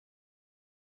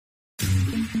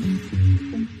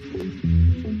Hello,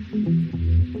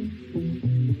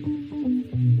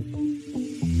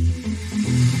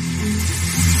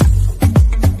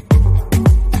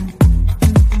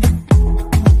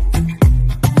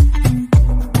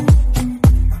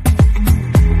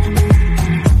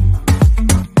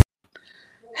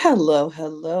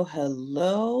 hello,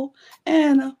 hello,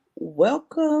 and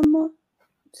welcome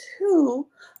to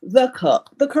the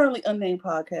Cup, the currently unnamed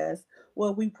podcast,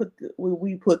 where we put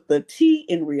the tea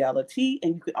in reality,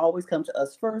 and you can always come to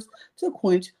us first to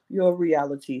quench your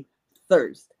reality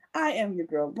thirst. I am your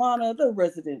girl Lana, the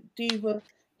resident diva,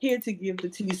 here to give the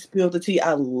tea, spill the tea.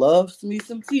 I love me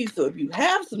some tea, so if you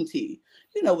have some tea,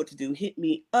 you know what to do. Hit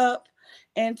me up.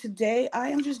 And today I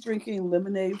am just drinking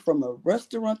lemonade from a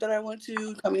restaurant that I went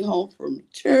to, coming home from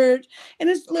church. And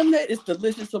it's lemonade. It's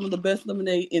delicious. Some of the best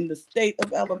lemonade in the state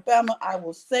of Alabama. I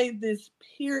will say this,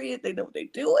 period. They know what they're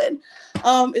doing.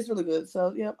 It's really good.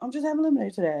 So yeah, I'm just having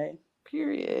lemonade today.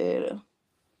 Period.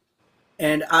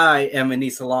 And I am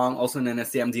Anissa Long, also known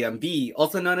as Sam DMV,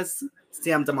 also known as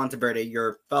Sam de Monteverde,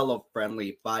 your fellow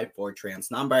friendly 5'4"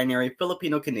 trans, non-binary,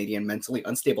 Filipino-Canadian, mentally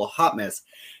unstable hot mess,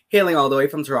 hailing all the way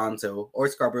from Toronto, or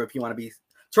Scarborough if you want to be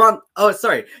Toronto,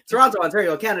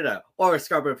 Ontario, Canada, or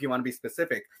Scarborough if you want to be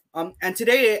specific. And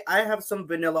today I have some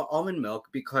vanilla almond milk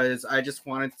because I just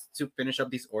wanted to finish up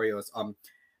these Oreos.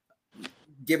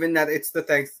 Given that it's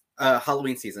the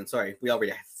Halloween season, sorry, we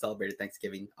already celebrated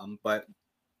Thanksgiving. But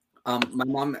my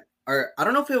mom, or I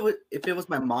don't know if it was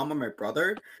my mom or my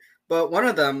brother, but one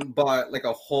of them bought like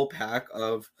a whole pack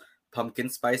of pumpkin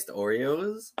spiced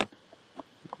Oreos,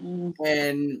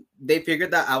 and they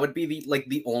figured that I would be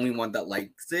the only one that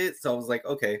likes it. So I was like,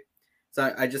 okay.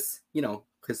 So I just,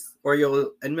 because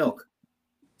Oreo and milk,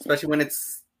 especially when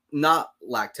it's not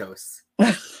lactose.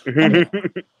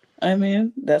 I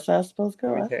mean, that's how it's supposed to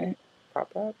go. I think.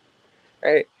 Pop up.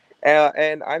 Hey.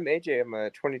 And I'm AJ. I'm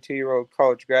a 22-year-old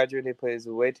college graduate who plays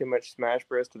way too much Smash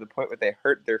Bros. To the point where they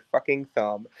hurt their fucking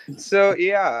thumb. So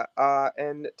yeah,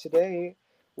 and today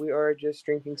we are just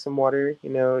drinking some water.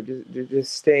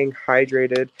 Just staying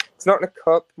hydrated. It's not in a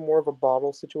cup, more of a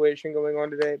bottle situation going on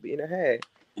today. But hey.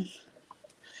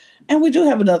 And we do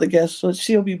have another guest, so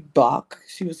she'll be back.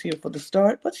 She was here for the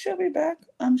start, but she'll be back.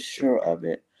 I'm sure of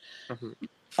it.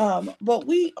 Mm-hmm. But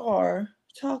we are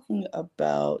talking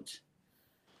about.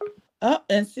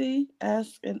 And see,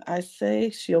 ask and I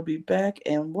say she'll be back,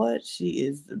 and what? She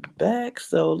is back.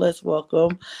 So let's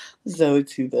welcome Zoe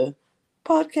to the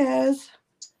podcast.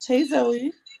 Hey,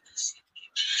 Zoe.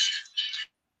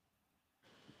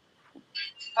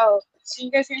 Oh, so you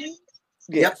guys hear me?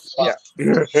 Yes. Yeah.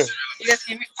 You guys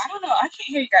hear me? I don't know. I can't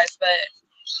hear you guys, but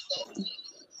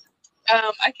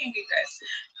I can't hear you guys.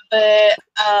 But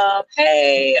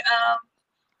hey,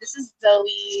 this is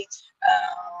Zoe.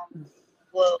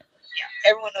 Well.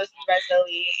 Yeah, everyone knows me by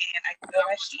Zoe, and I can go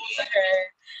by she and her.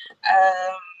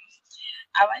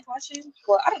 I like watching.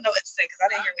 Well, I don't know what to say because I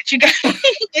didn't hear what you guys said.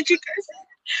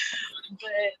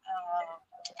 But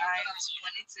I just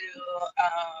wanted to.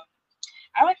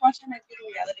 I like watching like little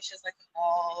reality shows like The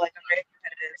Mall. Like I'm very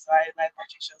competitive, so I like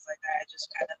watching shows like that. I just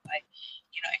kind of like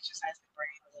exercise the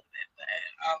brain a little bit. But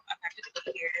I'm happy to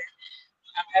be here.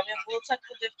 I'm having a little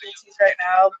technical difficulties right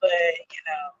now, but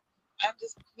I'm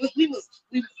just we move.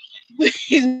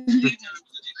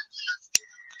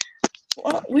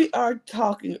 Well, we are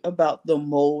talking about the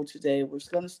mold today. We're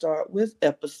going to start with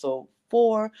episode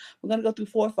 4. We're going to go through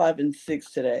 4, 5, and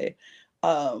 6 today.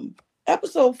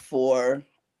 Episode 4.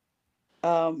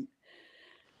 The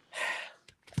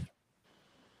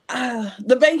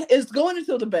bank is going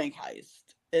into the bank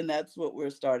heist, and that's what we're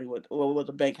starting with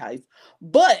the bank heist.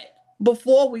 But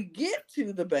before we get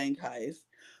to the bank heist,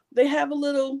 they have a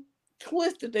little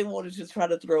twist that they wanted to try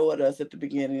to throw at us at the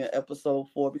beginning of episode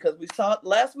 4, because we saw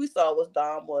was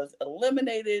Dom was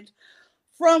eliminated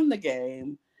from the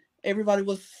game. Everybody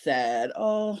was sad.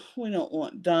 Oh, we don't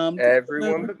want Dom.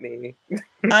 Everyone but me.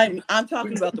 I'm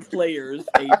talking about the players,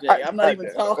 AJ. I'm not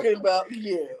even talking about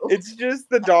you. It's just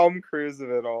the Dom Cruz of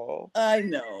it all. I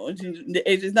know.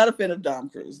 AJ's not a fan of Dom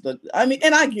Cruz. And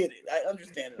I get it. I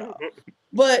understand it all.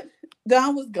 But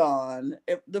Dom was gone.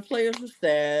 The players were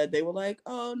sad. They were like,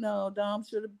 oh no, Dom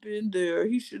should have been there.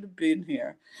 He should have been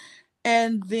here.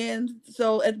 And then,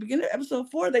 so at the beginning of episode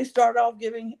 4, they start off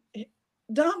giving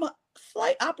Dom a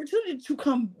slight opportunity to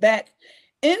come back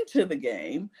into the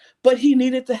game, but he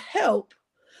needed the help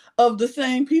of the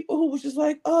same people who was just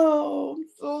like, oh, I'm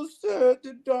so sad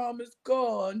that Dom is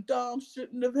gone. Dom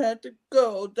shouldn't have had to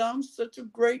go. Dom's such a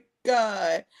great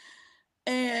guy.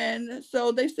 And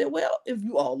so they said, well, if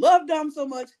you all love Dom so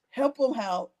much, help him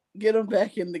out, get him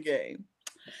back in the game.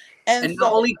 And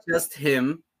not only just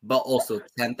him, but also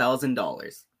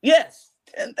 $10,000. Yes,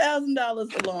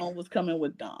 $10,000 alone was coming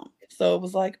with Dom. So it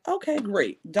was like, okay,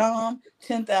 great. Dom,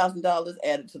 $10,000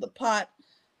 added to the pot.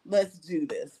 Let's do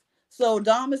this. So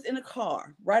Dom is in a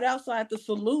car right outside the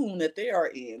saloon that they are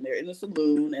in. They're in the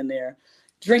saloon and they're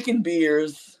drinking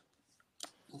beers,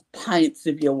 pints,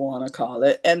 if you want to call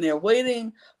it, and they're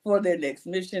waiting for their next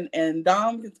mission. And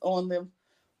Dom gets on the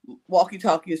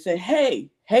walkie-talkie and say, hey,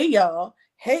 y'all,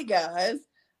 hey guys,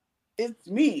 it's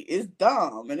me, it's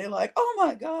Dom. And they're like, oh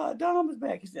my God, Dom is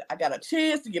back. He said, I got a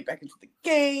chance to get back into the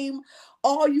game.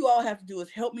 All you all have to do is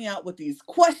help me out with these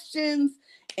questions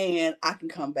and I can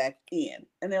come back in.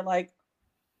 And they're like,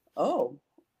 oh,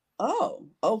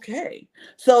 okay.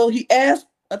 So he asked,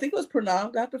 I think it was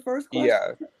Pranav got the first question.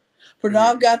 Yeah.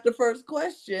 Pranav got the first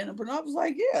question, and Pranav was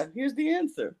like, yeah, here's the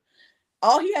answer.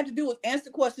 All he had to do was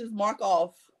answer questions, mark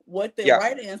off what the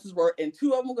right answers were, and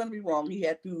 2 of them were going to be wrong. He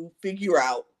had to figure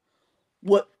out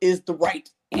what is the right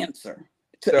answer.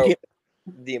 So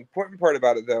the important part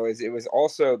about it, though, is it was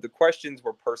also, the questions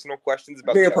were personal questions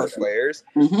about the other players,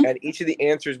 and each of the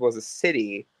answers was a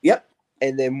city. Yep.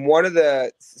 And then one of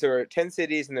the, so there are 10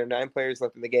 cities and there are 9 players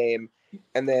left in the game.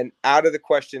 And then out of the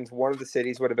questions, one of the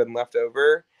cities would have been left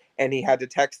over. And he had to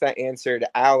text that answer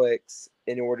to Alex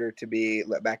in order to be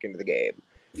let back into the game.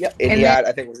 Yep. And he had,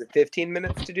 I think, was it 15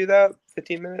 minutes to do that?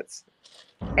 15 minutes?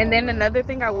 And then another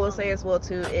thing I will say as well,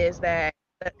 too, is that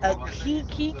a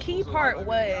key part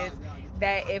was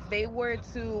that if they were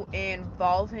to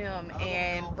involve him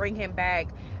and bring him back,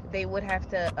 they would have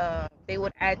to, they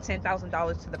would add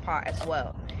 $10,000 to the pot as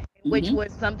well, which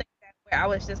was something that I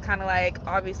was just kind of like,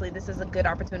 obviously this is a good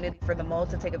opportunity for the mole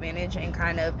to take advantage and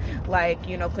kind of like,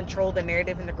 you know, control the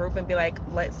narrative in the group and be like,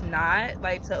 let's not,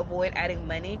 like, to avoid adding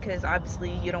money, because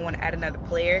obviously you don't want to add another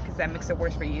player because that makes it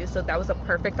worse for you. So that was a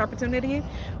perfect opportunity,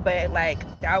 but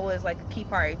like that was like a key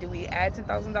part. Do we add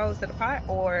 $10,000 to the pot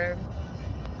or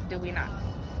do we not?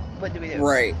 What do we do?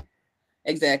 Right.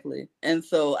 Exactly. And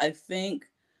so I think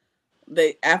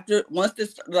they, after, once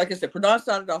this, like I said, Pranav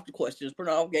started off the questions.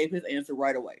 Pranav gave his answer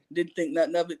right away. Didn't think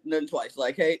nothing of it, nothing twice.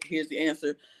 Like, hey, here's the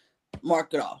answer.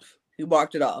 Marked it off. He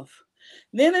marked it off.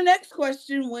 Then the next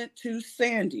question went to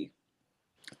Sandy.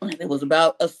 It was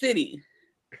about a city.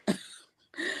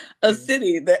 A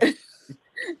city that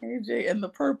AJ and the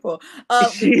purple.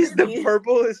 She's the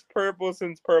purplest purple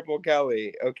since Purple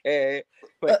Kelly. Okay,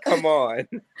 but come on,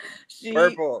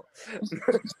 purple.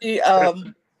 She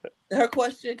her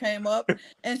question came up,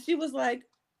 and she was like,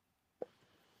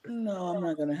 "No, I'm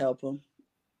not gonna help him.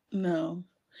 No,"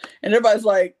 and everybody's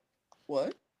like,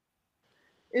 "What?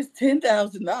 It's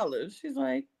 $10,000." She's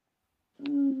like,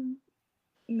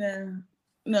 "Nah,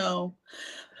 no."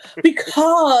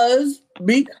 Because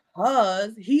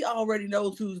he already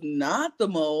knows who's not the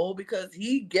mole, because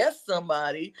he guessed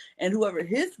somebody, and whoever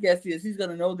his guess is, he's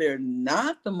going to know they're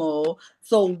not the mole.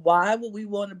 So why would we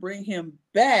want to bring him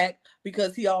back?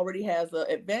 Because he already has an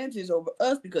advantage over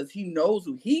us, because he knows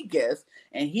who he guessed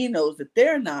and he knows that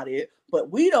they're not it, but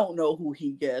we don't know who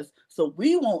he guessed, so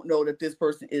we won't know that this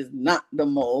person is not the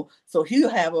mole, so he'll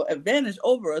have an advantage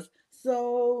over us.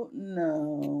 So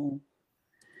no.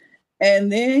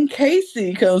 And then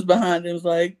Casey comes behind him, is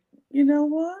like, you know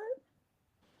what?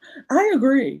 I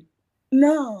agree.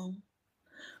 No,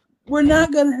 I'm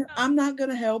not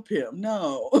gonna help him.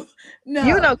 No.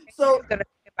 You know, so Casey's gonna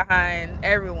get behind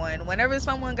everyone. Whenever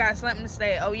someone got something to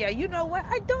say, oh yeah, you know what?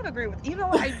 I don't agree with. You know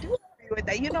what? I do agree with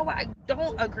that. You know what? I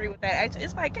don't agree with that.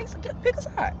 It's like, Casey, pick a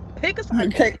side. Pick a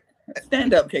side. Okay.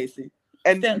 Stand up, Casey.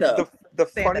 And Stand up. The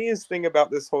funniest thing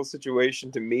about this whole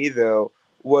situation to me, though,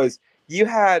 was you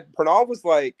had Pranav was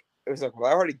like, it was like, well,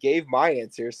 I already gave my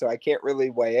answer, so I can't really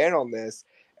weigh in on this.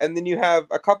 And then you have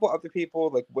a couple other people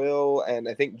like Will and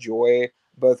I think Joy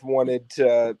both wanted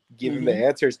to give him the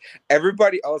answers.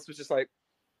 Everybody else was just like,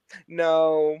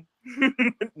 no,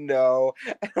 no.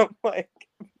 And I'm like,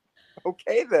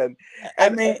 okay then.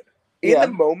 And I mean, in the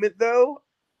moment though,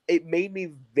 it made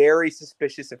me very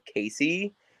suspicious of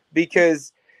Casey,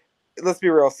 because let's be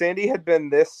real, Sandy had been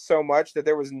this so much that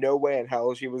there was no way in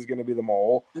hell she was going to be the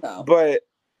mole. No. But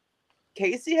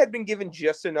Casey had been given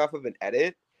just enough of an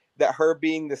edit that her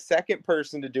being the second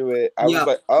person to do it, I was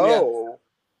like, oh,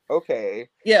 okay.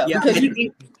 Yeah, because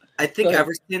I think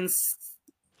ever since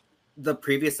the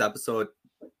previous episode,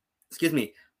 excuse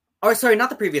me, or sorry, not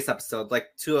the previous episode,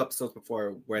 like 2 episodes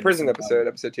before. When prison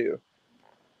episode 2.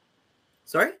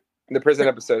 Sorry? The prison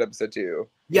episode 2.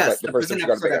 Yes, like the prison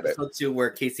episode 2, where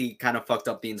Casey kind of fucked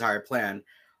up the entire plan.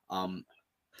 That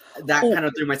kind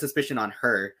of threw my suspicion on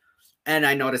her. And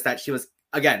I noticed that she was,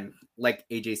 again, like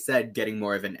AJ said, getting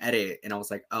more of an edit. And I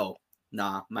was like, oh,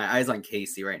 Nah, my eyes on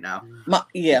Casey right now. My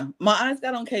eyes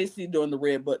got on Casey during the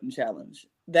red button challenge.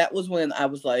 That was when I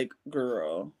was like,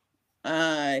 girl,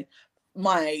 I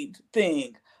might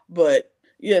think, but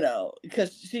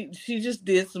because she just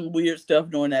did some weird stuff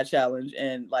during that challenge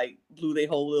and like blew their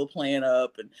whole little plan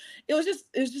up, and it was just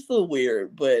a little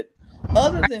weird. But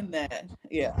other than that,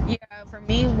 yeah. For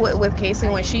me, with Casey,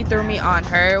 when she threw me on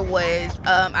her was,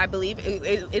 I believe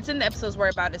it's in the episodes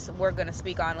we're going to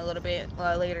speak on a little bit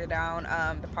later down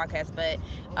the podcast, but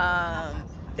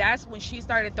that's when she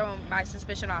started throwing my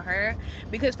suspicion on her,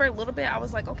 because for a little bit I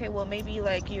was like, okay, well maybe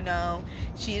like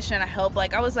she's trying to help.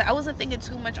 Like I wasn't thinking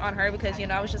too much on her, because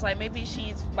I was just like, maybe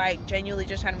she's like genuinely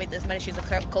just trying to make this money. She's a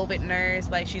COVID nurse,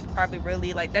 like she's probably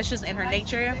really like, that's just in her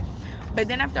nature. But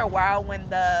then after a while,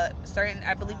 when I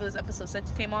believe it was episode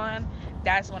 6 came on,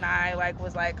 that's when I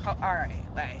was like, all right,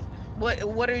 like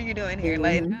what are you doing here?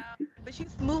 Like, but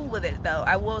she's smooth with it though.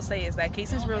 I will say is that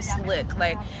Casey's real slick,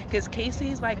 like, because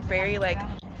Casey's like very like,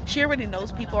 she already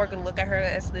knows people are gonna look at her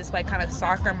as this like kind of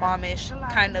soccer momish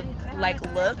kind of like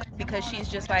look, because she's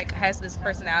just like has this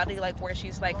personality like where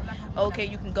she's like, okay,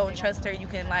 you can go and trust her, you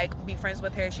can like be friends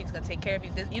with her, she's gonna take care of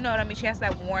you. You know what I mean? She has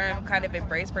that warm kind of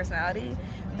embrace personality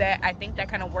that I think that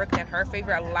kind of worked in her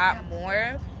favor a lot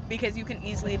more, because you can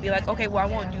easily be like, okay, well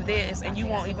I won't do this, and you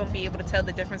won't even be able to tell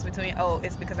the difference between, oh,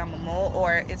 it's because I'm a mole,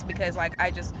 or it's because like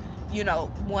I just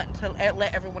want to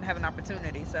let everyone have an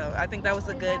opportunity. So I think that was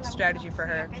a good strategy for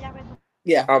her.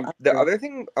 Yeah. The other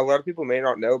thing a lot of people may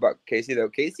not know about Casey, though,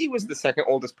 Casey was the second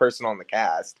oldest person on the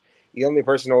cast. The only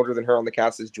person older than her on the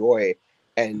cast is Joy,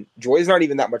 and Joy's not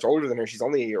even that much older than her. She's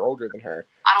only a year older than her.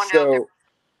 I don't know.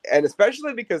 And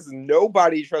especially because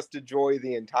nobody trusted Joy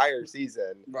the entire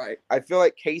season. Right. I feel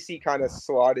like Casey kind of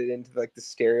slotted into like the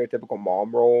stereotypical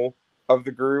mom role of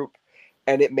the group,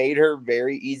 and it made her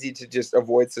very easy to just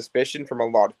avoid suspicion from a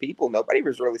lot of people. Nobody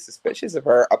was really suspicious of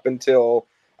her up until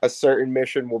a certain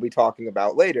mission we'll be talking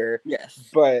about later.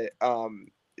 Yes. But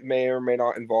may or may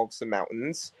not involve some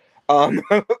mountains.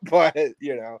 But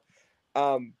yeah,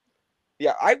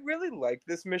 I really like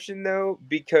this mission though,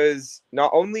 because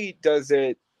not only does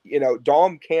it,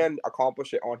 Dom can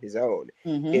accomplish it on his own.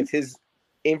 Mm-hmm. If his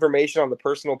information on the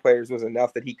personal players was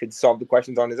enough that he could solve the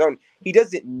questions on his own, he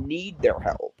doesn't need their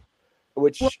help,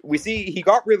 which we see he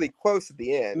got really close at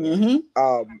the end.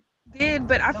 Mm-hmm.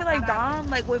 But I feel like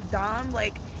Dom,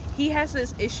 like he has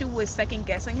this issue with second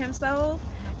guessing himself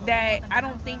that I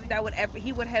don't think that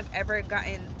he would have ever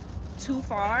gotten too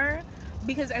far,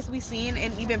 because as we've seen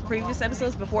in even previous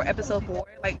episodes before episode 4,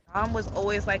 like Dom was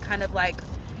always like kind of like,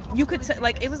 you could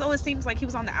like, it was always seems like he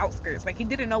was on the outskirts, like he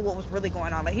didn't know what was really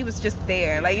going on, like he was just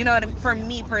there, like, you know what I mean? For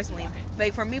me personally,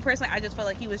 I just felt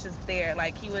like he was just there,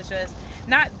 like he was just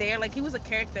not there, like he was a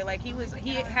character, like he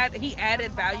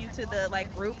added value to the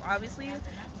like group, obviously,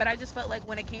 but I just felt like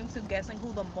when it came to guessing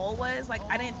who the mole was, like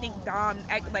I didn't think Dom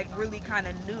really kind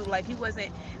of knew, like he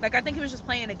wasn't, like I think he was just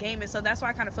playing a game, and so that's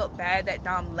why I kind of felt bad that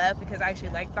Dom left, because I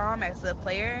actually liked Dom as a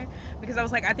player, because I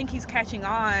was like, I think he's catching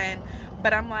on,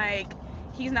 but I'm like,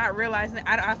 he's not realizing.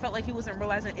 I felt like he wasn't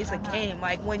realizing it's a game.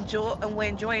 Like when Joy,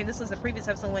 and this was the previous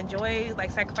episode, when Joy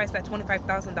like sacrificed that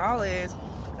 $25,000,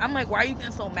 I'm like, why are you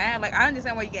getting so mad? Like I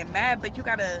understand why you get mad, but you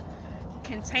gotta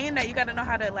contain that. You gotta know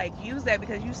how to like use that,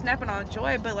 because you snapping on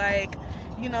Joy, but like,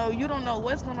 you don't know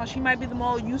what's going on. She might be the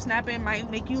mole. You snapping might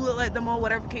make you look like the mole,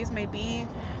 whatever case may be.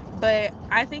 But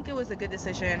I think it was a good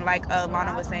decision, like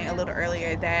Lana was saying a little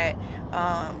earlier, that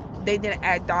they didn't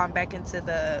add Dom back into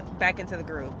the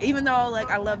group. Even though like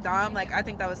I love Dom, like I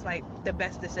think that was like the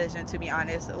best decision, to be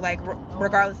honest. Like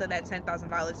regardless of that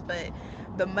 $10,000, but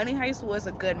the money heist was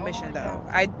a good mission though.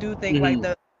 I do think like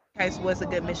the heist was a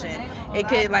good mission. It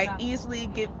could like easily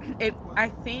get it. I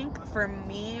think for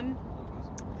me,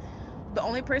 the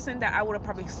only person that I would have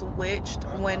probably switched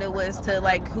when it was to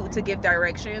like who to give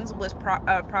directions was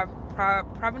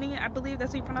Provini, I believe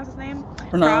that's how you pronounce his name.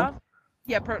 Prov.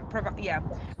 Yeah, yeah.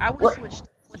 I would have switched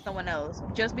with someone else,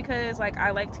 just because like I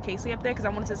liked Casey up there, because I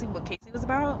wanted to see what Casey was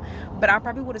about. But I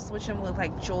probably would have switched him with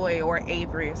like Joy or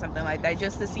Avery or something like that,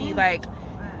 just to see like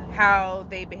how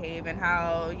they behave and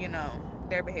how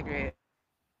their behavior is.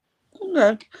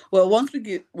 Okay. Well, once we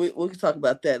can talk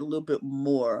about that a little bit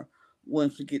more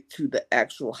once we get to the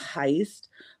actual heist.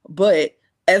 But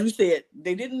as we said,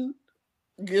 they didn't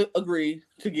agree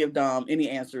to give Dom any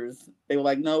answers. They were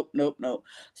like, nope.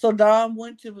 So Dom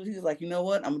he was like, you know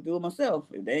what? I'm gonna do it myself.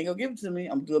 If they ain't gonna give it to me,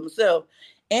 I'm gonna do it myself.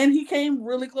 And he came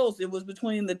really close. It was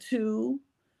between the two.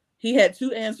 He had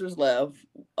 2 answers left,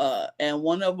 and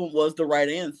one of them was the right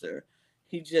answer.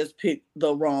 He just picked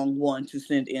the wrong one to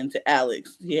send in to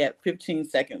Alex. He had 15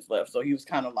 seconds left, so he was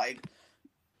kind of like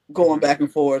going back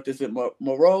and forth. Is it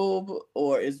Morobe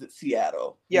or is it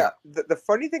Seattle? Yeah. The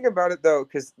funny thing about it though,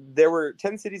 because there were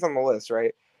 10 cities on the list,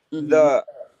 right? Mhm.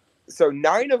 So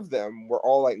 9 of them were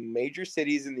all like major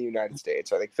cities in the United States.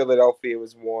 So like Philadelphia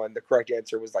was one. The correct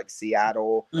answer was like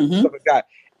Seattle, Mhm. stuff like that.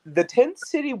 The 10th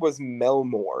city was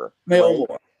Melmore.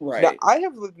 Melmore, Right? right? Now, I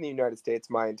have lived in the United States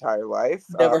my entire life.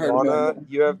 Never heard of Lana, Melmore.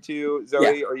 you have too.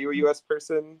 Zoe, are you a U.S.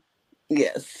 person?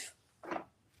 Yes.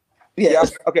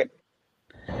 Yes. Yeah. Okay.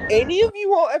 Any of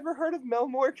you all ever heard of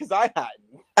Melmore? Because I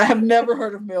hadn't. I have never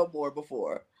heard of Melmore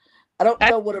before. I don't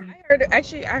know what a.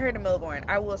 I heard of Melbourne.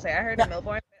 I will say I heard of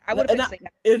Melbourne. I would have been saying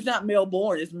It's not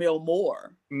Melbourne. It's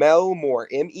Melmore. Melmore.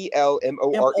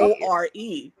 Melmore. More.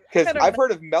 Because I've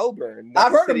heard of Melbourne.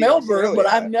 I've heard of Melbourne, but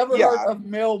I've never Yeah. heard of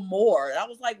Melmore. And I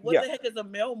was like, what Yeah. the heck is a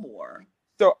Melmore?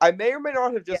 So I may or may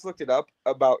not have just looked it up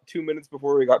about 2 minutes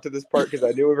before we got to this part because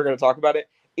I knew we were going to talk about it.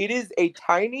 It is a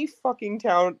tiny fucking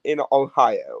town in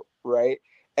Ohio, right?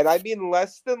 And I mean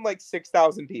less than like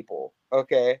 6,000 people,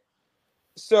 okay?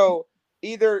 So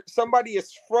either somebody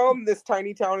is from this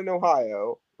tiny town in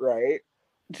Ohio, right?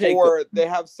 Jacob. Or they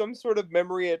have some sort of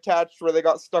memory attached where they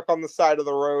got stuck on the side of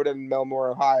the road in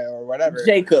Melmore, Ohio, or whatever.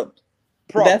 Jacob.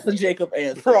 Probably. That's a Jacob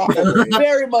answer. Probably. That's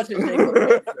very much a Jacob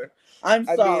answer. I'm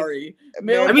sorry.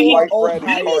 Melmore,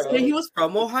 He was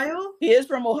from Ohio? He is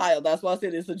from Ohio. That's why I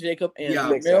said it's a Jacob answer. Yeah,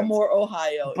 makes Melmore,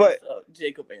 Ohio But- is a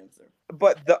Jacob answer.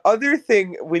 But the other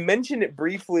thing, we mentioned it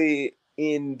briefly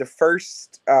in the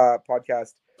first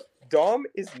podcast. Dom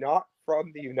is not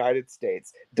from the United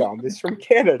States. Dom is from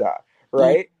Canada,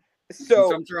 right? He's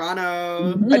So, from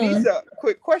Toronto. Mhm. Anissa,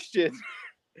 quick question.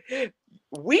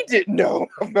 We didn't know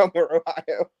of Melmore,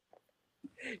 Ohio.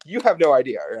 You have no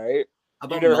idea, right?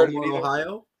 About never heard of it Melmore, either?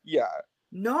 Ohio? Yeah.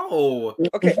 No.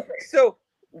 Okay, so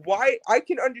why I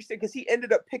can understand because he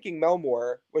ended up picking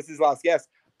Melmore was his last guess.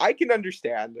 I can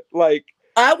understand, like,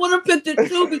 I would have picked it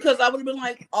too because I would have been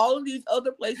like, all of these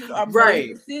other places are Right.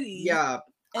 major cities. Yeah.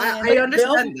 And I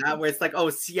understand Melmore- that where it's like, oh,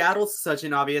 Seattle's such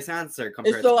an obvious answer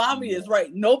compared It's so to obvious,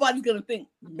 right? Nobody's gonna think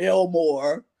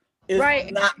Melmore is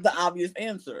Right. not the obvious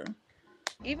answer.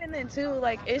 even then too,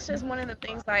 like it's just one of the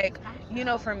things, like, you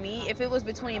know, for me, if it was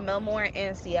between Melmore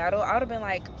and Seattle, I would have been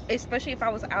like, especially if I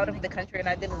was out of the country and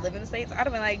I didn't live in the States, I'd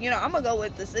have been like, you know, I'm gonna go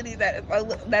with the cities that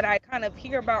I kind of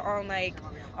hear about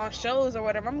on shows or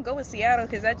whatever. I'm gonna go with Seattle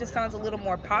because that just sounds a little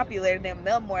more popular than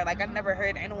Melmore. Like, I've never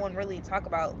heard anyone really talk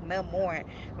about Melmore.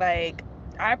 Like,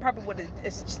 I probably would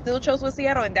have still chose with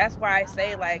Seattle, and that's why I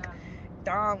say, like,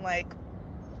 Dom, like,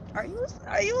 are you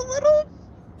a little?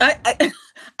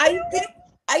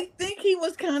 I think he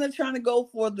was kind of trying to go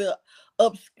for the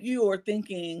obscure,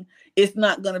 thinking it's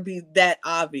not going to be that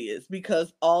obvious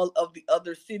because all of the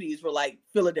other cities were like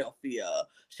Philadelphia,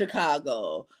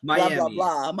 Chicago, Miami. blah, blah,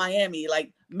 blah, Miami,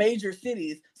 like major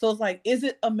cities. So it's like, is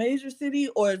it a major city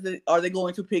or are they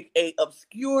going to pick a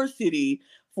obscure city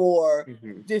for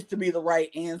this to be the right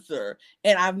answer?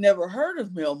 And I've never heard of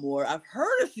Melmore. I've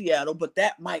heard of Seattle, but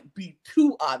that might be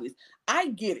too obvious. I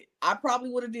get it. I probably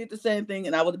would have did the same thing,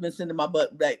 and I would have been sending my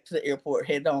butt back to the airport,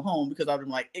 heading on home, because I've been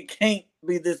like, it can't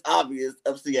be this obvious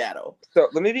of Seattle. So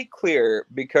let me be clear,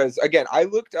 because again, I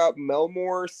looked up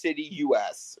Melmore City,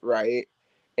 US, right?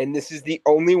 And this is the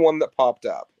only one that popped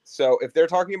up. So if they're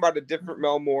talking about a different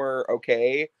Melmore,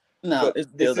 okay. No,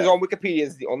 But this is on Wikipedia.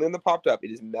 It's the only one that popped up.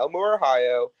 It is Melmore,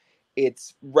 Ohio.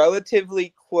 It's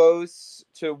relatively close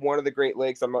to one of the Great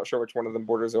Lakes. I'm not sure which one of them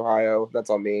borders Ohio.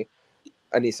 That's on me.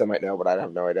 Anissa might know, but I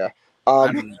have no idea.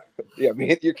 Yeah,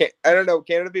 you can't. I don't know.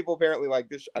 Canada people apparently like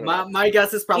this. I don't know. My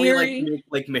guess is probably Erie.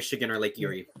 like Michigan or Lake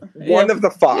Erie. One of the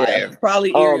 5. Yeah,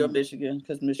 probably Erie or Michigan,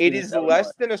 because Michigan. It is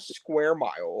less than a square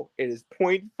mile. It is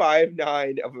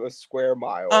 0.59 of a square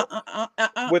mile.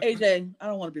 With- AJ, I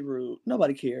don't want to be rude.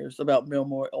 Nobody cares about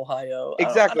Melmore, Ohio.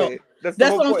 Exactly. That's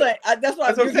what I'm saying. That's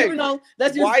what I'm saying.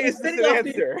 Why is this an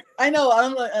answer? I know.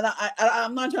 I'm like, and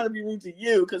I'm not trying to be rude to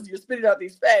you because you're spitting out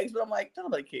these facts, but I'm like,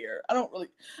 nobody care. I don't.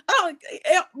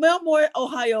 Melmore,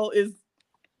 Ohio is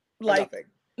like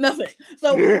nothing.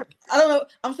 So I don't know.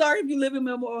 I'm sorry if you live in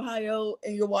Melmore, Ohio,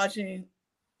 and you're watching.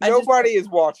 Nobody is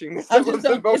watching this.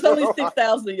 It's only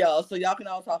 6,000 y'all, so y'all can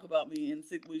all talk about me, and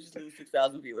we just lose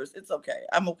 6,000 viewers. It's okay.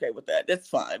 I'm okay with that. That's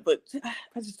fine. But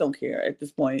I just don't care at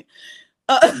this point.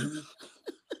 I'm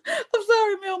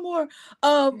sorry, Melmore.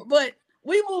 But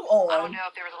we move on. I don't know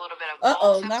if there was a little bit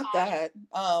of Not that.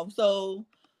 So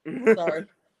sorry,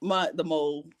 the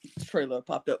mole trailer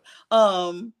popped up.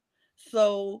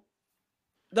 So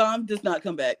Dom does not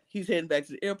come back. He's heading back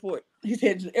to the airport. He's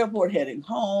heading to the airport, heading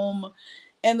home,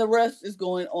 and the rest is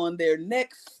going on their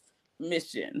next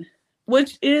mission,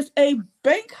 which is a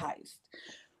bank heist,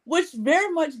 which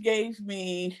very much gave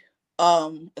me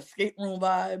escape room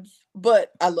vibes,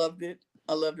 but I loved it.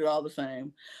 I loved it all the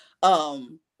same.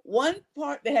 One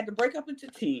part they had to break up into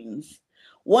teams.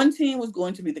 One team was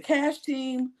going to be the cash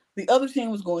team. The other team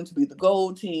was going to be the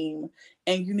gold team.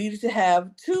 And you needed to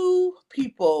have two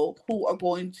people who are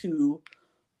going to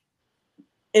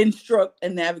instruct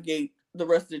and navigate the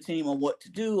rest of the team on what to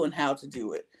do and how to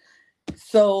do it.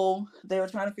 So they were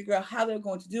trying to figure out how they were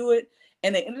going to do it.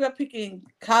 And they ended up picking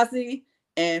Kazi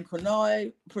and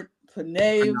Pranav.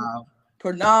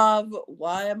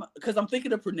 Why am I? Because I'm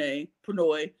thinking of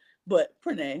Pranoy, but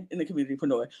Pranay in the community,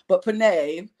 Pranoy. But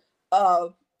Pranav.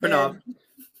 Pranav.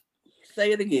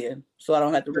 Say it again so I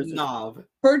don't have to listen.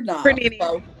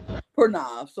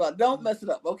 Pranav. So I don't mess it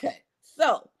up. Okay.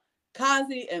 So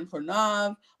Kazi and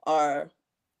Pranav are.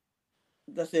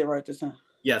 That's it right this time.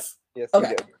 Yes.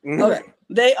 Okay. Okay.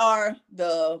 They are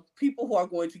the people who are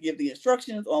going to give the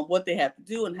instructions on what they have to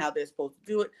do and how they're supposed to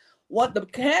do it. What the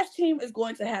cash team is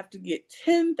going to have to get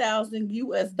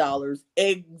 $10,000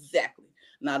 exactly.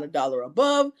 Not $1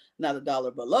 above, not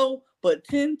 $1 below, but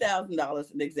 $10,000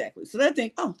 exactly. So they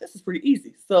think, oh, this is pretty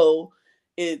easy. So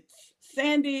it's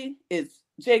Sandy, it's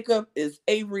Jacob, it's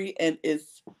Avery, and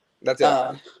it's that's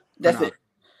it. That's it.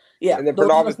 Yeah. And then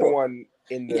Pranav is the one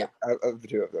in the of the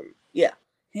two of them. Yeah.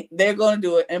 They're going to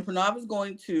do it, and Pranav is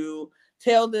going to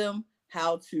tell them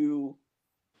how to,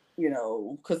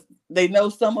 because they know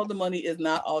some of the money is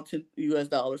not all $10,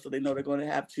 so they know they're going to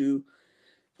have to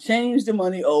change the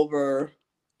money over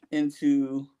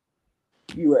into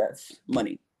US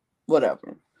money,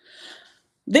 whatever.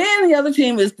 Then the other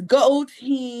team is the gold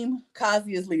team.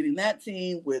 Kazi is leading that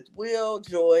team with Will,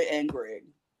 Joy, and Greg.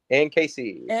 And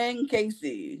Casey.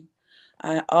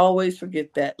 I always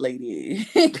forget that lady.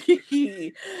 But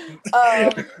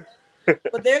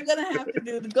they're going to have to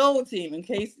do the gold team in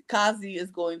case Kazi is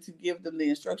going to give them the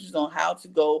instructions on how to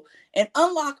go and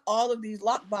unlock all of these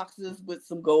lock boxes with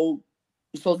some gold.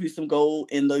 There's supposed to be some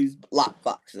gold in those lock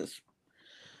boxes.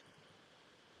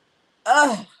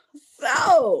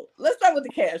 So let's start with the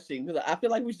cash team because I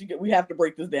feel like we have to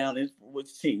break this down in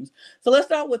which teams. So let's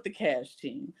start with the cash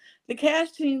team. The cash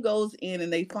team goes in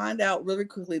and they find out really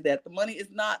quickly that the money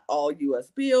is not all U.S.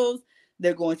 bills.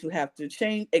 They're going to have to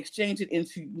exchange it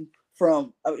into I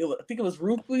think it was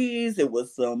rupees. It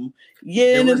was some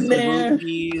yen in there.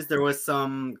 Rupees, there was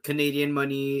some Canadian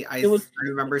money. I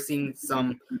remember seeing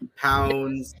some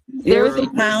pounds. There was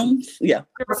some pounds. Yeah.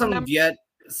 There was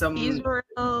some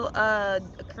Israel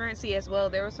currency as well.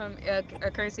 There was some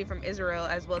currency from Israel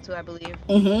as well too, I believe.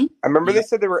 Mm-hmm. I remember they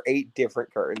said there were 8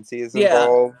 different currencies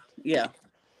involved. Yeah.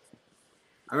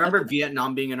 I remember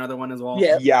Vietnam being another one as well.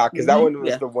 Yeah, because that one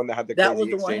was the one that had the crazy that was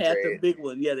the one had rate. the big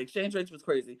one. Yeah, the exchange rates was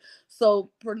crazy.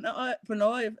 So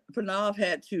Pranav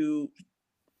had to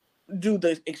do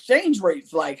the exchange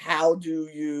rates. Like, how do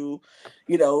you,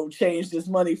 change this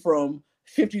money from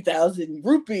 50,000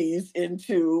 rupees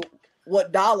into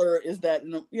what dollar is that?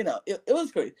 It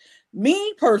was crazy.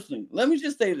 Me personally, let me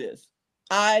just say this: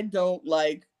 I don't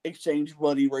like exchange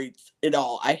money rates at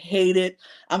all. I hate it.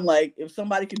 I'm like, if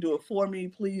somebody can do it for me,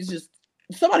 please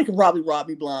somebody could probably rob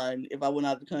me blind if I went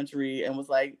out of the country and was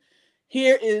like,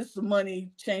 here is the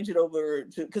money, change it over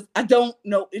to, because I don't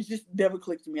know. It just never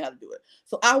clicked to me how to do it.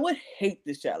 So I would hate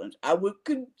this challenge. I would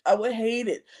hate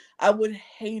it.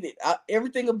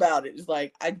 Everything about it is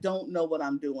like, I don't know what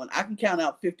I'm doing. I can count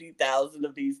out 50,000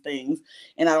 of these things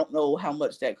and I don't know how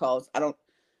much that costs.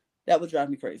 That would drive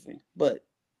me crazy, but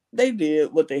they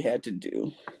did what they had to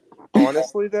do.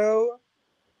 Honestly, though,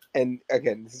 and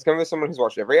again, this is coming from someone who's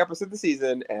watched every episode of the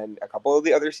season and a couple of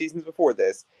the other seasons before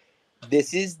this.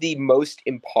 This is the most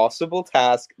impossible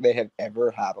task they have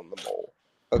ever had on the mole.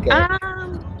 Okay.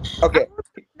 Okay.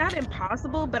 Not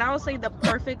impossible, but I would say the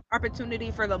perfect opportunity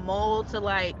for the mole to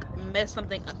mess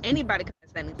something. Anybody can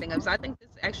mess anything up. So I think this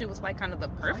actually was kind of the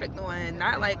perfect one,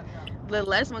 not the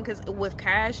less one. Because with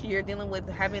cash, you're dealing with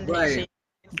having the exchange.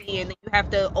 And then you have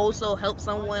to also help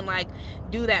someone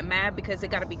do that math because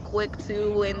it got to be quick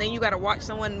too, and then you got to watch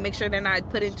someone make sure they're not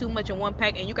putting too much in one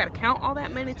pack, and you got to count all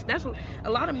that money. That's a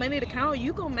lot of money to count.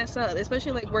 You gonna mess up,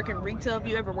 especially working retail. If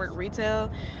you ever work retail,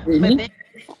 but then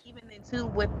even then too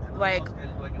with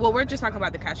we're just talking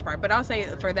about the cash part, but I'll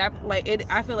say for that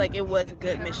I feel like it was a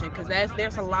good mission because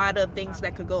there's a lot of things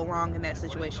that could go wrong in that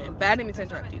situation. But I didn't mean to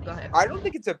interrupt you. Go ahead. I don't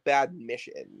think it's a bad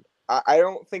mission. I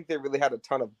don't think they really had a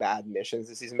ton of bad missions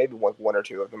this season. Maybe one or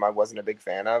two of them I wasn't a big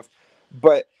fan of.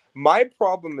 But my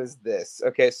problem is this.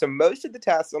 Okay, so most of the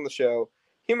tasks on the show,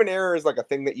 human error is a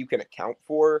thing that you can account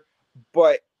for,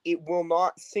 but it will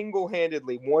not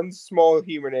single-handedly, one small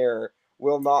human error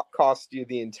will not cost you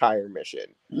the entire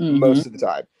mission most of the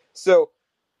time. So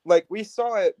like we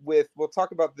saw it with, we'll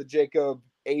talk about the Jacob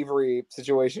Avery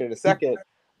situation in a second,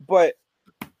 but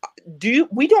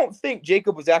we don't think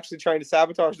Jacob was actually trying to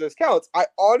sabotage those counts. I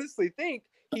honestly think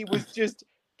he was just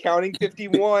counting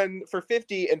 51 for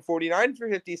 50 and 49 for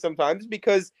 50 sometimes,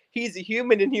 because he's a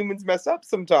human and humans mess up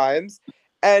sometimes.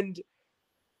 And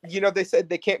they said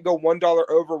they can't go $1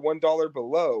 over, $1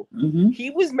 below. Mm-hmm. He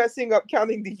was messing up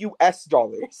counting the US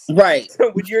dollars. Right.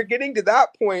 So when you're getting to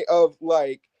that point of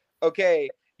like, okay,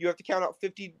 you have to count out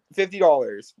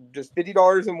 $50, just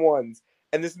 $50 in ones,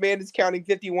 and this man is counting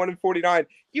 51 and 49,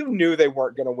 you knew they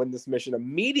weren't going to win this mission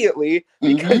immediately,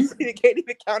 because they can't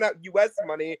even count out US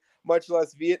money, much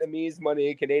less Vietnamese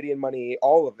money, Canadian money,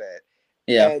 all of it.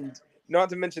 Yeah. And not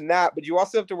to mention that, but you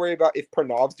also have to worry about if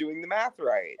Pranav's doing the math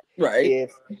right. Right.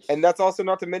 And that's also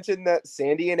not to mention that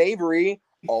Sandy and Avery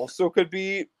also could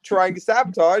be trying to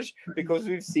sabotage, because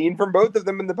we've seen from both of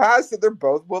them in the past that they're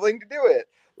both willing to do it.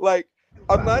 Like,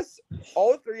 unless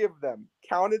all three of them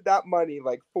counted that money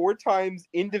like 4 times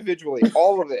individually,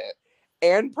 all of it,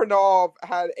 and Pranav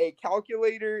had a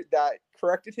calculator that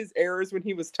corrected his errors when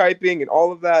he was typing and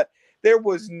all of that, there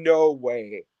was no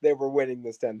way they were winning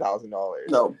this $10,000.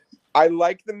 No. I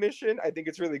like the mission. I think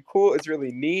it's really cool. It's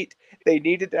really neat. They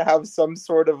needed to have some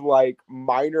sort of like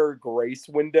minor grace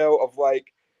window of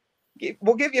like,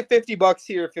 we'll give you $50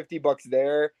 here, $50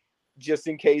 there, just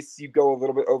in case you go a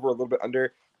little bit over, a little bit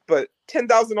under. But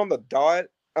 10,000 on the dot,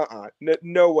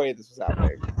 no way this was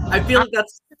happening. I feel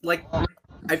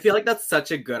like that's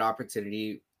such a good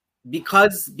opportunity,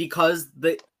 because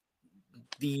the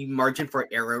margin for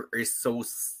error is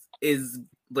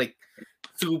like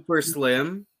super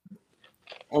slim,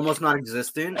 almost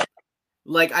non-existent.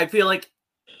 Like, I feel like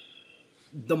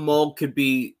the mole could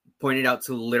be pointed out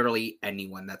to literally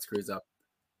anyone that screws up,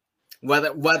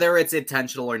 whether it's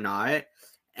intentional or not.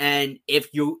 And if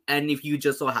you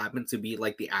just so happen to be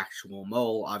like the actual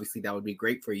mole, obviously that would be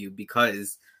great for you,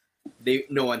 because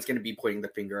no one's going to be pointing the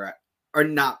finger at, or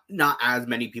not as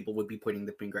many people would be pointing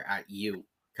the finger at you,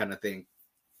 kind of thing.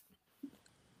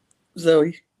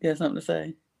 Zoe, you have something to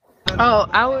say? Oh,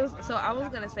 I was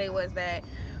gonna say was that,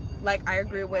 like, I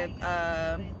agree with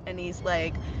Anise,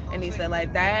 like Anise said,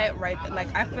 like that, right?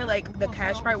 Like, I feel like the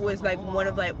cash part was like one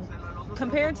of, like,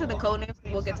 compared to the code names,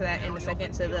 we'll get to that in a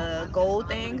second, to the gold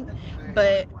thing,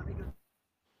 but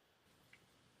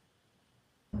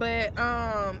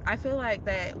I feel like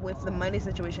that with the money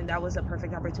situation, that was a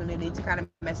perfect opportunity to kind of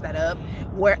mess that up,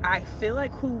 where I feel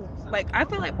like I'm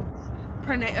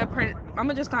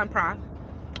gonna just call him Pra.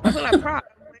 I feel like Pra,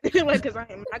 like, because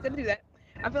I'm not gonna do that.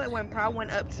 I feel like when Pra went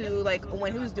up to, like,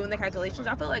 when he was doing the calculations,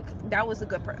 I feel like that was a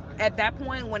good at that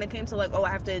point, when it came to, like, oh,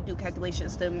 I have to do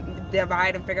calculations to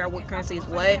divide and figure out what currency is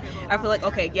what, I feel like,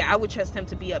 okay, yeah, I would trust him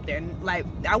to be up there. And, like,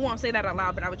 I won't say that out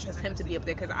loud, but I would trust him to be up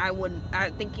there, because I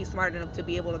think he's smart enough to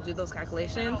be able to do those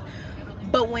calculations.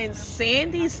 But when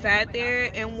Sandy sat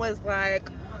there and was like,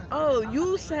 oh,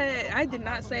 you said, I did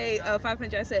not say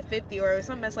 500, I said 50 or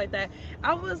something mess like that,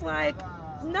 I was like,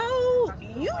 no,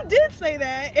 you did say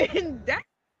that, and that's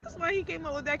why he came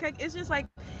up with that. It's just like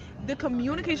the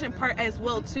communication part as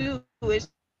well too.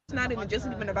 It's not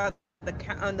even about the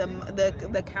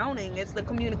counting. It's the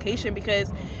communication,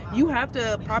 because you have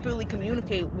to properly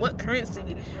communicate what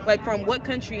currency, like from what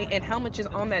country, and how much is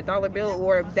on that dollar bill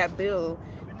or that bill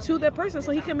to that person,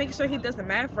 so he can make sure he does the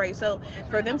math right. So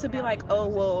for them to be like, oh,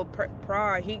 well,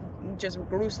 Pra, he just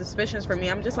grew suspicions for me,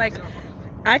 I'm just like,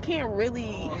 I can't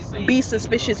really be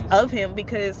suspicious of him,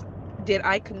 because did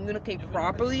I communicate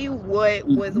properly? What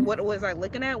was I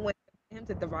looking at when him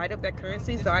to divide up that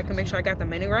currency, so I can make sure I got the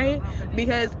money right?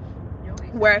 Because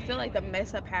where I feel like the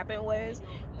mess up happened was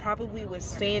probably with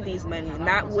Sandy's money,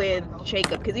 not with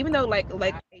Jacob. Because even though like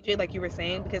AJ, like you were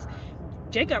saying, because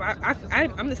Jacob,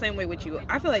 I'm the same way with you.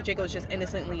 I feel like Jacob was just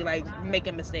innocently like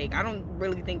making a mistake. I don't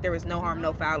really think there was no harm,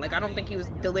 no foul. Like, I don't think he was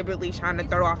deliberately trying to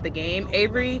throw off the game.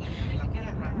 Avery,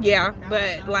 yeah,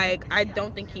 but like I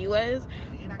don't think he was.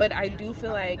 But I do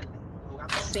feel like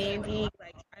Sandy,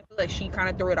 like, I feel like she kind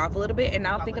of threw it off a little bit. And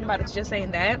now thinking about it, just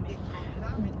saying that,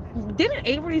 didn't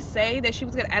Avery say that she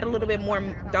was gonna add a little bit more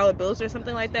dollar bills or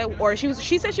something like that? Or she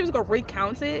said she was gonna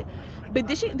recount it. But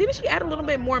didn't she add a little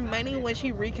bit more money when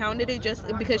she recounted it, just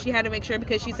because she had to make sure,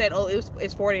 because she said, oh,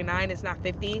 it's 49, it's not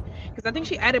 50? Because I think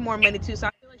she added more money too, so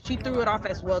I feel like she threw it off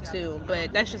as well too.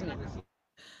 But that's just me.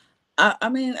 I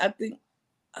mean, I think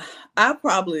I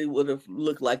probably would have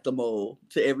looked like the mole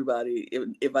to everybody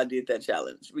if I did that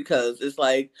challenge, because it's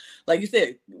like you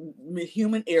said,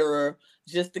 human error,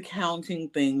 just the counting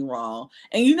thing wrong.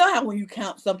 And you know how when you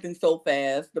count something so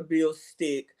fast, the bills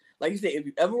stick. Like you said, if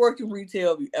you ever worked in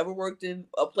retail, if you ever worked in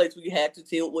a place where you had to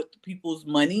deal with people's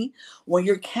money, when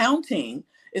you're counting,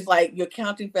 it's like you're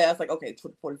counting fast, like, okay,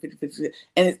 20, 40, 50, 50.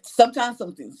 And sometimes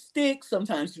something sticks.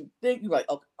 Sometimes you think, you're like,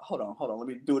 okay, hold on, let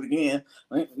me do it again.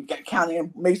 You got counting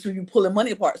and make sure you're pulling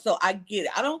money apart. So I get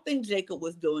it. I don't think Jacob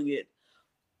was doing it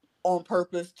on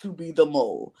purpose to be the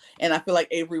mole. And I feel like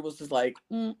Avery was just like,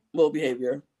 mole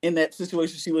behavior. In that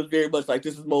situation, she was very much like,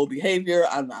 this is mole behavior.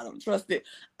 I don't trust it.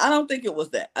 I don't think it was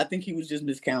that. I think he was just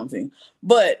miscounting.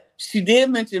 But she did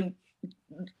mention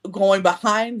going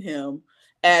behind him,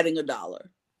 adding $1.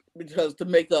 Because to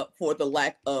make up for the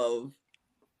lack of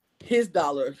his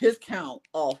count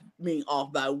being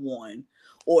off by 1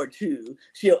 or 2,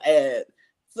 she'll add.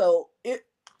 So it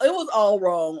was all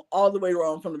wrong, all the way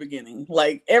wrong from the beginning.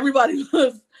 Like, everybody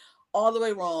was all the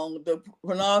way wrong. The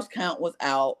Renard's count was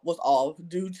off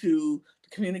due to the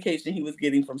communication he was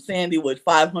getting from Sandy with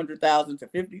 500,000 to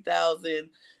 50,000.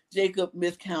 Jacob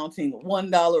miscounting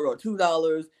 $1 or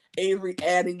 $2. Avery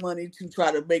adding money to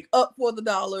try to make up for the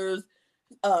dollars.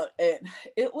 And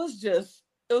it was just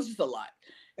a lot.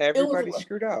 Everybody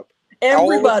screwed up.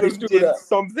 Everybody screwed up.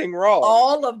 Something wrong.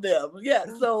 All of them. Yeah.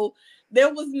 So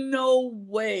there was no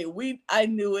way. I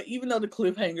knew it. Even though the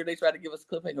cliffhanger, they tried to give us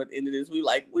a cliffhanger at the end of this.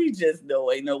 We just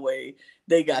know ain't no way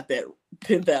they got that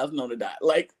 10,000 on the dot.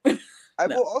 Like, I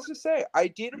will also say, I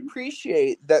did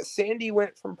appreciate that Sandy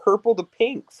went from purple to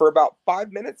pink for about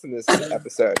 5 minutes in this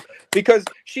episode, because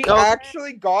she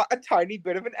actually got a tiny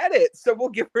bit of an edit. So we'll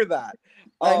give her that.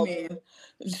 I mean,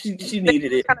 she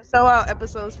needed it. Trying to show out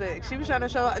episode 6. She was trying to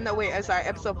show out. No, wait, sorry,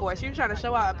 episode 4. She was trying to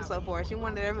show out episode 4. She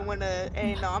wanted everyone to.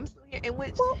 And no, I'm still here. In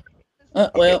which.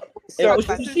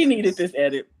 She needed this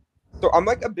edit. So I'm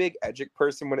like a big edit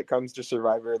person when it comes to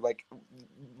Survivor. Like,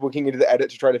 looking into the edit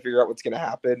to try to figure out what's going to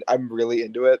happen. I'm really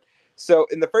into it. So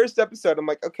in the first episode, I'm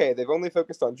like, okay, they've only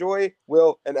focused on Joy,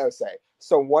 Will, and Osei.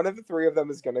 So one of the 3 of them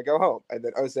is going to go home. And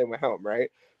then Osei went home,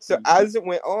 right? So as it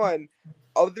went on,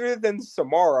 other than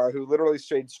Samara, who literally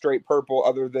stayed straight purple,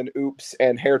 other than Oops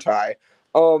and Hair Tie,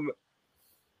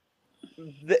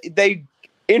 they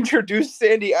introduced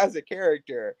Sandy as a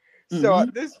character. So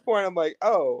at this point, I'm like,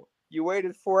 oh, you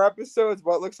waited 4 episodes?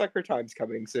 Well, it looks like her time's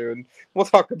coming soon. We'll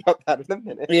talk about that in a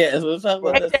minute. Yeah, we'll talk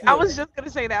about that soon. I was just going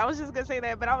to say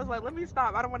that. But I was like, let me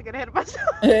stop. I don't want to get ahead of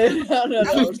myself. No.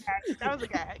 That was a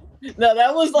gag. No,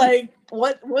 that was like,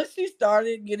 once she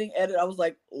started getting edited, I was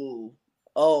like, ooh.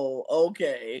 Oh,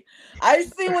 okay. I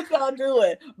see what y'all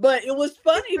doing. But it was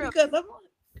funny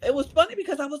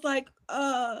because I was like,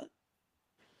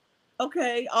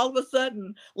 okay, all of a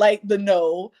sudden, like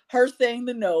her saying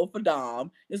the no for Dom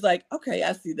is like, okay,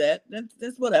 I see that.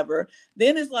 That's whatever.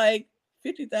 Then it's like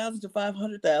 50,000 to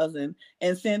 500,000,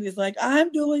 and Sandy's like,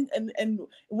 I'm doing, and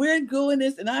we're doing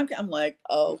this, and I'm like,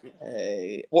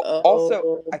 okay. Well,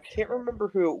 also, I can't remember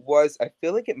who it was. I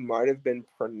feel like it might have been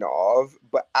Pranav,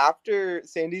 but after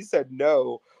Sandy said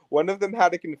no, one of them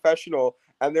had a confessional,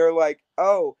 and they're like,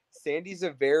 oh, Sandy's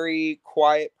a very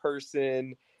quiet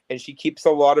person, and she keeps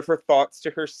a lot of her thoughts to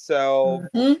herself,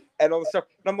 and all this stuff.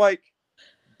 And I'm like,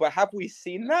 but have we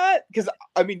seen that? Because,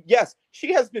 I mean, yes,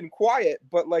 she has been quiet,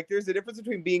 but, like, there's a difference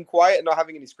between being quiet and not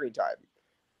having any screen time.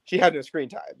 She had no screen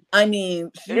time. I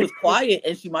mean, she was quiet,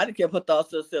 and she might have kept her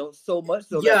thoughts to herself so much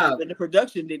so that the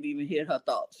production didn't even hear her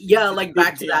thoughts. Yeah, like,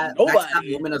 back to that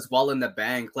moment as well in the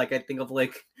bank. Like, I think of,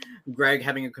 like, Greg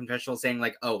having a confessional saying,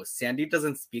 like, oh, Sandy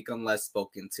doesn't speak unless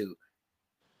spoken to.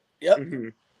 Yep. Mm-hmm.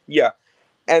 Yeah.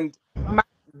 And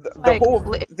the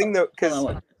whole thing, though,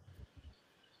 because...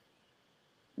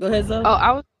 Go ahead, Zoe.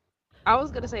 Oh, I was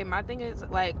gonna say, my thing is,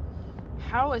 like,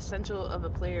 how essential of a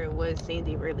player was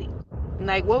Sandy really?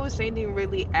 Like, what was Sandy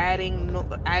really adding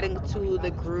to the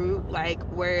group? Like,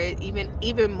 where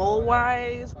even mole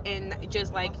wise, and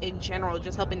just like in general,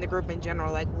 just helping the group in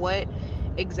general. Like, what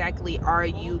exactly are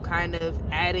you kind of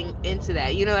adding into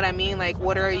that? You know what I mean? Like,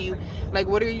 what are you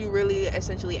really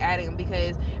essentially adding?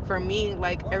 Because for me,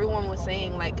 like, everyone was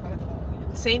saying, like,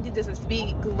 Sandy doesn't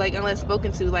speak, like, unless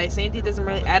spoken to. Like, Sandy doesn't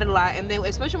really add a lot. And then,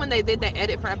 especially when they did that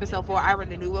edit for episode 4, I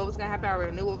already knew what was gonna happen. I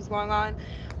already knew what was going on.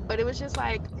 But it was just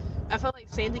like, I felt like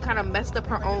Sandy kind of messed up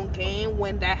her own game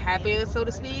when that happened, so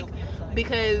to speak,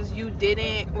 because you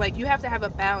didn't, like, you have to have a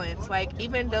balance. Like,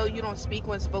 even though you don't speak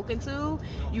when spoken to,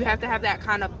 you have to have that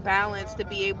kind of balance to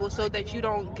be able, so that you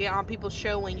don't get on people's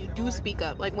show when you do speak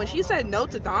up. Like, when she said no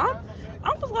to Dom,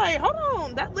 I was like, hold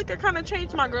on, that liquor kind of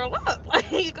changed my girl up.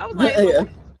 Like, I was like,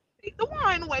 take the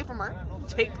wine away from her.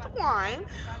 Take the wine.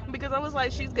 Because I was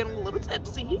like, she's getting a little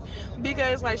tipsy.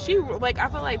 Because, like, she, like, I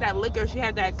feel like that liquor, she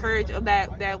had that courage,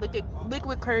 that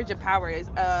liquid courage and power is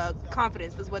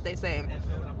confidence is what they say.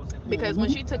 because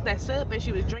when she took that sip and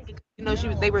she was drinking,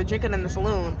 they were drinking in the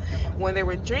saloon. When they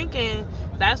were drinking,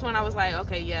 that's when I was like,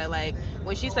 okay, yeah, like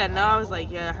when she said no, I was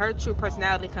like, yeah, her true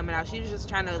personality coming out. She was just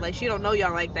trying to, like, she don't know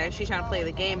y'all like that. She's trying to play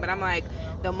the game. But I'm like,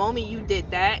 the moment you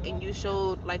did that and you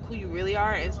showed like who you really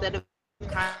are, instead of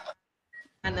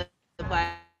kind of like,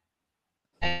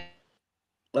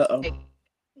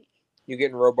 You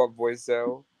getting robot voice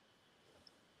though?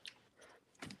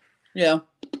 Yeah.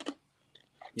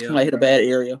 I hit a bad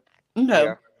area. Okay.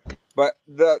 Yeah. But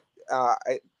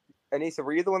Anissa,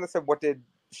 were you the one that said what did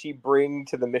she bring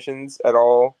to the missions at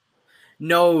all?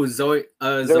 No, Zoe.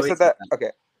 Zoe said that.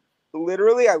 Okay.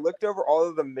 Literally, I looked over all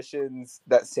of the missions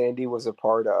that Sandy was a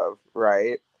part of,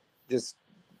 right? Just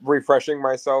refreshing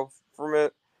myself from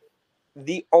it.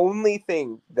 The only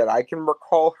thing that I can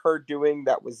recall her doing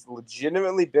that was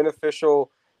legitimately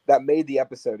beneficial, that made the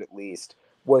episode at least,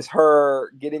 was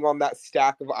her getting on that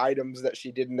stack of items that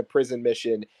she did in the prison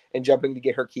mission and jumping to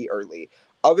get her key early.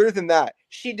 Other than that,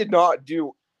 she did not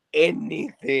do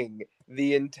anything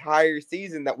the entire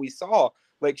season that we saw.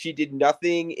 Like, she did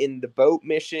nothing in the boat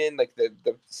mission, like the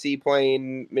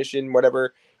seaplane mission,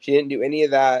 whatever. She didn't do any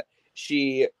of that.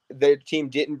 Their team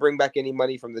didn't bring back any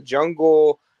money from the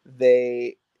jungle.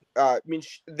 She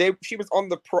was on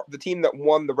the team that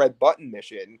won the Red Button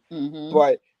mission,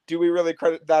 but do we really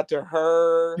credit that to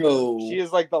her? No. She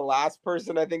is like the last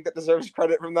person I think that deserves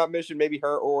credit from that mission. Maybe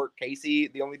her or Casey,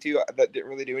 the only two that didn't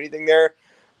really do anything there.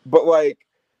 But like,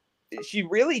 she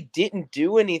really didn't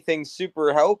do anything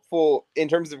super helpful in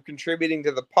terms of contributing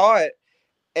to the pot,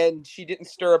 and she didn't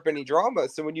stir up any drama.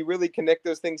 So when you really connect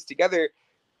those things together,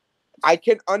 I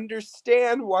can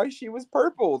understand why she was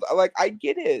purpled. Like, I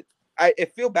get it. I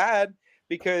feel bad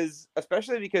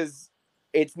especially because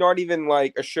it's not even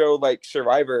like a show like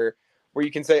Survivor where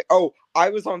you can say, oh, I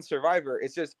was on Survivor.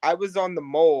 It's just, I was on The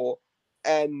Mole,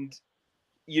 and,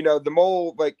 The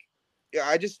Mole, like,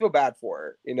 I just feel bad for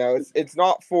her. It's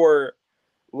not for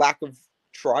lack of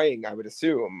trying, I would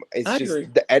assume. It's agree.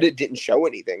 The edit didn't show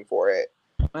anything for it.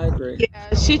 I agree.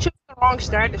 Yeah, she chose the wrong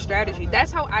strategy.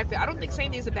 That's how I feel. I don't think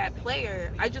Sandy is a bad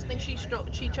player. I just think she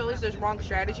chose this wrong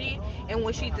strategy, and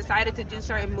when she decided to do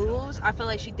certain moves, I feel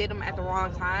like she did them at the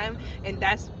wrong time, and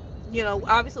that's,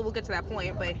 obviously we'll get to that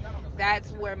point, but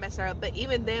that's where it messed her up. But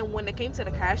even then, when it came to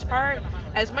the cash part,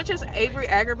 as much as Avery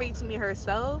aggravates me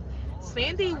herself,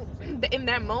 Sandy in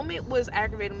that moment was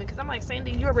aggravating me, because I'm like,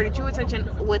 Sandy, you already drew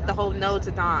attention with the whole no to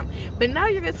Dom, but now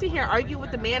you're gonna sit here and argue with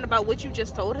the man about what you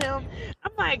just told him.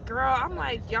 I'm like, girl, I'm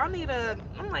like,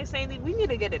 Sandy, we need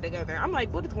to get it together. I'm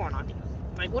like, what is going on here?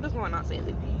 Like, what is going on,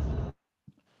 Sandy?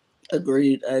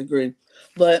 Agreed. I agree.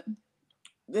 But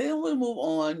then we'll move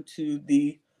on to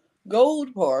the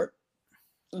gold part,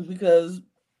 because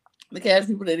the cash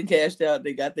people, they didn't cash out.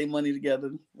 They got their money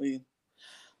together. We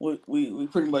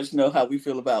pretty much know how we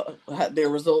feel about their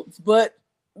results, but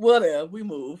whatever, we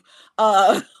move.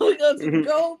 We go to the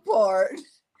gold part,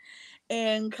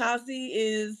 and Kasi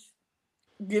is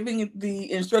giving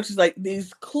the instructions, like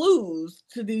these clues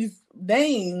to these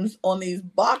names on these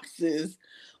boxes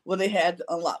where they had to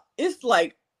unlock. It's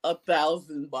like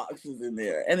 1,000 boxes in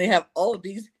there, and they have all of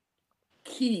these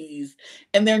keys,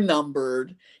 and they're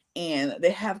numbered, and they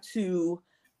have to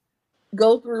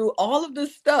go through all of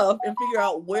this stuff and figure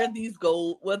out where the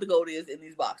gold is in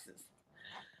these boxes.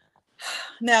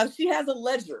 Now, she has a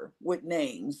ledger with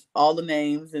names, all the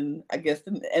names, and I guess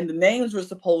the names were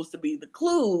supposed to be the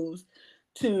clues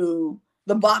to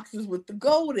the boxes with the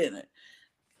gold in it.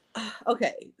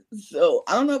 Okay, so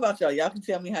I don't know about y'all. Y'all can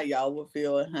tell me how y'all would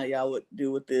feel and how y'all would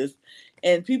do with this.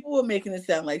 And people were making it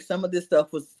sound like some of this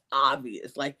stuff was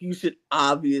obvious. Like, you should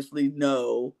obviously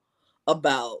know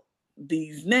about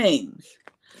these names.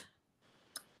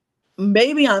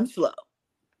 Maybe I'm slow.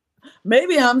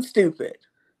 Maybe I'm stupid.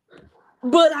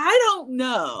 But I don't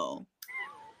know,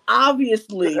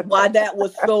 obviously, why that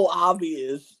was so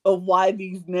obvious of why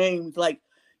these names, like,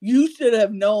 you should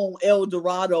have known El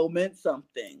Dorado meant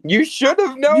something. You should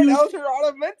have known El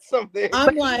Dorado meant something.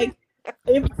 I'm like,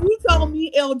 if you told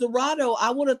me El Dorado, I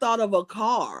would have thought of a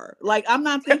car. Like, I'm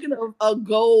not thinking of a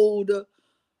gold,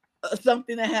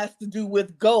 something that has to do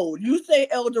with gold. You say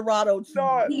El Dorado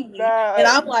to me, and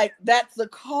I'm like, that's a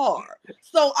car.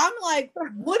 So I'm like,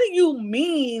 what do you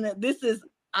mean this is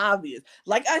obvious?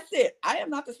 Like I said, I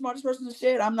am not the smartest person in the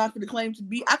shed. I'm not going to claim to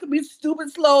be. I could be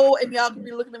stupid slow, and y'all could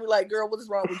be looking at me like, girl, what is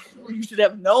wrong with you? You should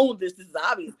have known this. This is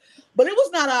obvious. But it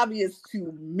was not obvious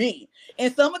to me.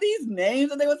 And some of these names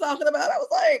that they were talking about, I was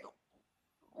like,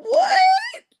 what?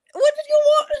 What did you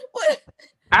want? What?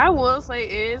 I will say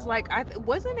is like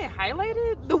wasn't it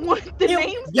highlighted the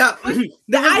names? Yeah,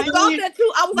 I thought that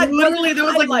too. I was like, literally, there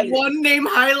was like highlighted? one name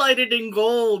highlighted in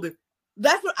gold.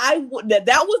 That's what that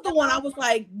was the one I was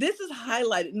like, this is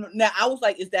highlighted. Now I was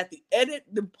like, is that the edit,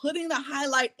 the putting the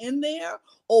highlight in there,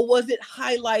 or was it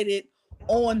highlighted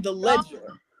on the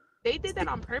ledger? They did that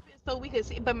on purpose so we could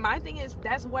see. But my thing is,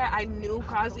 that's where I knew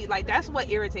Kazi. Like that's what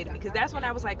irritated me because that's when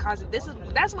I was like, Kazi,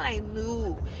 that's when I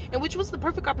knew, and which was the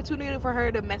perfect opportunity for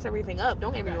her to mess everything up.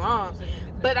 Don't get me wrong,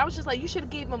 but I was just like, you should have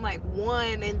gave him like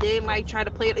one and then like try to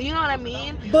play it. You know what I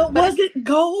mean? But was it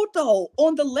gold though?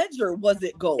 On the ledger, was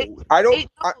it gold?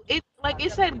 It like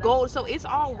it said gold, so it's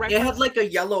all record. It had like a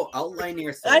yellow outline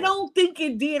or something. I don't think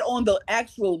it did on the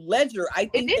actual ledger. I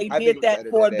think they I did think that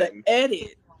for the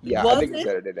edit. Yeah, was I think it? it's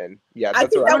edited in. Yeah, I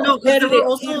that's think what that I was thought. edited there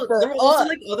were for also us.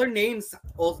 like other names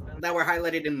that were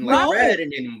highlighted in like red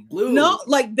and in blue. No,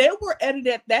 like they were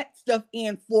edited that stuff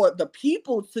in for the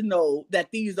people to know that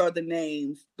these are the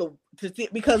names to see.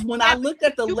 Because when I looked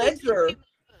at the ledger,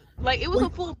 like it was a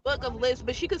full book of lists,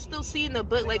 but she could still see in the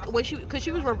book, like when because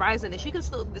she was revising it, she could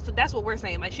still. So that's what we're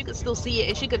saying. Like she could still see it,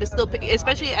 and she could still pick,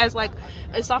 especially as like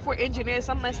a software engineer,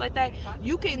 something else like that.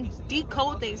 You can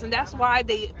decode things, and that's why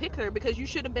they picked her because you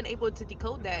should have been able to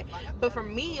decode that. But for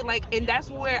me, like, and that's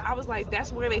where I was like,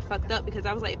 that's where they fucked up because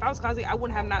I was like, if I was Kazi, I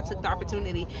wouldn't have not took the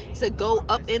opportunity to go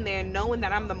up in there knowing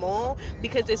that I'm the mole,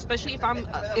 because especially if I'm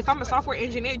a software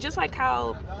engineer, just like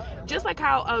how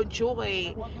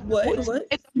Joy was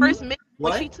at the first minute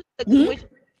when she took the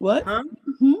what? Huh?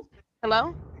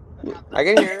 Hello? I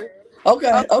can hear.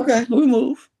 Okay, we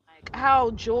move.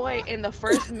 How Joy in the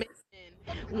first mission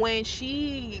when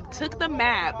she took the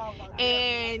map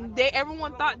and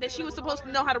everyone thought that she was supposed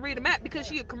to know how to read a map because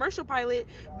she a commercial pilot,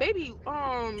 baby.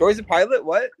 Joy's a pilot.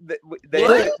 What? Wait,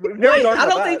 I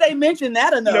don't think they mentioned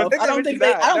that enough. I don't think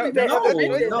they mentioned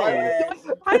that. Joy's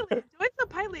a pilot. Joy's a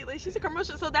pilot. Like she's a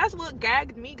commercial. So that's what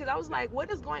gagged me because I was like,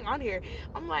 what is going on here?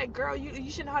 I'm like, girl, you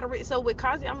should know how to read. So with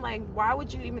Kazi, I'm like, why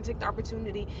would you even take the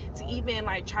opportunity to even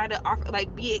like try to offer,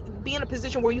 like be in a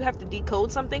position where you have to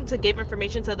decode something to give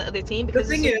information to the other team? Because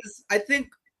the thing is, I think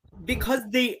because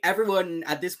everyone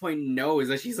at this point knows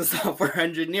that she's a software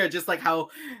engineer, just like how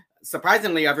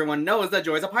surprisingly everyone knows that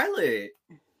Joy's a pilot.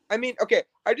 I mean, okay,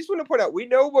 I just want to point out, we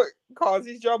know what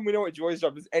Kazi's job, and we know what Joy's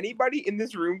job is. Anybody in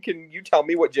this room, can you tell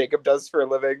me what Jacob does for a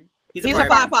living? He's a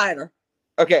firefighter.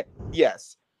 Okay,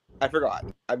 yes. I forgot.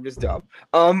 I'm just dumb.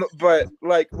 But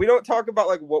like we don't talk about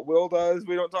like what Will does.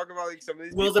 We don't talk about like some of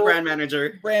these. Will's people. a brand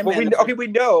manager. We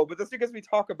know, but that's because we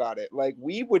talk about it. Like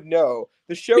we would know.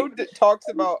 The show talks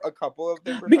about a couple of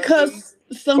them because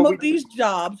some of these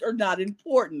jobs are not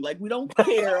important. Like we don't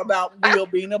care about Will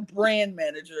being a brand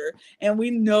manager, and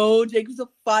we know Jacob's a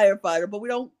firefighter, but we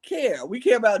don't care. We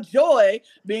care about Joy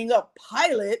being a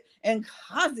pilot and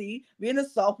Kazi being a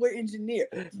software engineer.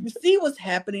 You see what's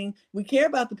happening. We care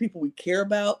about the people we care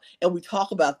about, and we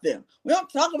talk about them. We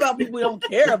don't talk about people we don't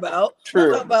care about.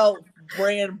 True. We talk about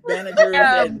brand managers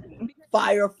and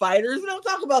firefighters. We don't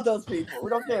talk about those people. We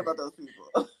don't care about those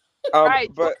people. Right,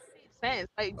 but makes sense.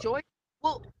 Like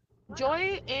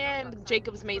Joy and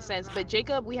Jacob's made sense, but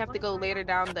Jacob, we have to go later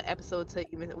down the episode to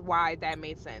even why that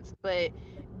made sense. But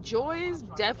Joy's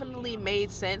definitely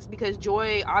made sense because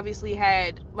Joy obviously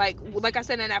had like I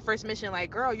said in that first mission,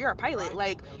 like, girl, you're a pilot.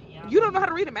 Like, you don't know how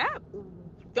to read a map.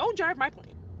 Don't drive my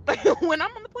plane. When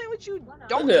I'm on the plane with you,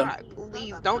 don't drive.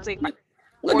 Please don't take my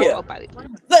But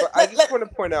I just want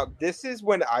to point out, this is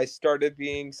when I started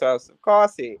being sus of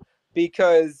Kasi,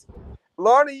 because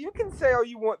Lana, you can say all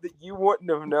you want that you wouldn't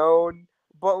have known,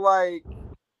 but like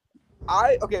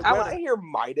when I hear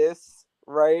Midas,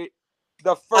 right?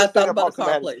 The first thing that pops in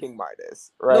my head is King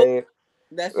Midas, right? Nope.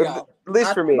 That's y'all. At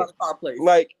least for me.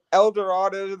 Like El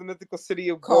Dorado, the mythical city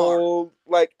of gold,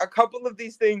 like a couple of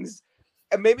these things,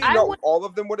 and maybe not all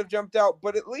of them would have jumped out,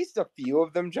 but at least a few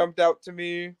of them jumped out to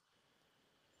me.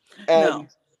 No,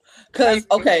 because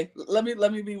let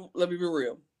me be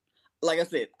real. Like I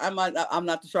said, I'm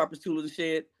not the sharpest tool in the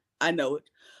shed. I know it,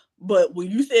 but when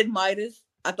you said Midas,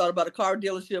 I thought about a car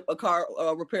dealership, a car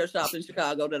repair shop in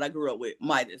Chicago that I grew up with.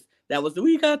 Midas. That was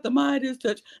we got the Midas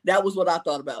touch. That was what I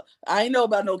thought about. I ain't know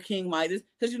about no King Midas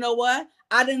because you know what?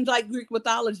 I didn't like Greek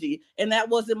mythology, and that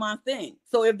wasn't my thing.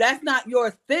 So if that's not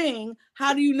your thing,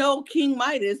 how do you know King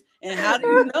Midas? And how do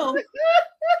you know?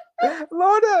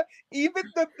 Lana, even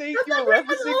the thing you're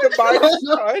referencing, the Midas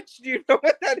touch, do you know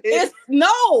what that is?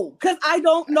 No, because I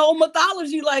don't know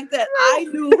mythology like that. I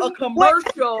knew a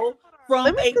commercial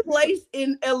from a place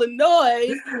in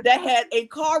Illinois that had a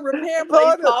car repair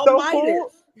place called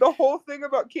Midas. The whole thing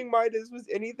about King Midas was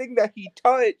anything that he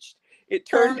touched, it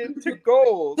turned into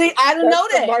gold. See, I didn't know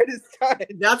that. Midas touch.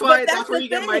 That's why. That's where you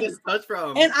get Midas touch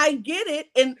from. And I get it,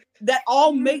 and that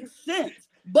all makes sense.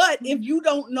 But if you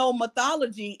don't know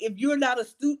mythology, if you're not a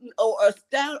student or a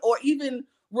stat or even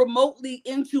remotely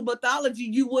into mythology,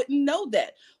 you wouldn't know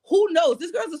that. Who knows?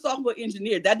 This girl's a software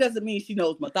engineer. That doesn't mean she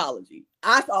knows mythology.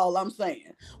 That's all I'm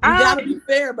saying. We gotta be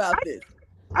fair about this.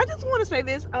 I just want to say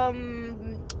this.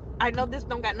 I know this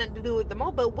don't got nothing to do with the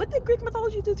mo, but what did Greek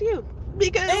mythology do to you?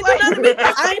 Because I ain't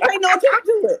pay no attention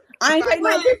to it. I ain't pay no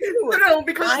attention to it. No,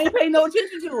 because I ain't pay no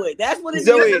attention to it. That's what it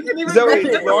Zoe, is.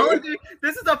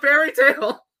 This is a fairy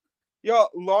tale. Yo,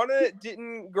 Lana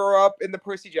didn't grow up in the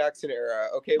Percy Jackson era.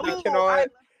 Okay, we cannot.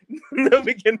 No,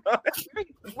 we cannot.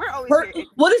 We're always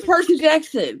what is Percy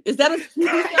Jackson? Is that a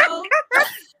TV show?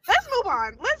 Let's move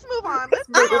on.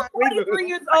 I'm 43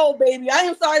 years old, baby. I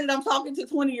am sorry that I'm talking to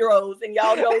 20-year-olds and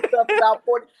y'all know stuff about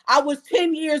 40. I was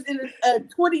 10 years in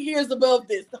 20 years above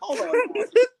this. Hold on.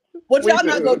 What y'all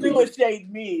not gonna do is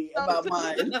shade me about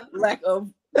my lack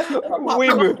of.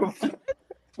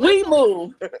 We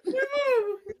move.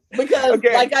 Because,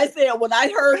 like I said, when I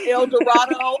heard El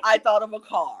Dorado, I thought of a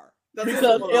car.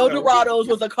 Because El Dorado's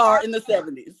was a car in the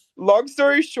 70s. Long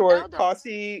story short,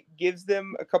 Kasi gives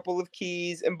them a couple of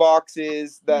keys and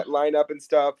boxes that line up and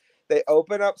stuff. They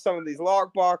open up some of these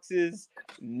lock boxes.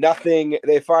 Nothing.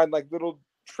 They find like little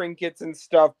trinkets and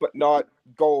stuff, but not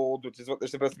gold, which is what they're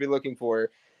supposed to be looking for.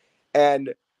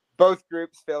 And both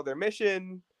groups fail their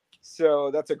mission. So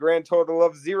that's a grand total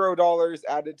of $0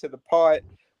 added to the pot,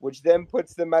 which then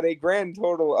puts them at a grand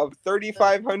total of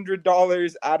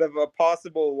 $3,500 out of a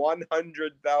possible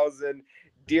 $100,000.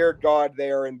 Dear God, they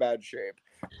are in bad shape.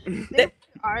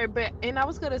 All right, but and I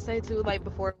was gonna say too, like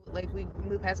before, like we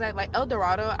move past that, like El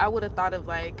Dorado, I would have thought of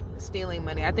like stealing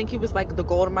money. I think he was like the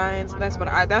gold mines. That's what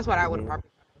I would have probably.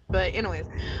 But anyways,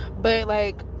 but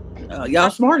like y'all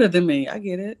smarter than me. I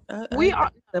get it. I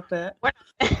accept that. I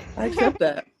accept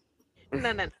that.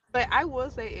 No. But I will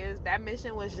say is that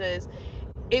mission was just.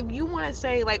 If you want to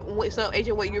say like so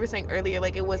AJ, what you were saying earlier,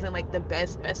 like it wasn't like the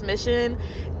best mission,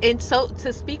 and so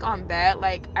to speak on that,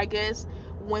 like I guess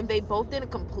when they both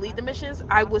didn't complete the missions,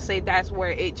 I would say that's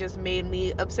where it just made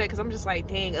me upset because I'm just like,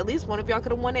 dang, at least one of y'all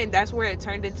could have won it, and that's where it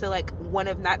turned into like one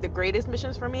of not the greatest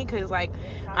missions for me because like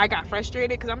I got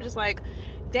frustrated because I'm just like,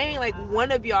 dang, like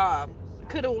one of y'all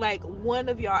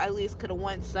at least could have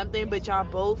won something, but y'all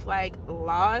both like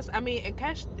lost. I mean,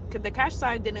 and the cash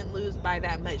side didn't lose by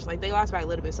that much. Like they lost by a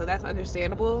little bit, so that's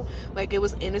understandable. Like it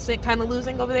was innocent kind of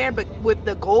losing over there, but with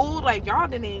the gold, like y'all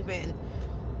didn't even.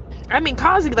 I mean,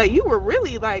 Kazi, like you were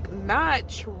really like not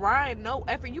trying no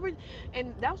effort. You were,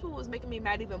 and that's what was making me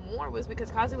mad even more was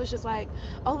because Kazi was just like,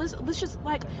 oh, let's just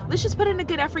put in a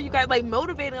good effort, you guys, like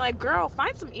motivating, like girl,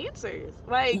 find some answers.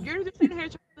 Like you're just sitting here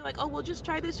trying to be like, oh, well, just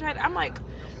try this, try that. I'm like,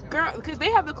 girl, because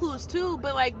they have the clues too,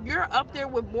 but like you're up there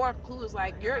with more clues.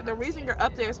 Like the reason you're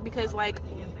up there is because like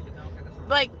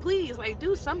please, like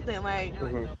do something, like.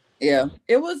 Mm-hmm. Yeah,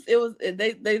 it was.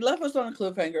 They left us on a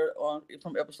cliffhanger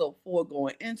from episode 4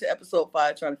 going into episode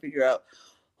 5, trying to figure out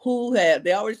who had.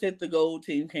 They already said the gold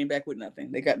team came back with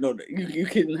nothing. They got no. You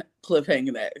can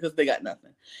cliffhanger that because they got nothing,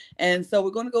 and so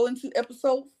we're going to go into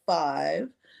episode 5.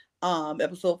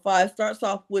 Episode 5 starts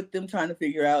off with them trying to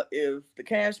figure out if the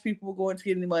cash people were going to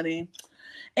get any money.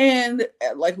 And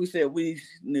like we said, we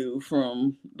knew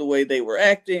from the way they were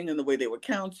acting and the way they were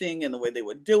counting and the way they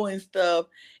were doing stuff,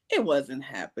 it wasn't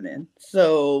happening.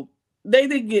 So they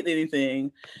didn't get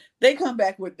anything. They come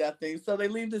back with nothing. So they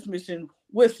leave this mission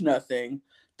with nothing.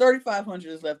 $3,500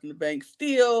 is left in the bank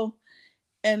still,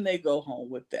 and they go home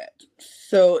with that.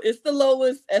 So it's the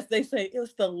lowest, as they say,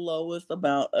 it's the lowest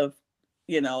amount of,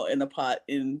 in the pot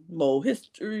in Mo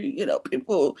history,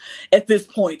 people at this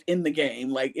point in the game,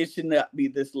 like it should not be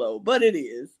this low, but it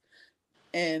is.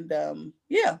 And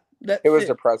that's it was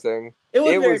depressing. It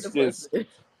was very depressing. Just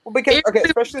because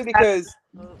especially because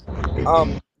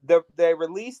they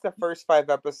released the first 5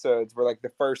 episodes were like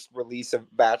the first release of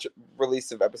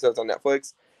episodes on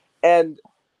Netflix, and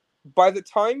by the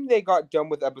time they got done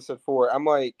with episode 4, I'm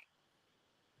like,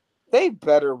 they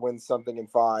better win something in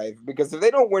 5, because if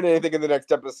they don't win anything in the next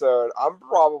episode, I'm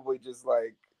probably just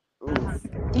like, oof.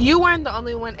 You weren't the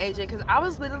only one, AJ, because I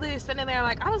was literally sitting there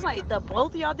like, I was like, the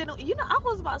both of y'all didn't, I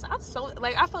was about to, I'm so,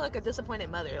 like, I felt like a disappointed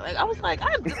mother. Like, I was like,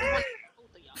 I'm disappointed in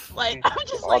both of y'all. Like, I'm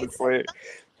just like, honestly.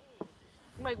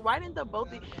 Like, why didn't the both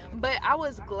be? But I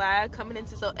was glad coming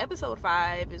into, so episode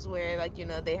 5 is where, like,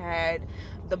 they had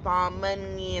the bomb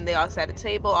money and they all sat at a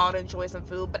table, all to enjoy some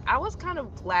food. But I was kind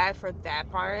of glad for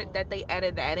that part that they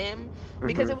added that in,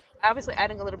 because it was obviously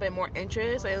adding a little bit more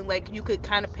interest, and like you could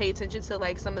kind of pay attention to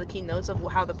like some of the key notes of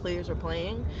how the players were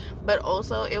playing. But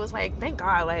also it was like, thank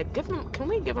God, like can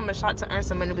we give him a shot to earn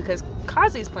some money, because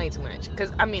Kazi's playing too much.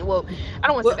 Because I mean, well, I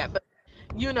don't want to say that, but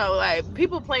you know, like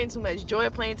people playing too much, Joy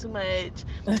playing too much,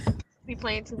 be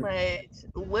playing too much,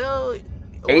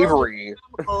 Avery.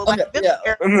 like,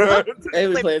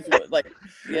 Avery playing too much. Like,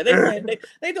 yeah,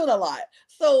 they doing a lot.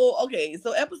 So okay,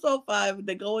 so episode 5,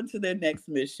 they go into their next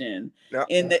mission. No,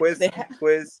 and quiz.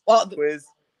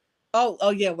 Oh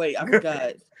yeah, wait, I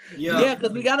forgot. Yeah,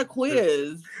 because we got a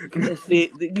quiz.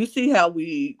 You see how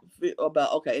we feel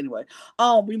about. Okay, anyway,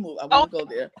 we move. I want to go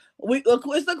there.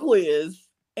 It's a quiz,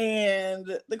 and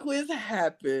the quiz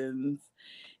happens,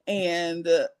 and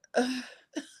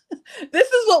this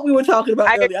is what we were talking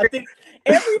about earlier. I think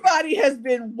everybody has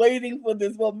been waiting for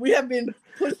this moment. We have been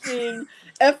pushing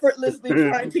effortlessly,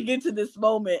 trying to get to this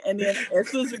moment, and then as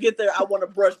soon as we get there, I want to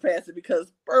brush past it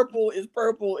because purple is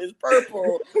purple, and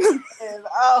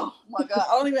oh my God,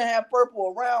 I don't even have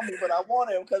purple around me, but I want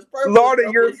it because purple.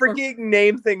 Lorna, your freaking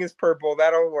name thing is purple.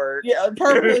 That'll work. Yeah,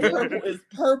 purple is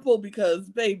purple because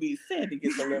baby Sandy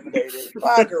gets eliminated.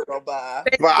 Bye, girl. Bye.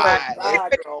 Bye,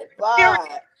 girl.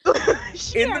 Bye.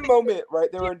 In the moment,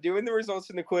 right, they were doing the results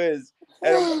in the quiz,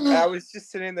 and I was just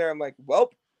sitting there. I'm like,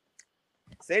 well,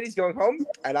 Sandy's going home,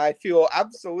 and I feel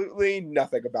absolutely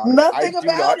nothing about it. Nothing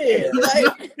about it.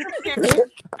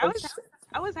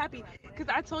 I was happy because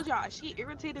I told y'all she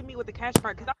irritated me with the cash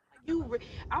part because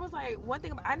I was like, one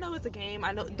thing I know it's a game.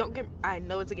 I know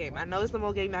it's a game. I know it's the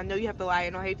whole game. I know you have to lie.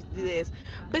 I know I hate to do this,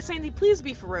 but Sandy, please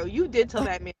be for real. You did tell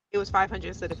that man it was 500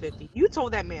 instead of 50. You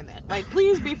told that man that. Like,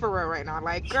 please be for real right now.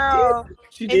 Like, girl,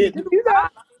 she did.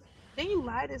 Then you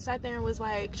lied and sat there and was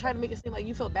like trying to make it seem like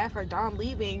you felt bad for Dom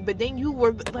leaving, but then you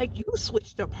were like, you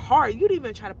switched up hard. You didn't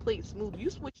even try to play it smooth. You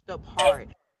switched up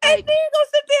hard. And then you gonna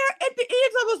sit there at the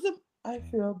end of us. I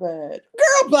feel bad.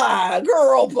 Girl, bye.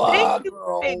 Girl, bye.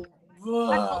 Girl,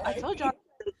 bye. I told y'all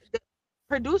the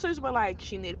producers were like,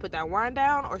 she need to put that wine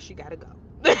down or she gotta go.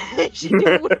 She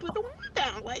didn't want to put the wine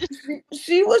down. Like,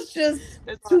 she was just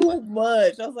too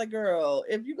much. I was like, girl,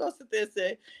 if you go sit there and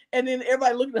say, and then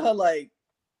everybody looked at her like,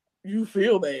 you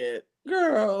feel bad.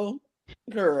 Girl.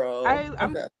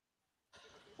 I'm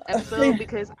episode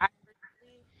because I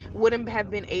wouldn't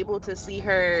have been able to see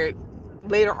her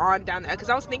later on down there because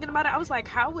I was thinking about it. I was like,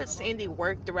 how would Sandy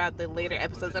work throughout the later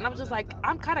episodes? And I was just like,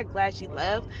 I'm kind of glad she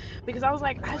left because I was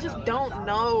like, I just don't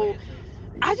know.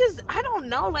 I don't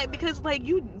know, like, because like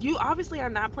you obviously are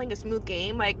not playing a smooth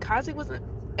game. Like Kazi wasn't.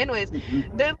 Anyways,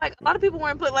 then like a lot of people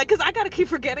weren't playing, like, because I gotta keep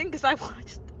forgetting because I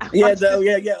watched. Yeah.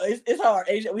 It's hard.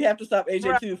 AJ, we have to stop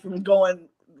AJ too from going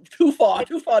too far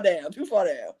down.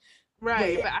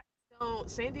 Right, but I don't.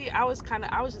 Sandy, I was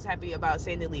just happy about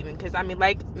Sandy leaving because I mean,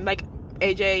 like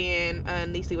AJ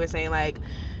and Niecy were saying, like,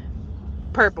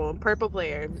 purple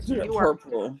player. You are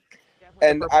purple.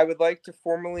 And I would like to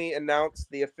formally announce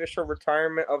the official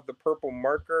retirement of the purple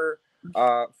marker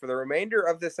for the remainder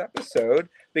of this episode,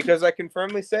 because I can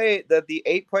firmly say that the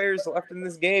 8 players left in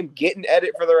this game get an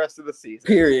edit for the rest of the season.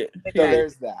 Period. So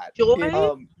there's that.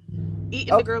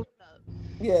 Eating the girl up.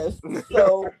 Yes.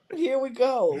 So here we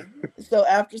go. So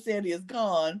after Sandy is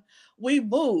gone, we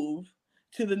move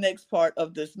to the next part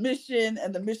of this mission,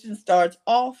 and the mission starts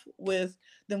off with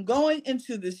them going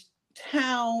into this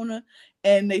town,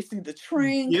 and they see the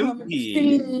train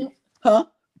coming. Huh?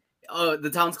 Oh, the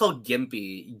town's called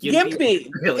Gimpy. Gimpy.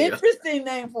 Really Interesting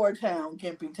name for a town.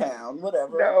 Gimpy Town.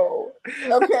 Whatever. No.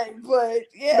 Okay, but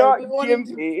yeah, not we're going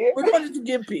to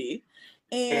Gimpy.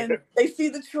 And they see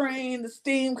the train, the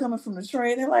steam coming from the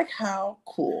train. They're like, how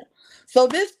cool. So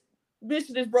this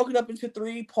mission is broken up into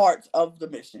 3 parts of the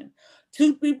mission.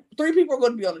 3 people are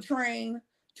going to be on the train,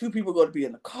 2 people are going to be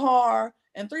in the car,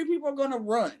 and 3 people are going to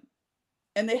run.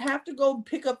 And they have to go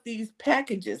pick up these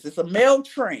packages. It's a mail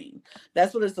train.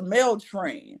 That's what it's, a mail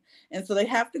train. And so they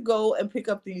have to go and pick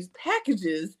up these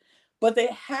packages, but they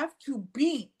have to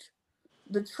beat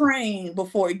the train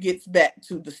before it gets back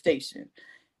to the station.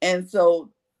 And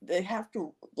so they have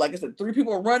to, like I said, 3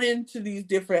 people run into these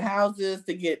different houses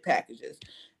to get packages.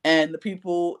 And the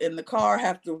people in the car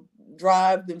have to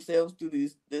drive themselves through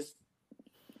this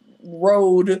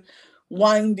road,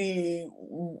 windy,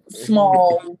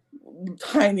 small,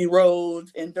 tiny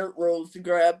roads and dirt roads to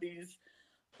grab these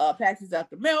packages out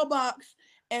the mailbox.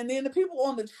 And then the people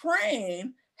on the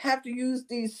train have to use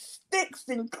these sticks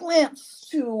and clamps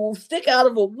to stick out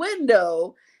of a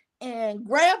window and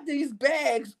grab these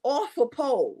bags off a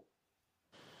pole.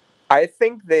 I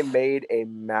think they made a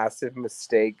massive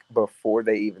mistake before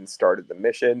they even started the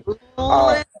mission.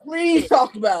 Please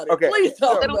talk about it. Okay, please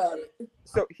talk about it.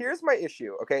 So here's my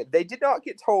issue, okay? They did not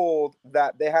get told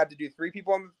that they had to do 3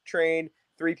 people on the train,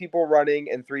 3 people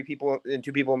running, and 2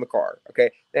 people in the car,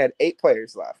 okay? They had 8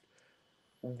 players left.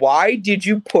 Why did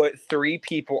you put 3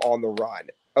 people on the run?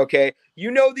 Okay,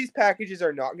 you know these packages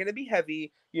are not going to be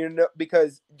heavy, you know,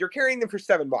 because you're carrying them for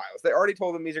 7 miles. They already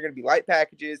told them these are going to be light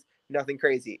packages, nothing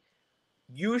crazy.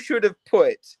 You should have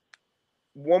put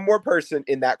one more person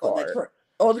in that car. The car.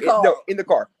 No, in the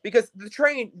car, because the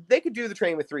train, they could do the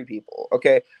train with 3 people.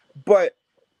 Okay, but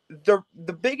the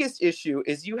biggest issue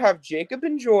is you have Jacob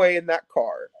and Joy in that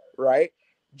car, right?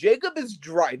 Jacob is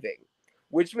driving,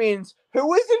 which means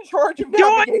who is in charge of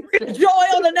navigation? Joy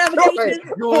on the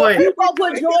navigation. Joy. You gonna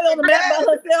put Joy on the map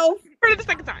by herself? For the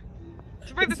second time.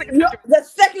 The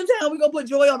second time we gonna put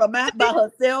Joy on the map by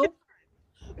herself,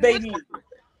 baby.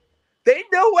 They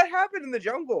know what happened in the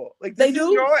jungle. Like they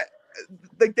do.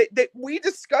 Like we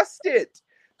discussed it.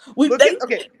 Look at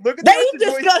the rest of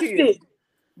Joy's team.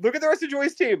 Look at the rest of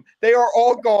Joy's team. They are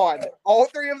all gone. All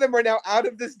 3 of them are now out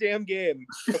of this damn game.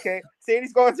 Okay?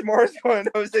 Sandy's gone, Samara's gone,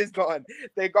 Jose's gone.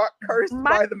 They got cursed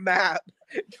by the map.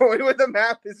 Joy with the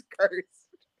map is cursed.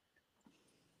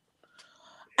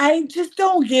 I just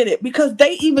don't get it because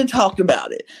they even talked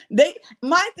about it.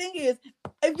 My thing is,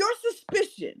 if your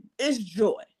suspicion is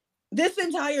Joy, this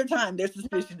entire time their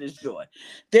suspicion is Joy.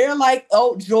 They're like,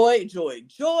 oh, Joy.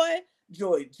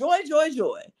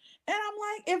 And I'm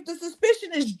like, if the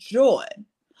suspicion is Joy,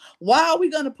 why are we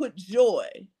going to put Joy,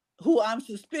 who I'm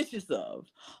suspicious of,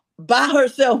 by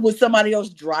herself with somebody else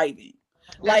driving?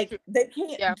 Like, they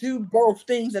can't do both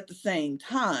things at the same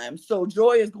time. So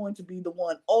Joy is going to be the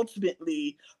one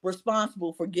ultimately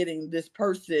responsible for getting this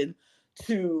person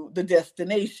to the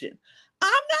destination.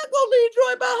 I'm not going to leave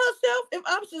Joy by herself. If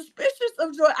I'm suspicious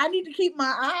of Joy, I need to keep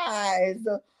my eyes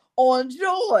on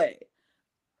Joy.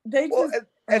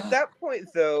 At that point,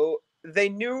 though, they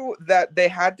knew that they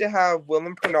had to have Will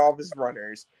and Pranav as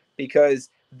runners because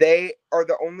they are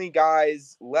the only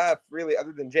guys left, really,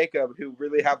 other than Jacob, who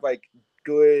really have, like,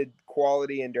 good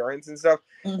quality endurance and stuff.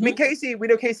 Mm-hmm. I mean, we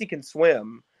know Casey can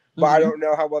swim, but I don't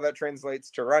know how well that translates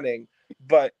to running.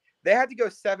 But they had to go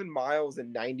 7 miles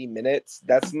in 90 minutes.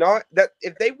 That's not that.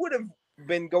 If they would have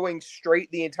been going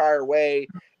straight the entire way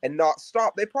and not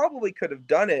stop, they probably could have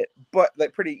done it, but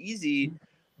like pretty easy.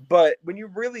 But when you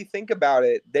really think about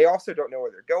it, they also don't know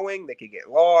where they're going. They could get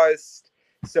lost.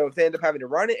 So if they end up having to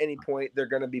run at any point, they're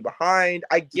going to be behind.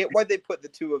 I get why they put the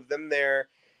 2 of them there.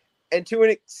 And to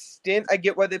an extent, I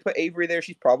get why they put Avery there.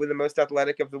 She's probably the most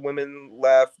athletic of the women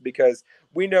left because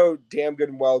we know damn good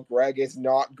and well Greg is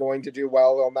not going to do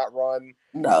well on that run.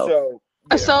 No. So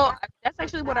So that's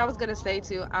actually what I was gonna say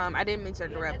too. I didn't mean to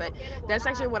interrupt, but that's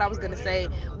actually what I was gonna say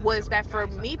was that for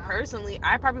me personally,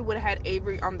 I probably would have had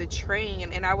Avery on the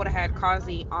train and I would have had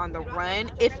Kazi on the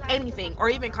run, if anything, or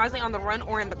even Kazi on the run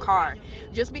or in the car.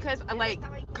 Just because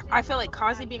I feel like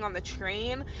Kazi being on the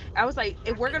train, I was like,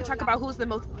 if we're gonna talk about who's the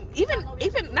most,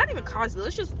 even not even Kazi,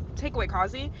 let's just take away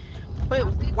Kazi. But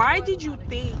why did you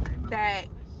think that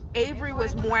Avery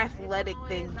was more athletic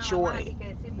than Joy?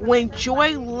 When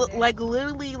Joy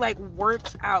literally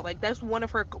works out, like that's one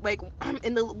of her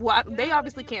in the they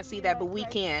obviously can't see that, but we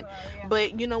can.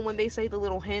 But you know when they say the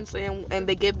little hints and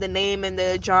they give the name and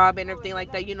the job and everything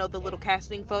like that, you know the little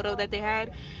casting photo that they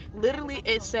had, literally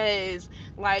it says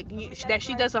like that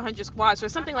she does 100 squats or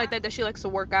something like that she likes to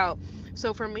work out.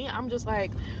 So for me, I'm just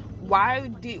like,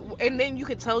 and then you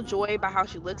could tell Joy by how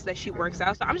she looks that she works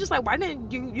out. So I'm just like, why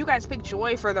didn't you guys pick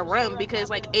Joy for the run? Because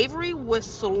like Avery was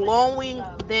slowing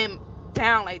them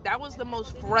down. Like that was the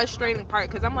most frustrating part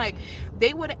because I'm like,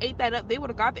 they would have ate that up. They would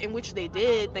have got the, in which they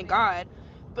did, thank God.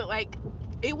 But like,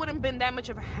 it wouldn't have been that much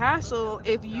of a hassle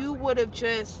if you would have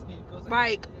just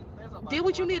like did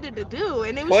what you needed to do,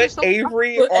 and it was just so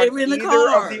Avery on either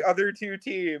of the other 2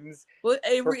 teams. Put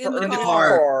Avery in the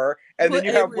car, and then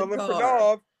you have Will and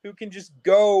Pranav who can just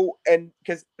go and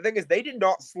because the thing is they did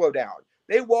not slow down.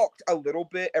 They walked a little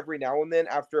bit every now and then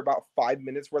after about 5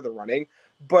 minutes worth of running,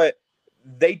 but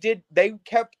they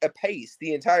kept a pace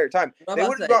the entire time. They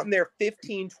would have gotten there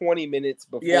 15-20 minutes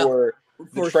before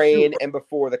the train and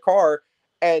before the car.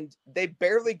 And they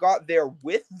barely got there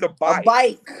with the bike.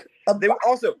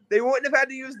 They wouldn't have had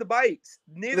to use the bikes.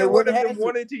 Neither one of them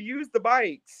wanted to use the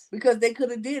bikes. Because they could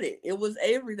have did it. It was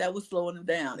Avery that was slowing them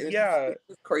down. It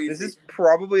was crazy. This is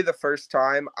probably the first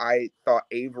time I thought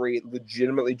Avery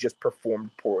legitimately just performed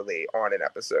poorly on an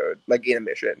episode, like in a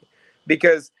mission.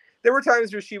 Because there were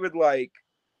times where she would like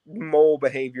mole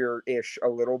behavior-ish a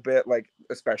little bit, like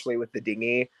especially with the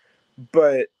dinghy.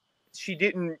 But she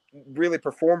didn't really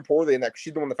perform poorly in that.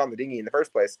 She's the one that found the dinghy in the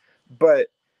first place. But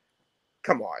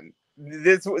come on,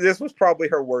 this was probably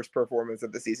her worst performance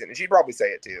of the season, and she'd probably say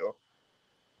it too.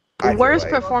 I feel Worst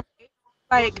like. performance.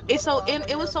 Like it's so, and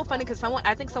it was so funny because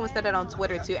I think someone said it on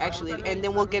Twitter too, actually, and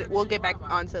then we'll get back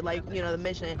onto like the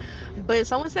mission, but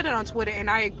someone said it on Twitter, and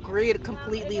I agreed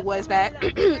completely. Was that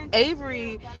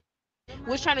Avery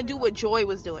was trying to do what Joy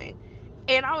was doing,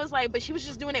 and I was like, but she was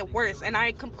just doing it worse, and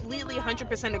I completely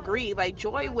 100% agree. Like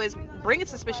Joy was bringing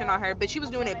suspicion on her, but she was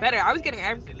doing it better. I was getting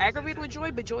aggravated with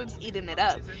Joy, but Joy was eating it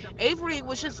up. Avery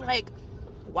was just like,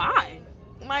 why?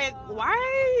 Like,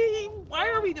 why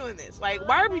are we doing this? Like,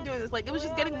 why are we doing this? Like, it was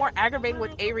just getting more aggravating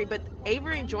with Avery, but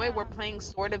Avery and Joy were playing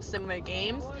sort of similar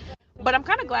games. But I'm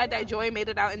kind of glad that Joy made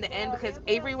it out in the end because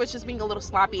Avery was just being a little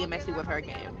sloppy and messy with her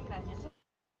game.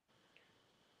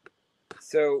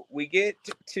 So we get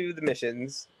to the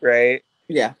missions, right?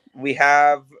 Yeah. We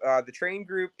have the train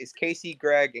group is Casey,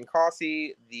 Greg, and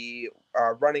Kossi. The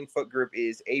running foot group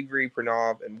is Avery,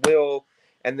 Pranav, and Will.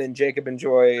 And then Jacob and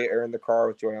Joy are in the car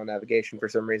with Joy on navigation for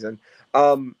some reason.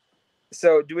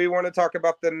 So do we want to talk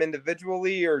about them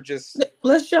individually or just...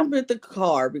 Let's jump at the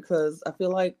car because I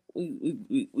feel like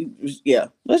yeah.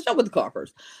 Let's jump with the car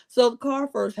first. So the car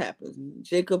first happens.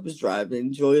 Jacob is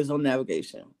driving. Joy is on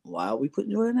navigation. Why are we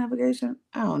putting Joy on navigation?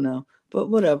 I don't know, but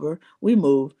whatever. We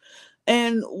move,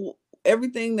 and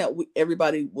everything that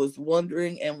everybody was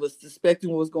wondering and was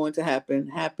suspecting was going to happen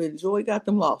happened. Joy got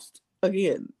them lost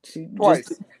again. She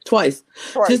twice.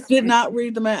 Just did not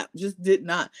read the map. Just did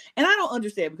not. And I don't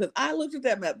understand because I looked at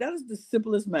that map. That is the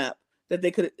simplest map that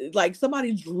they could, like,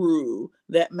 somebody drew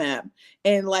that map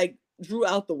and like drew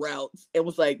out the routes and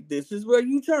was like, this is where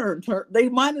you turn. They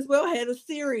might as well had a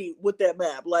Siri with that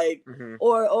map, like,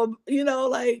 or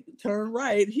like turn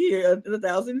right here at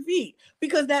 1,000 feet,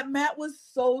 because that map was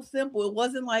so simple. It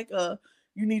wasn't like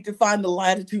you need to find the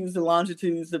latitudes and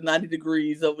longitudes of 90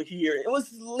 degrees over here. It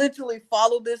was literally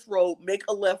follow this road, make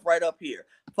a left right up here.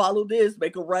 Follow this,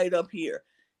 make a right up here.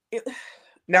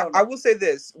 Now, I will say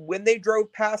this. When they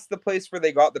drove past the place where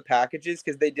they got the packages,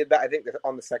 because they did that, I think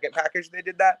on the second package they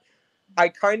did that, I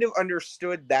kind of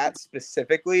understood that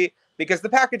specifically because the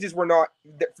packages were not,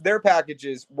 their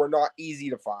packages were not easy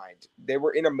to find. They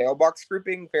were in a mailbox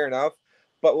grouping, fair enough,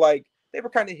 but like they were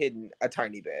kind of hidden a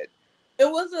tiny bit. It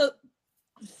was a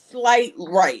slight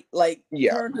right, like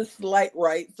turn the slight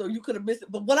right, so you could have missed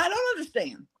it. But what I don't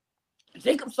understand,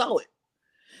 Jacob saw it.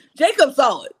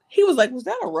 He was like, was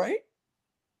that a right?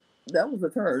 That was a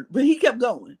turn. But he kept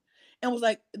going and was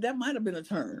like, that might have been a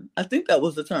turn. I think that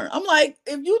was a turn. I'm like,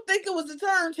 if you think it was a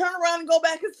turn, turn around and go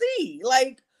back and see.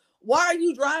 Like, why are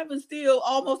you driving still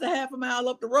almost a half a mile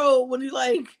up the road when you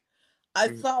like,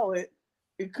 I saw it.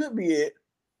 It could be it,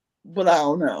 but I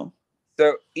don't know.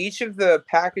 So each of the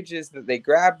packages that they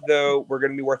grabbed, though, were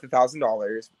going to be worth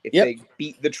 $1,000 if they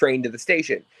beat the train to the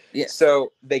station. Yes.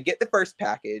 So they get the first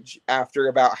package after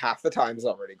about half the time's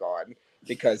already gone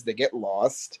because they get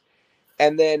lost.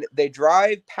 And then they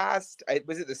drive past,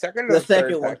 was it the second or the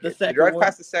third package? They drive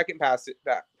past the second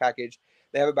package.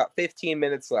 They have about 15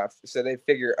 minutes left. So they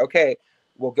figure, okay,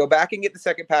 we'll go back and get the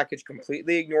second package,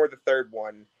 completely ignore the third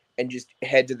one, and just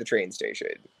head to the train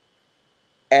station.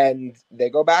 And they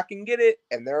go back and get it,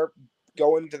 and they're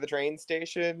going to the train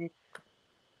station,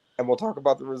 and we'll talk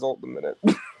about the result in a minute.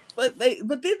 But then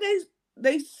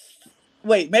they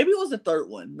wait. Maybe it was the third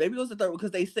one.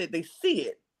 Because they said they see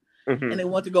it, and they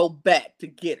want to go back to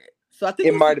get it. So I think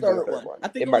it might have been the third one. I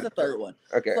think it was the third one.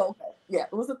 Okay. So yeah,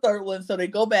 it was the third one. So they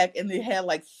go back, and they had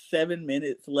like 7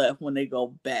 minutes left when they go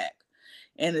back,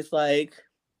 and it's like,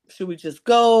 should we just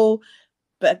go?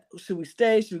 But should we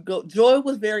stay? Should we go? Joy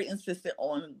was very insistent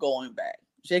on going back.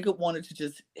 Jacob wanted to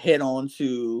just head on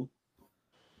to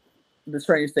the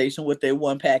train station with their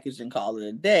one package and call it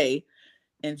a day.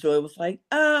 And Joy was like,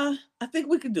 I think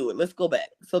we could do it. Let's go back.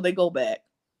 So they go back.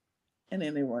 And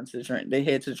then they run to the train. They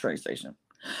head to the train station.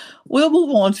 We'll move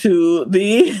on to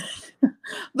the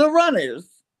runners.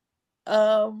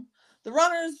 The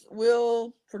runners,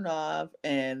 Will, Pranav,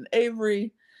 and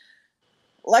Avery.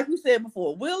 Like we said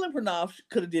before, Will and Pranav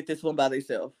could have did this one by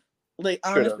themselves. They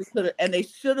honestly could have, and they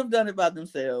should have done it by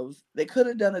themselves. They could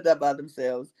have done it by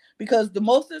themselves because the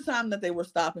most of the time that they were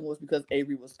stopping was because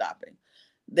Avery was stopping.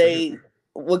 They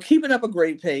were keeping up a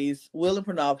great pace. Will and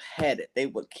Pranav had it. They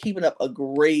were keeping up a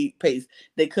great pace.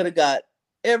 They could have got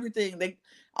everything,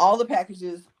 all the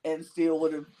packages, and still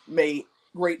would have made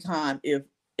great time if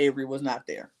Avery was not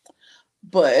there.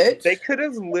 But they could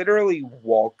have literally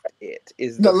walked it.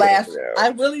 Is the last? I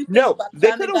really no.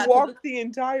 They could have walked the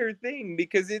entire thing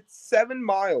because it's 7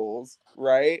 miles,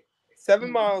 right?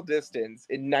 7-mile distance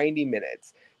in 90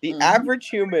 minutes. The average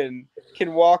human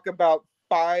can walk about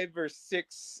 5 or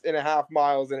 6.5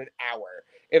 miles in an hour.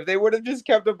 if they would have just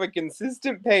kept up a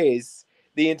consistent pace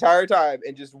the entire time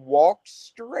and just walked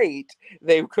straight,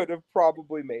 they could have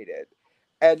probably made it.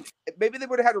 And maybe they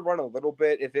would have had to run a little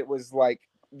bit if it was like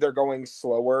they're going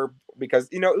slower because,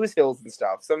 you know, it was hills and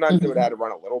stuff. Sometimes they would have had to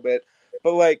run a little bit.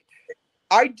 But, like,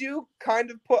 I do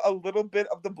kind of put a little bit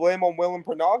of the blame on Will and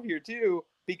Pranav here, too,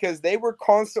 because they were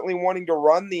constantly wanting to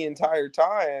run the entire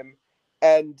time.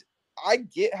 And I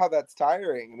get how that's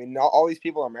tiring. I mean, not all these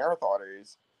people are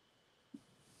marathoners.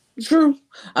 True.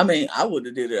 I mean, I would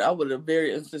have did it. I would have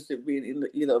very insisted being in the,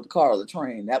 the car or the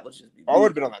train. That would just be. I would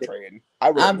have been on that train. I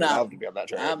would have loved to be on that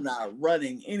train. I'm not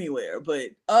running anywhere, but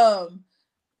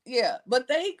yeah. But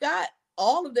they got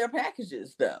all of their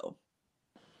packages though.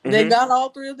 Mm-hmm. They got all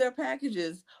 3 of their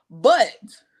packages, but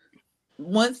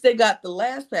once they got the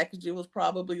last package, it was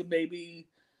probably maybe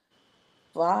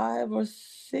 5 or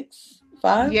 6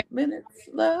 minutes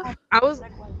left. I was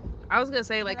gonna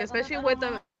say, like, especially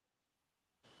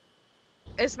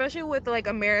with like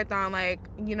a marathon, like,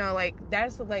 you know, like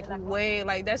that's like way,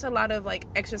 like that's a lot of like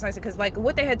exercise, because like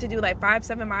what they had to do, like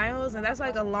 5-7 miles, and that's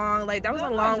like a long, like that was a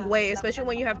long way, especially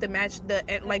when you have to match the,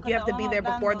 like you have to be there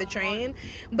before the train.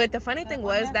 But the funny thing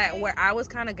was that where I was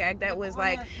kind of gagged at was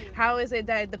like, how is it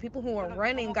that the people who were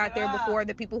running got there before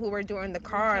the people who were doing the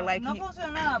car? Like,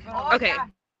 okay.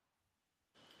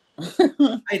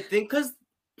 I think because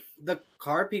the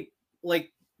car people,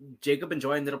 like Jacob and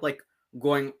Joy, ended up like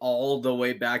going all the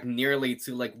way back nearly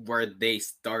to like where they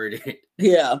started.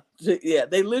 Yeah.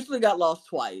 They literally got lost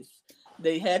twice.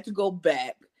 They had to go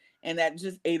back, and that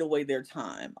just ate away their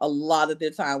time. A lot of their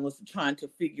time was trying to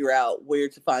figure out where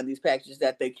to find these packages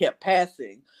that they kept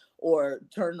passing or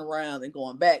turning around and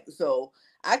going back. So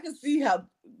I can see how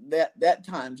that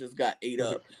time just got ate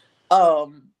up.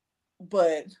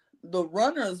 But the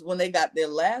runners, when they got their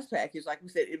last package, like we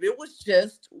said, if it was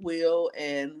just Will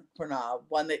and Pranav,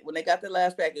 when they got their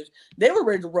last package, they were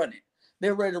ready to run it. They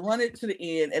were ready to run it to the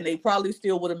end, and they probably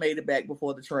still would have made it back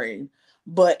before the train.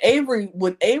 But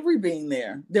with Avery being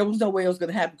there was no way it was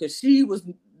going to happen, because she was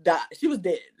dead. She was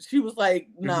like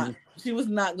she was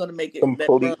not going to make it.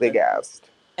 Completely gassed.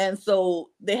 And so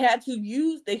they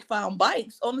found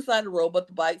bikes on the side of the road, but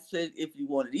the bikes said, if you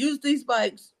wanted to use these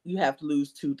bikes, you have to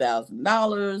lose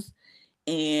 $2,000.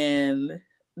 And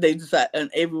they decided,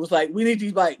 and Avery was like, we need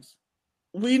these bikes.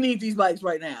 We need these bikes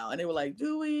right now. And they were like,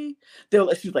 do we? She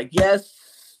was like, yes.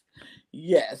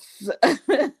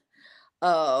 It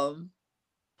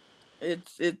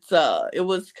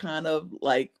was kind of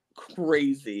like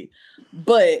crazy,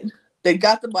 but they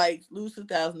got the bikes, lose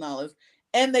 $2,000.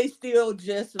 And they still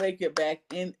just make it back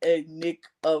in a nick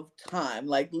of time.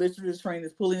 Like, literally, the train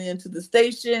is pulling into the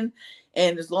station,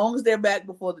 and as long as they're back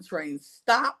before the train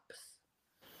stops,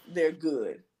 they're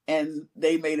good. And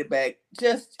they made it back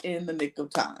just in the nick of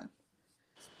time.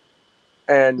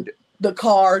 And the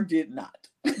car did not.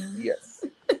 Yes.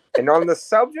 And on the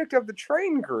subject of the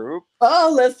train group...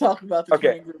 let's talk about the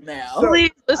train group now. So,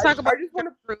 please, let's talk about the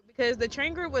group, because the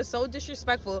train group was so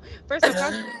disrespectful. First of all,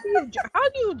 how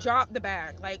do you drop the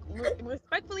bag? Like,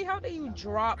 respectfully, how do you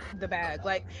drop the bag?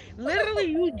 Like, literally,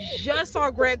 you just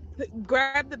saw Greg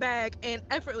grab the bag and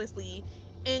effortlessly,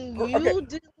 and you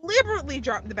deliberately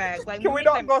dropped the bag. Like, can we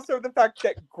not gloss over the fact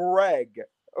that Greg,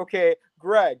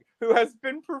 who has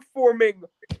been performing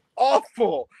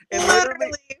awful and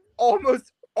literally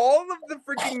almost all of the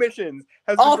freaking missions,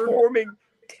 has been performing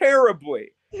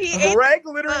terribly. Greg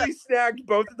literally snagged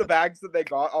both of the bags that they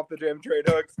got off the jam trade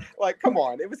hooks. Like, come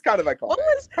on. It was kind of iconic.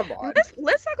 Come on.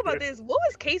 Let's talk about this. What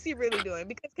was Casey really doing?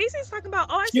 Because Casey's talking about,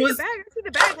 I see the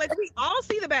bag. Like, we all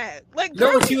see the bag. Like,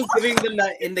 no, she was giving them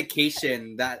that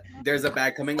indication that there's a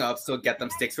bag coming up, so get them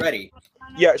sticks ready.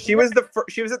 Yeah, she was at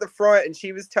the front, and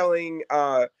she was telling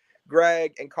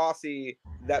Greg and Cassie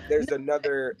that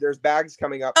there's bags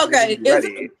coming up. Okay,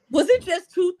 was it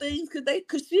just 2 things?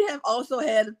 Could she have also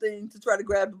had a thing to try to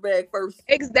grab the bag first?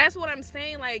 That's what I'm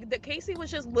saying. Like, the Casey was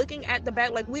just looking at the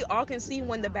bag. Like, we all can see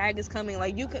when the bag is coming.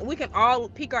 Like, we can all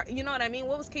peek our. You know what I mean?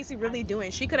 What was Casey really doing?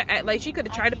 She could have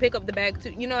tried to pick up the bag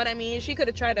too. You know what I mean? She could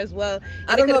have tried as well.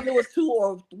 I don't know if it was 2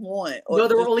 or 1. No,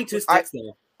 there were only 2 sticks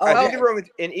though. I think there were only,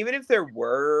 and even if there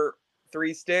were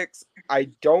 3 sticks, I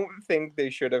don't think they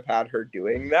should have had her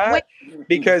doing that.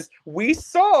 Because we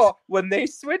saw when they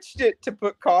switched it to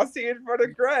put Cassie in front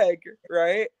of Greg,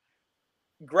 right?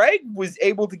 Greg was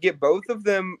able to get both of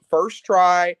them first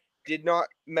try, did not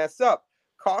mess up.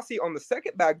 Cassie on the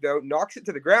second bag, though, knocks it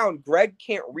to the ground. Greg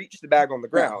can't reach the bag on the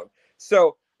ground.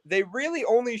 So they really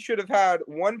only should have had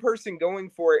one person going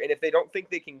for it, and if they don't think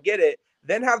they can get it,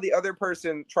 then have the other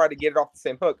person try to get it off the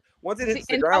same hook. Once it hits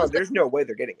the ground, there's no way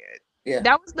they're getting it. Yeah.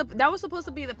 That was supposed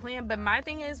to be the plan, but my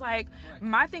thing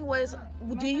was,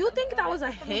 do you think that was a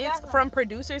hint from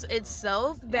producers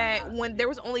itself that when there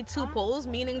was only 2 polls,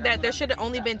 meaning that there should have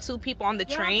only been 2 people on the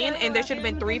train and there should have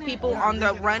been 3 people on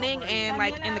the running and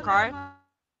like in the car?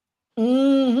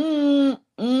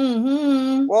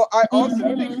 Well, I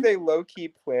also think they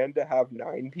low-key planned to have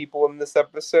 9 people in this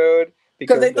episode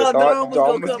because they thought Dom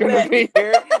was going to be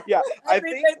here. Yeah, I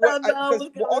think they thought Dom was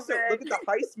coming also back. look at the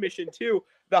heist mission too.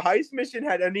 The heist mission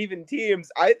had uneven teams.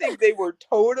 I think they were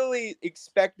totally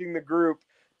expecting the group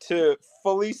to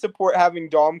fully support having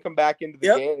Dom come back into the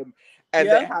game, and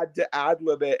they had to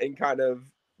ad-lib it and kind of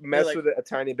mess with it a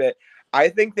tiny bit. I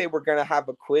think they were going to have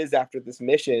a quiz after this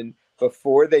mission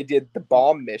before they did the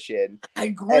bomb mission. I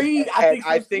agree.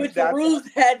 I think that rules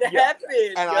had to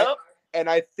happen. And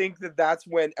I think that's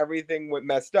when everything went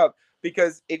messed up,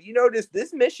 because if you notice,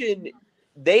 this mission,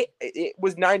 it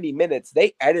was 90 minutes.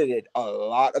 They edited a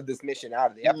lot of this mission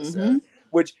out of the episode,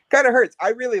 which kind of hurts. I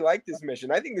really like this mission.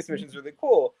 I think this mission's really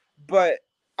cool, but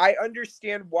I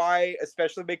understand why,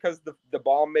 especially because the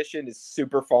bomb mission is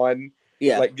super fun.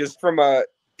 Yeah, like just from a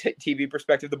TV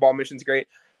perspective, the bomb mission's great.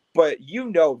 But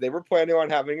they were planning on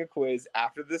having a quiz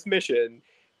after this mission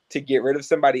to get rid of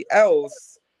somebody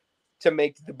else to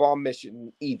make the bomb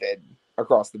mission even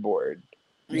across the board.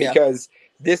 Yeah. Because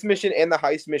this mission and the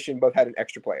heist mission both had an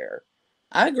extra player.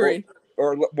 I agree.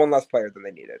 Or one less player than they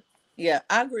needed. Yeah,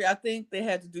 I agree. I think they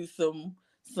had to do some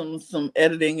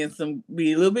editing and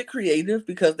be a little bit creative,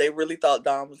 because they really thought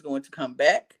Dom was going to come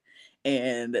back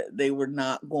and they were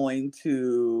not going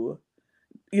to,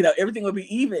 everything would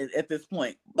be even at this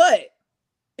point. But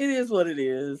it is what it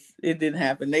is. It didn't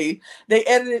happen. They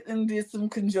edited and did some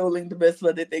cajoling the best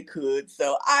way that they could.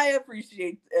 So I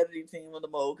appreciate the editing team on the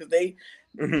Mole, because they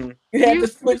had to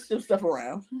switch some stuff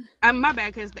around. My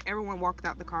bad, because everyone walked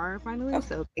out the car finally.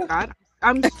 So thank God.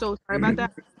 I'm so sorry about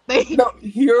that. No,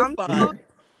 you're fine.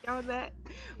 So that.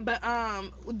 But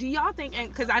do y'all think?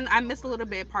 Because I missed a little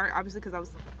bit part, obviously, because I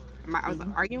was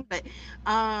arguing. But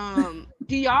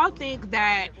do y'all think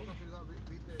that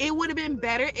it would have been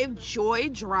better if Joy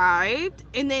drived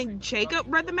and then Jacob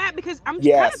read the map? Because I'm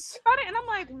kind of about it, and I'm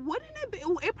like, wouldn't it be?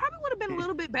 It probably would have been a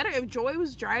little bit better if Joy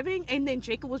was driving and then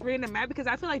Jacob was reading the map, because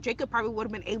I feel like Jacob probably would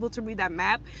have been able to read that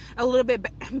map a little bit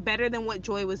better than what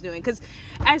Joy was doing. Because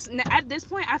at this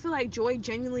point, I feel like Joy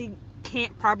genuinely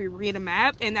can't probably read a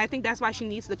map, and I think that's why she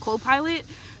needs the co-pilot,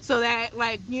 so that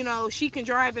she can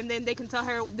drive and then they can tell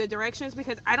her the directions,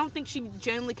 because I don't think she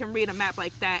generally can read a map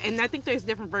like that. And I think there's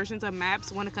different versions of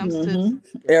maps when it comes to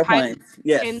airplanes,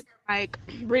 and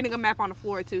reading a map on the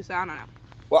floor too. So I don't know.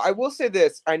 Well, I will say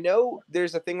this: I know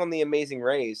there's a thing on The Amazing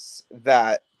Race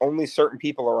that only certain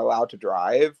people are allowed to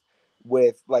drive,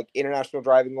 with international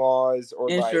driving laws or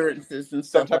insurances and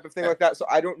some type of thing like that. So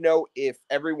I don't know if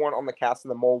everyone on the cast of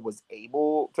the Mole was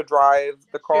able to drive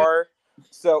the car.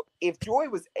 So if Joy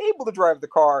was able to drive the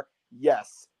car,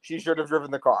 yes, she should have driven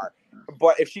the car.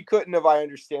 But if she couldn't have, I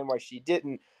understand why she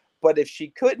didn't. But if she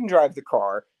couldn't drive the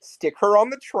car, stick her on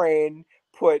the train,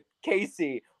 put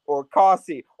Casey or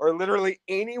Cassie or literally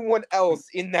anyone else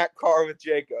in that car with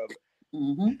Jacob.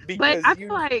 Because I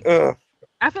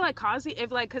feel like Kazi,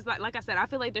 because like I said, I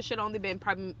feel like there should only been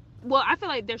probably. Well, I feel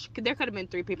like there could have been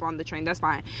 3 people on the train. That's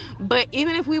fine. But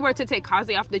even if we were to take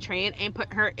Kazi off the train and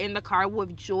put her in the car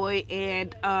with Joy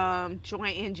and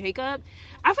Jacob,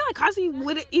 I feel like Kazi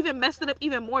would have even messed it up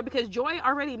even more, because Joy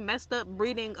already messed up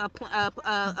reading a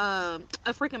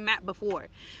freaking map before.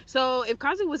 So if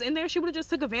Kazi was in there, she would have just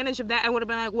took advantage of that and would have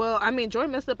been like, well, I mean, Joy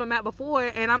messed up a map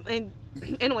before, and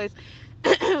anyways.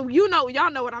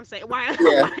 Y'all know what I'm saying. Why?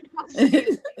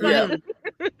 Yeah.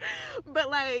 But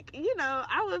I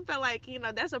would feel like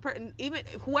that's even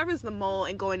whoever's the Mole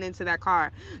and going into that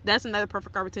car, that's another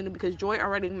perfect opportunity, because Joy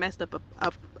already messed up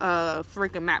a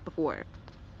freaking map before.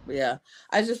 Yeah,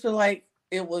 I just feel like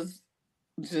it was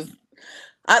just,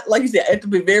 like you said at the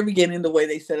very beginning, the way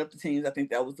they set up the teams, I think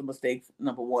that was the mistake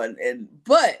number one.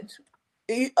 But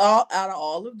out of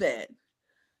all of that,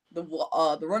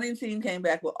 the running team came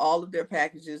back with all of their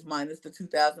packages minus the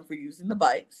 $2,000 for using the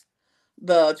bikes.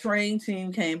 The train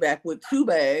team came back with 2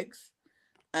 bags,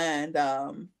 and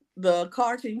the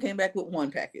car team came back with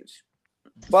 1 package.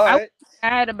 But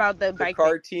about the bike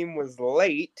car team was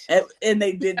late, and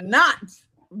they did not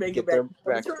make it back to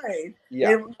the train.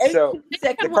 Yeah. So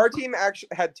the car team actually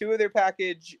had 2 of their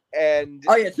package, and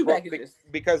 2 packages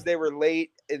because they were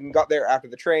late and got there after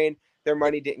the train. Their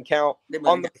money didn't count.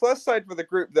 On the plus side for the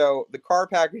group, though, the car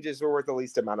packages were worth the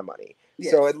least amount of money.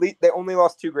 Yes. So at least they only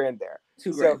lost $2,000 there.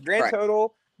 So grand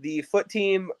total, the foot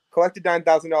team collected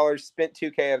 $9,000, spent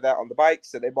 $2,000 of that on the bike.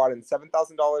 So they brought in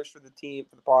 $7,000 for the team,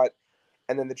 for the pot.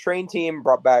 And then the train team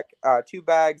brought back 2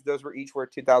 bags. Those were each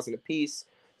worth $2,000 apiece.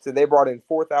 So they brought in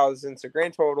 $4,000. So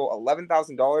grand total,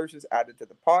 $11,000 was added to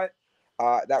the pot.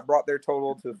 That brought their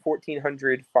total to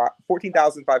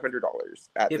 $14,500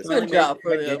 at this Good point. job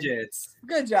for them. Digits.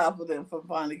 Good job for them for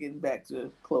finally getting back to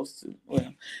close to.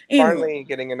 Well, Finally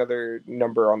getting another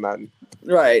number on that.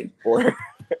 Right. Board.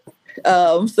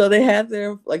 So they had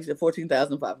their, like I said,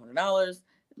 $14,500.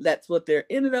 That's what they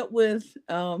ended up with.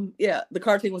 Yeah, the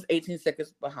car team was 18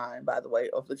 seconds behind, by the way,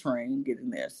 of the train getting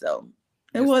there. So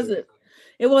it wasn't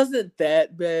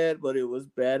that bad, but it was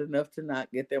bad enough to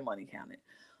not get their money counted.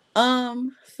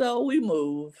 So we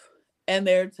move, and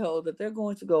they're told that they're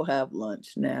going to go have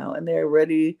lunch now, and they're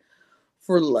ready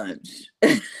for lunch.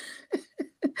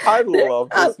 I love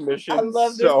this mission. I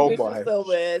love this so mission much. so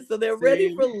bad. So they're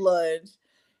ready for lunch,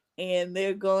 and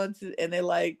they're going to, and they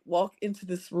like walk into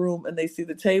this room, and they see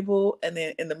the table, and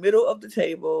then in the middle of the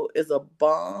table is a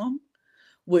bomb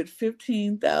with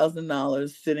 $15,000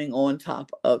 sitting on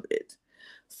top of it.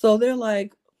 So they're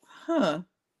like,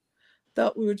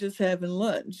 thought we were just having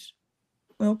lunch.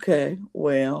 Okay,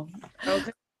 well.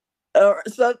 Okay.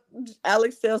 So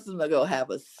Alex tells them to go have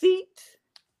a seat,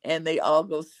 and they all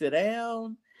go sit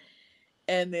down.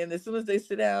 And then as soon as they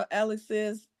sit down, Alex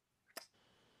says,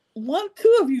 2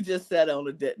 of you just sat on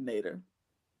a detonator.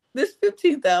 This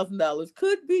 $15,000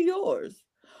 could be yours,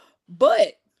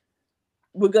 but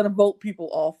we're going to vote people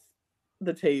off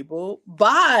the table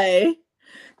by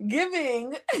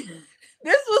giving...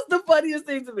 This was the funniest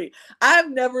thing to me. I've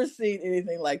never seen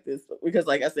anything like this because,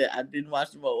 like I said, I didn't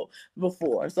watch the Mole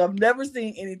before. So I've never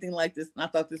seen anything like this. And I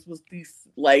thought this was the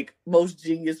most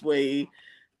genius way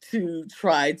to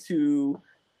try to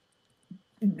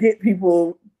get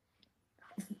people,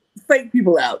 fake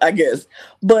people out, I guess.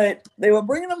 But they were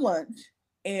bringing them lunch,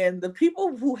 and the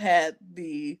people who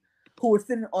were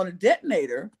sitting on a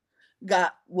detonator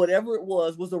got whatever it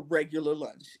was a regular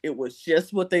lunch. It was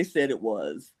just what they said it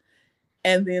was.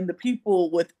 And then the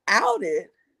people without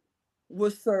it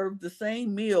were served the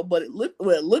same meal, but it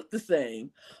looked the same,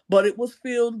 but it was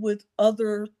filled with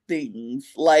other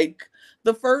things. Like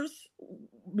the first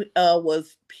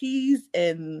was peas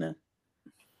and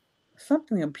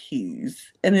something in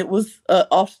peas, and it was an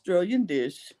Australian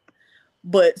dish.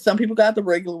 But some people got the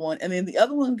regular one, and then the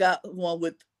other one got one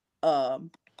with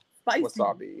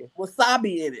spicy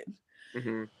wasabi in it.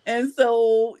 Mm-hmm. And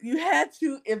so you had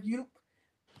to, if you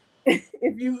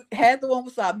had the one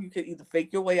wasabi, you could either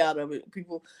fake your way out of it.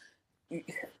 People, I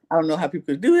don't know how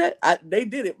people could do that. They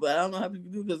did it, but I don't know how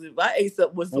people do it, because if I ate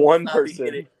something with some one wasabi person,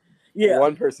 in it, yeah,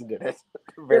 one person did it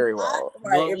very well.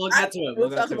 We'll get to it.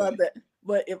 We'll talk about that.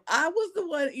 But if I was the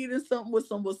one eating something with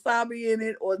some wasabi in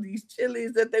it, or these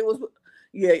chilies that they was,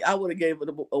 yeah, I would have gave it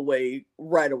away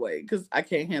right away, because I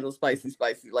can't handle spicy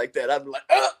like that. I'd be like,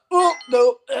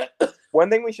 no. One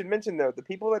thing we should mention, though, the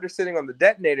people that are sitting on the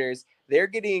detonators, they're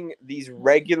getting these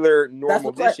regular,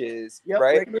 normal dishes,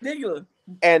 right? Regular.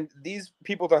 And these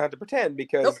people don't have to pretend,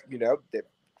 because, the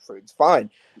food's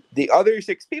fine. The other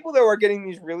 6 people, though, are getting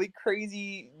these really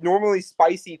crazy, normally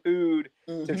spicy food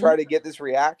to try to get this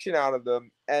reaction out of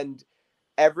them. And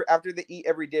after they eat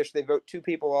every dish, they vote 2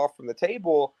 people off from the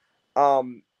table.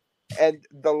 And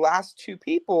the last 2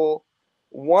 people,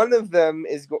 one of them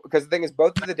is because the thing is,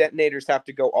 both of the detonators have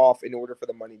to go off in order for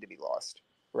the money to be lost,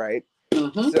 right?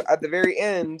 So at the very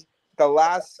end, the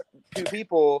last 2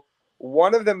 people,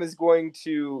 one of them is going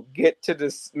to get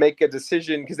to make a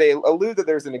decision, because they allude that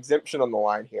there's an exemption on the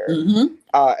line here, and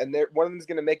one of them is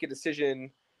going to make a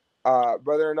decision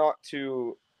whether or not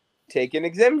to take an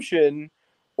exemption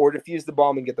or defuse the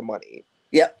bomb and get the money.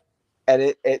 Yep.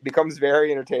 And it becomes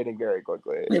very entertaining very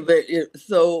quickly.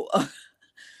 So,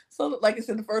 like I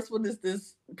said, the first one is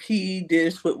this pea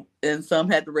dish, and some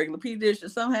had the regular pea dish,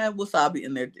 and some had wasabi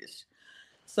in their dish.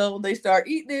 So they start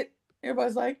eating it.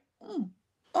 Everybody's like,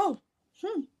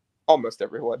 Almost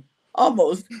everyone.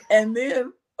 Almost. And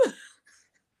then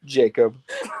Jacob.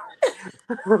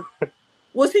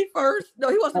 Was he first? No,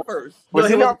 he wasn't first.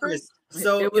 Was he not first?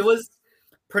 So it was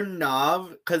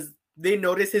Pranav, because they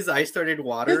noticed his eyes started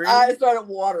watering. His eyes started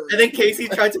watering. And then Casey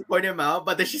tried to point him out,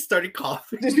 but then she started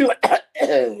coughing. She was like, I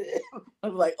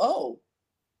was like, oh,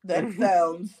 that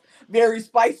sounds very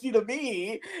spicy to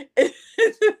me. And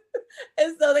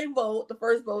so they vote. The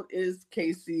first vote is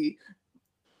Casey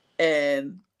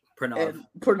and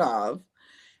Pranav.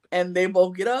 And they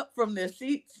both get up from their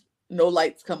seats. No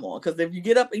lights come on. Because if you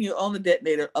get up and you're on the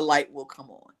detonator, a light will come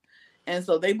on. And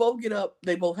so they both get up.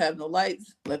 They both have no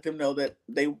lights. Let them know that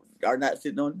they are not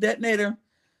sitting on the detonator.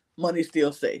 Money's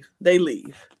still safe. They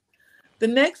leave. The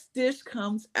next dish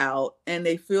comes out, and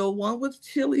they fill one with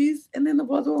chilies, and then the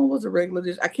other one was a regular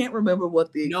dish. I can't remember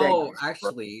what the exact. No,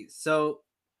 actually, so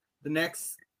the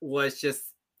next was just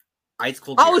ice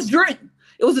cold. Oh, it was drink.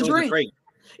 It was a drink.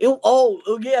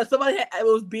 Yeah, somebody had it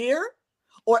was beer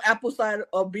or apple cider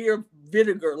or beer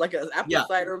vinegar, like an apple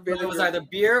cider vinegar. It was either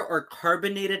beer or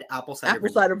carbonated apple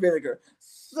cider vinegar.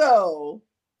 So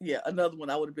yeah, another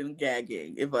one I would have been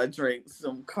gagging if I drank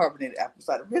some carbonated apple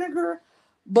cider vinegar.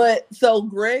 But so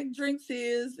Greg drinks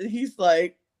his, and he's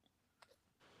like,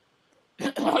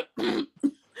 and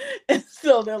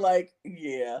so they're like,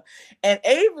 yeah. And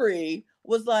Avery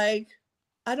was like,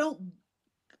 I don't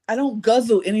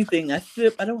guzzle anything. I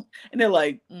sip. I don't. And they're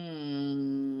like,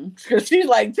 because she's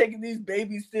like taking these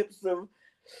baby sips of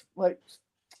like,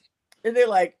 and they're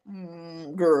like,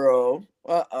 girl,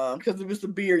 because if it's a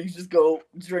beer, you just go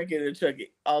drink it or chug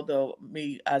it. Although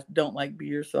I don't like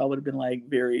beer, so I would have been like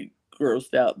very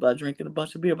grossed out by drinking a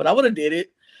bunch of beer, but I would have did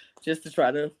it just to try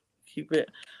to keep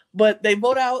it. But they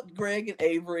vote out Greg and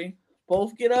Avery.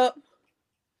 Both get up.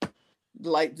 The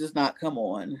light does not come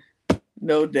on.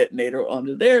 No detonator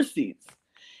under their seats.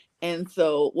 And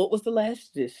so, what was the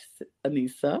last dish,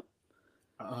 Anissa?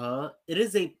 It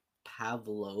is a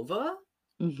pavlova,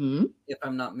 if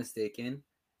I'm not mistaken.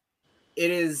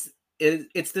 It's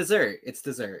dessert. It's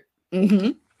dessert.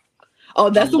 Oh,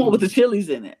 that's the one with the chilies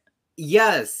in it.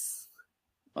 Yes.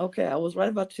 Okay, I was right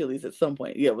about chilies at some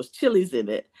point. Yeah, it was chilies in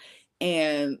it.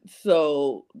 And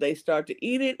so they start to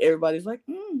eat it. Everybody's like,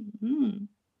 And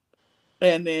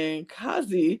then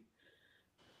Kazi,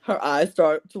 her eyes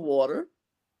start to water.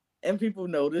 And people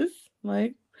notice,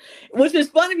 like, which is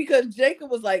funny because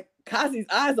Jacob was like, Kazi's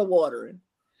eyes are watering.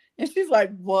 And she's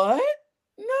like, what?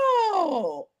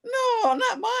 No,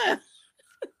 not mine.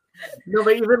 No,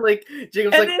 but even like,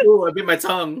 Jacob's and like, oh, I bit my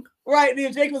tongue. Right, and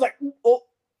then Jacob was like, oh.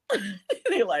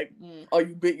 They're like, oh,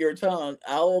 you bit your tongue.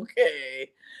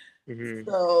 Okay.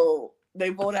 So they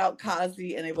vote out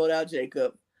Kazi and they vote out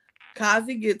Jacob.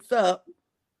 Kazi gets up,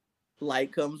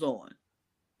 light comes on.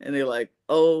 And they're like,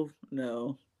 oh,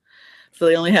 no. So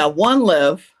they only have one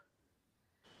left.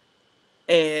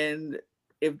 And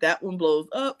if that one blows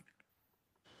up,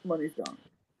 money's gone.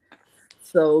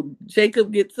 So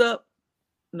Jacob gets up,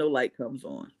 no light comes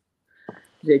on.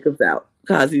 Jacob's out.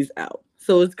 Kazi's out.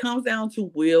 So it comes down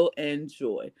to Will and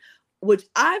Joy, which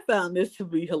I found this to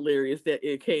be hilarious that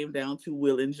it came down to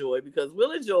Will and Joy, because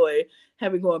Will and Joy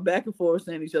have been going back and forth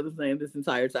saying each other's name this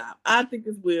entire time. I think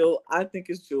it's Will. I think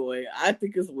it's Joy. I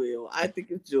think it's Will. I think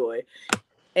it's Joy.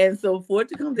 And so for it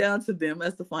to come down to them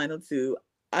as the final two,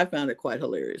 I found it quite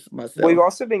hilarious myself. We've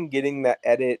also been getting that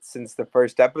edit since the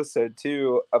first episode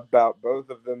too, about both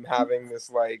of them having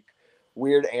this like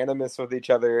weird animus with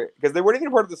each other, because they weren't even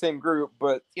part of the same group,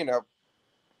 but you know.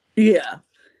 Yeah.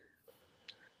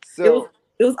 So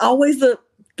it was always a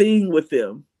thing with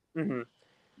them.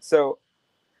 So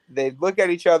they look at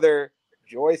each other.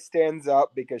 Joy stands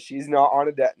up because she's not on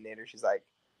a detonator. She's like,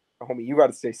 homie, you got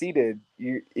to stay seated.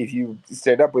 If you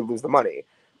stand up, we lose the money.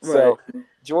 Right. So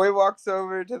Joy walks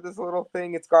over to this little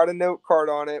thing. It's got a note card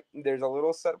on it. There's a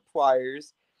little set of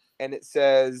pliers, and it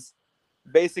says,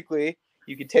 basically,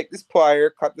 you can take this plier,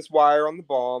 cut this wire on the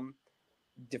bomb,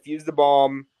 defuse the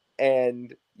bomb,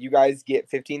 and you guys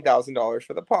get $15,000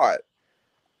 for the pot.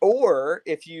 Or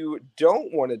if you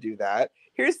don't want to do that,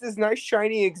 here's this nice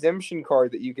shiny exemption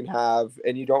card that you can have,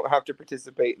 and you don't have to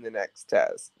participate in the next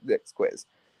quiz.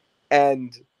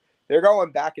 And they're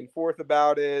going back and forth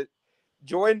about it.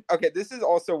 Joy, okay, this is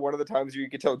also one of the times where you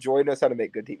can tell Joy knows how to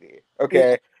make good TV.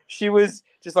 Okay, she was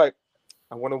just like,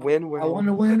 I want to win, Will. I want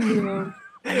to win, Will.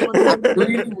 I'm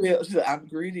greedy, Will. She's like, I'm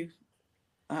greedy.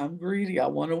 I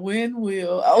want to win,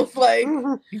 Will. I was like,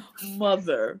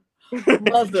 mother.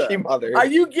 Are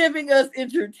you giving us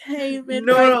entertainment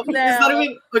now? It's not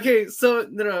even okay. So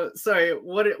no, sorry.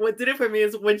 What did it for me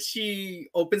is when she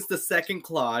opens the second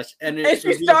cloche and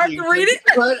she starts to read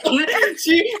it.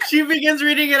 she begins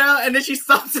reading it out and then she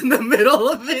stops in the middle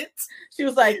of it. She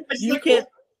was like, "You can't."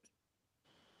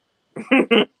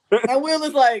 And Will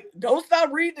is like, "Don't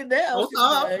stop reading it now."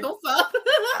 Don't stop.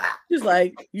 She's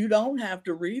like, "You don't have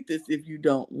to read this if you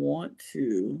don't want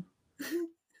to."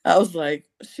 I was like,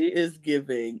 she is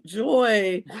giving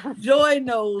joy. Joy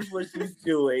knows what she's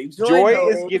doing. Joy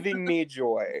is giving me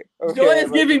joy. Okay, Joy is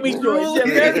giving me joy.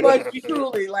 Very much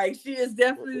truly. Like, she is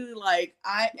definitely like,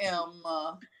 I am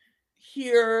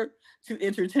here to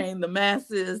entertain the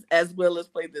masses as well as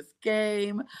play this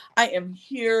game. I am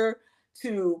here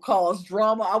to cause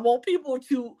drama. I want people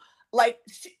to like.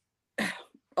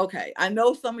 Okay, I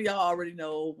know some of y'all already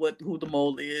know who the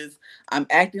mole is. I'm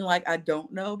acting like I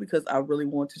don't know because I really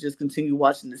want to just continue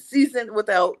watching the season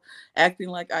without acting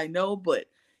like I know. But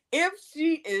if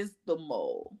she is the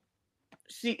mole,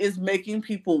 she is making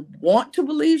people want to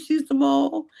believe she's the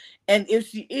mole. And if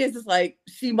she is, it's like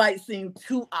she might seem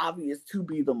too obvious to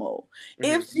be the mole.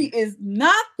 If she is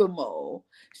not the mole,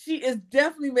 she is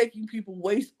definitely making people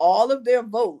waste all of their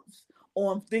votes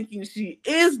on thinking she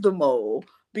is the mole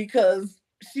because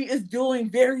she is doing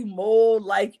very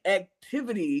mole-like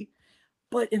activity,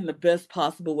 but in the best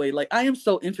possible way. Like, I am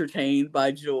so entertained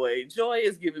by Joy. Joy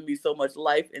is giving me so much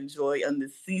life and joy on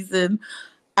this season.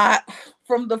 I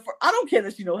don't care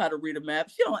that she know how to read a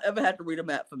map. She don't ever have to read a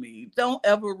map for me. Don't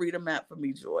ever read a map for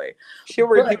me, Joy. She'll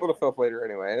read people to filth later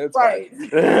anyway. That's right.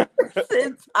 Fine.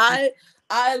 Since I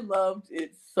loved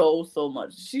it so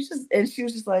much. She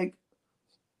was just like,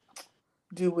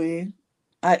 do we?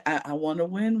 I want to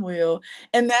win, Will.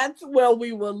 And that's where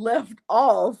we were left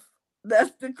off.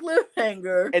 That's the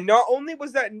cliffhanger. And not only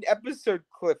was that an episode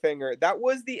cliffhanger, that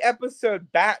was the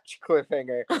episode batch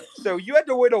cliffhanger. So you had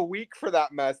to wait a week for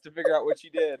that mess to figure out what she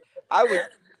did. I was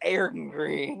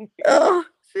angry. Oh,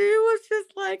 she was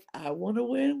just like, I want to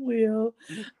win, Will.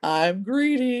 I'm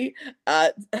greedy.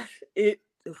 It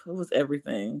was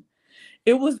everything.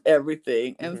 It was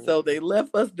everything. And so they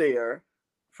left us there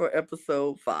for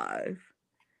episode 5.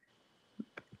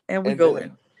 And we go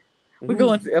in. We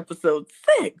go into episode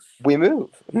 6. We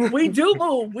move. We do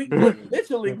move. We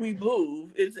literally move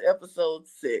into episode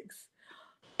 6.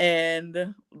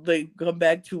 And they come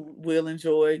back to Will and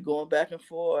Joy going back and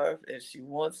forth. And she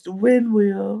wants to win,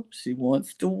 Will. She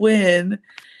wants to win.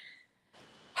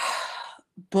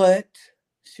 But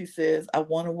she says, I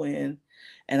want to win.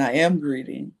 And I am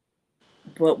greedy.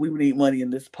 But we need money in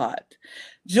this pot.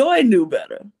 Joy knew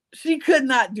better. She could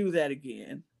not do that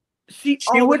again. She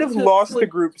would have lost the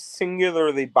group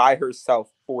singularly by herself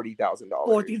 $40,000.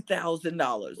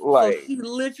 $40,000. So she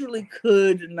literally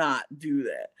could not do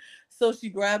that. So she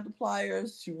grabbed the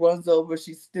pliers, she runs over,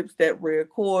 she snips that red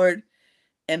cord,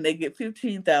 and they get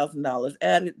 $15,000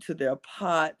 added to their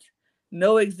pot.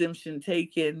 No exemption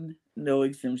taken, no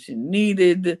exemption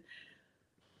needed.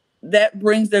 That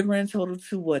brings their grand total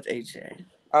to what, AJ?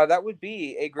 That would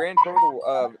be a grand total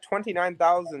of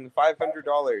 $29,500,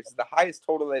 the highest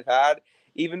total they've had,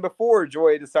 even before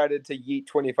Joy decided to yeet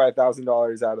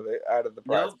 $25,000 out of the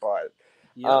prize pot.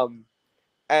 Yep.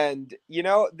 And you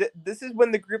know, this is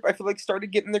when the group, I feel like, started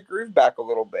getting the groove back a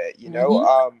little bit. You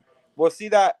know, we'll see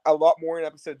that a lot more in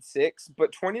episode 6.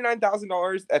 But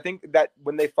 $29,000, I think that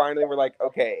when they finally were like,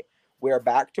 okay, we're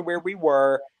back to where we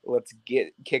were. Let's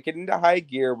kick it into high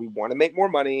gear. We want to make more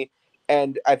money.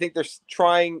 And I think they're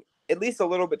trying at least a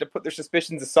little bit to put their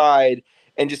suspicions aside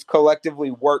and just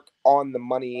collectively work on the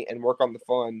money and work on the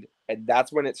fund. And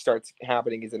that's when it starts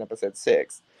happening, is in episode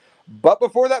 6. But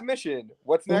before that mission,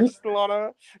 what's next,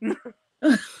 Lana?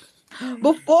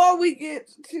 Before we get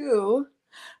to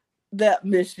that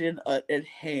mission at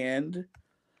hand,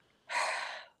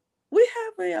 we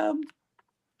have an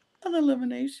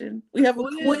elimination. We have a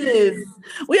quiz.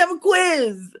 We have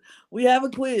a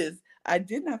quiz. I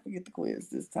did not forget the quiz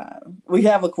this time. We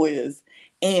have a quiz.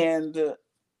 And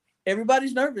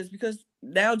everybody's nervous because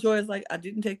now Joy is like, I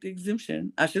didn't take the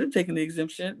exemption. I should have taken the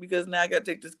exemption because now I got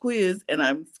to take this quiz and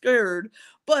I'm scared.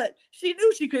 But she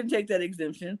knew she couldn't take that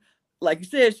exemption. Like you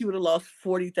said, she would have lost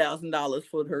 $40,000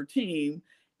 for her team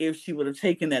if she would have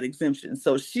taken that exemption.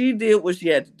 So she did what she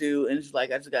had to do. And she's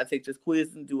like, I just got to take this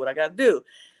quiz and do what I got to do.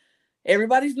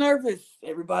 Everybody's nervous.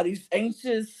 Everybody's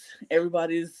anxious.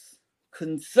 Everybody's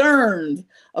concerned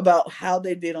about how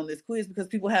they did on this quiz because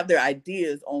people have their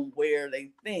ideas on where they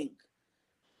think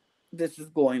this is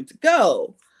going to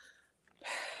go.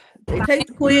 They take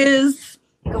the quiz.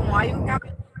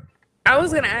 I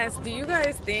was gonna ask, do you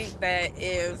guys think that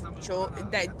if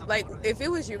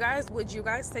it was you guys, would you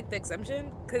guys take the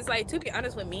exemption? Because, like, to be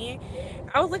honest with me,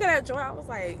 I was looking at Joy, I was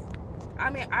like, I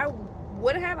mean, I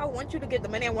want you to get the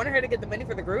money. I wanted her to get the money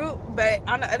for the group, but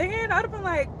on the other hand, I'd have been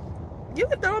like, you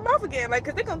can throw them off again, like,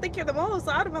 because they're gonna think you're the most.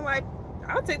 So I'd have been like,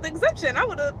 I'll take the exemption. I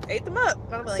would have ate them up.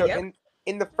 I'd like, so yep.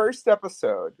 In the first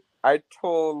episode, I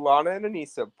told Lana and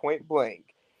Anissa point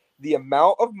blank, the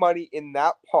amount of money in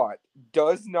that pot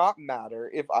does not matter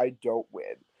if I don't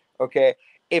win. Okay,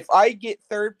 if I get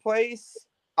 3rd place,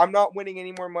 I'm not winning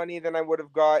any more money than I would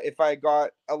have got if I got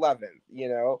 11th. You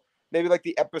know, maybe like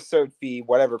the episode fee,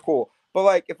 whatever, cool. But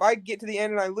like, if I get to the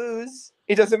end and I lose,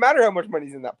 it doesn't matter how much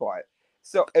money's in that pot.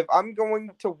 So if I'm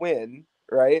going to win,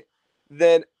 right,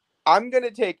 then I'm going to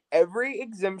take every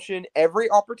exemption, every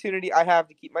opportunity I have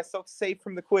to keep myself safe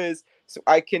from the quiz so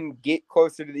I can get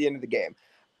closer to the end of the game.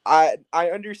 I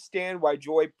understand why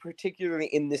Joy, particularly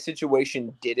in this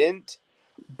situation, didn't,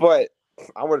 but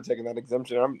I would have taken that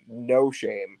exemption. I'm no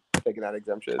shame taking that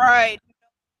exemption. Right.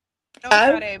 No,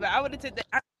 but I would have taken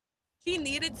that. She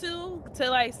needed to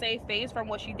like save face from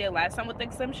what she did last time with the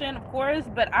exemption, of course.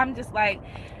 But I'm just like,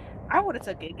 I would have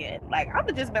took it again. Like, I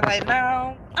would have just been like,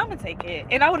 no, I'm gonna take it,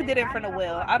 and I would have did it in front of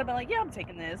Will. I'd have been like, yeah, I'm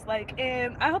taking this. Like,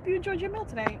 and I hope you enjoyed your meal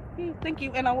tonight. Thank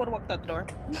you, and I would have walked out the door.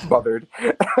 Bothered.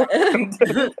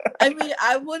 I mean,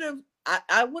 I would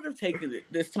have taken it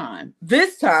this time.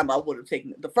 This time I would have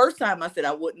taken it. The first time I said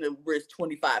I wouldn't have risked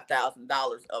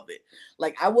 $25,000 of it.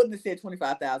 Like, I wouldn't have said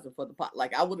 25,000 for the pot.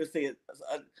 Like, I would have said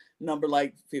a number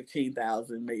like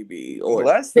 15,000 maybe, or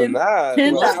less than that.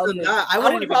 10,000. I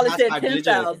would have probably said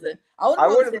 10,000. I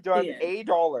would have done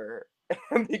 $1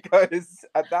 because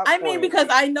at that point, I mean, because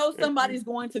I know somebody's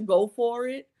going to go for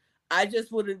it. I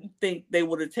just wouldn't think they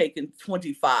would have taken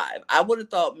 25. I would have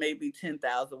thought maybe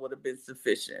 10,000 would have been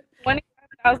sufficient.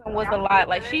 25,000 was a lot.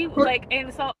 Like, she like,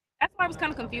 and so that's why I was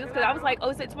kind of confused, because I was like, oh,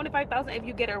 is it 25,000 if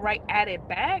you get it right added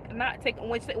back, not taken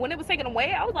when it was taken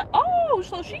away? I was like, oh,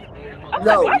 so she. I was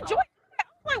like, why Joy? I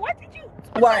was like, why did you?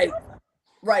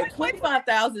 Right.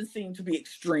 25,000 seemed to be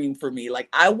extreme for me. Like,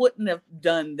 I wouldn't have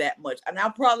done that much, and I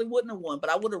probably wouldn't have won,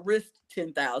 but I would have risked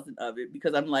 10,000 of it,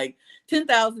 because I'm like,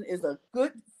 10,000 is a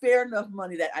good, fair enough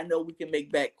money that I know we can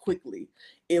make back quickly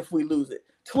if we lose it.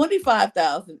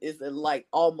 25,000 is like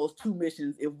almost 2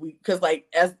 missions because like,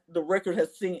 as the record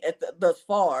has seen thus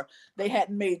far, they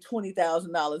hadn't made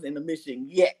 $20,000 in a mission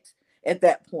yet at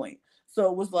that point. So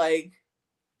it was like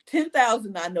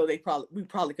 10,000. I know we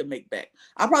probably could make back.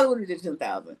 I probably would have did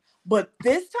 10,000, but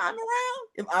this time around,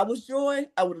 if I was Joy,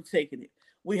 I would have taken it.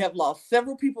 We have lost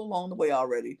several people along the way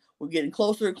already. We're getting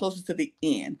closer and closer to the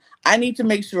end. I need to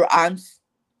make sure I'm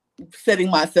setting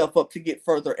myself up to get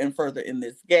further and further in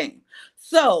this game.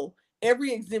 So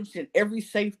every exemption, every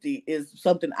safety is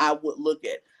something I would look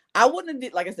at. I wouldn't have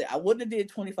did, like I said, I wouldn't have did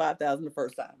 25,000 the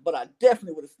first time, but I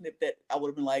definitely would have snipped that. I would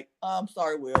have been like, I'm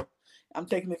sorry, Will, I'm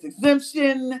taking this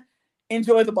exemption.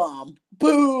 Enjoy the bomb.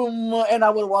 Boom. And I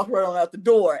would have walked right on out the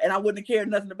door, and I wouldn't have cared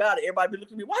nothing about it. Everybody would be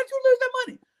looking at me, why'd you lose that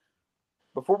money?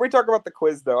 Before we talk about the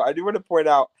quiz, though, I do want to point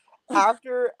out,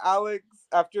 after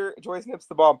Joy snips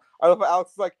the bomb, I love how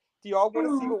Alex is like, do y'all want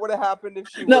to see what would have happened if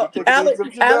she would have taken the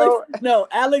exemption?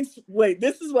 Alex, wait,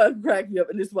 this is what cracked me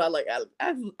up, and this is why I like Alex.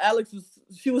 Alex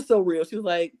was so real. She was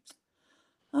like,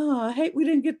 oh, I hate we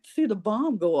didn't get to see the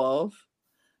bomb go off.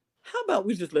 How about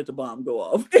we just let the bomb go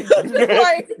off?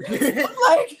 like,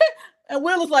 and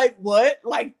Will was like, what?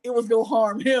 Like, it was gonna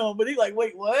harm him, but he's like,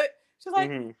 wait, what? She's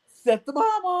like, set the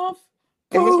bomb off.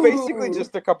 It was basically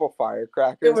just a couple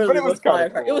firecrackers, but it was kind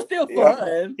of cool. It was still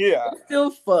fun. Yeah. It was still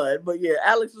fun. But yeah,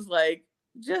 Alex was like,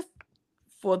 just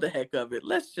for the heck of it,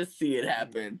 let's just see it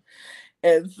happen.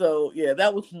 And so, yeah,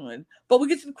 that was fun. But we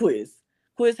get to the quiz.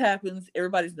 Quiz happens.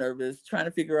 Everybody's nervous, trying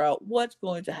to figure out what's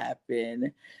going to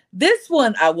happen. This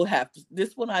one I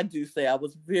do say I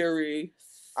was very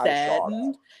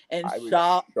saddened and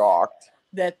shocked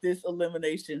that this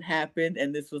elimination happened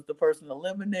and this was the person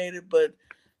eliminated, but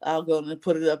I'm going to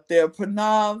put it up there.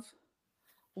 Pranav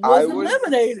was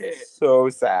eliminated. So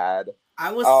sad.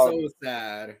 I was so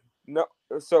sad. No,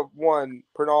 so one,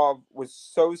 Pranav was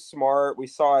so smart. We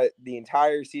saw it the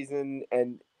entire season,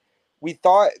 and we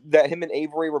thought that him and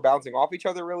Avery were bouncing off each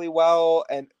other really well.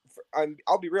 And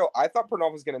I'll be real, I thought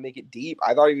Pranav was going to make it deep.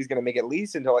 I thought he was going to make it at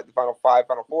least until like the final 5,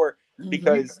 final 4,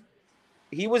 because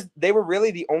they were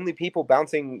really the only people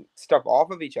bouncing stuff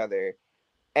off of each other.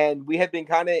 And we had been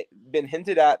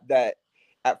hinted at that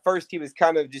at first he was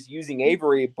kind of just using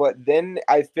Avery, but then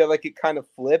I feel like it kind of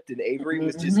flipped and Avery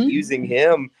was just using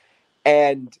him.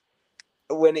 And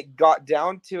when it got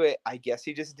down to it, I guess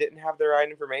he just didn't have the right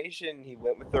information. He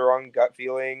went with the wrong gut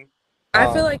feeling.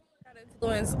 I feel like he got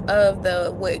influence of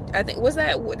I think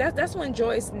that's when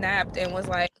Joy snapped and was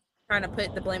like trying to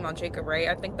put the blame on Jacob, right?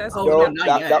 I think that's that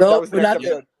was the next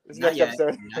episode. Not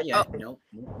yet. No.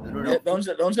 Don't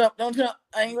jump.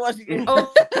 I ain't watching it.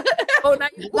 Oh,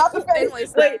 not the face.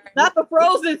 Wait, not the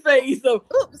frozen face. So,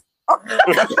 oops.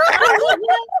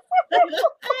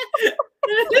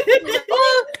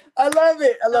 I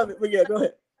love it. But yeah, go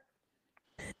ahead.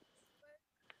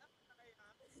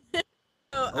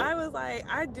 So I was like,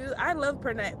 I love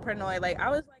Pranoy. Like,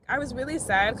 I was really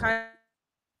sad, kind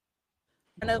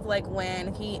of like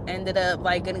when he ended up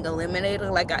like getting eliminated.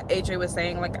 Like AJ was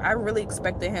saying, like I really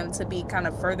expected him to be kind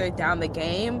of further down the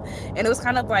game, and it was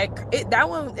kind of like that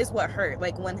one is what hurt.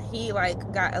 Like when he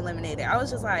like got eliminated, I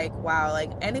was just like, wow, like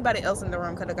anybody else in the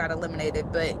room could have got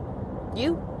eliminated, but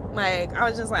you, like I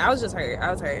was just hurt.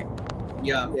 I was hurt.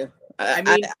 Yeah. I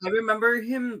mean, I remember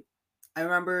him I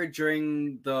remember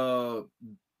during the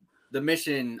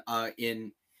mission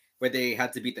in where they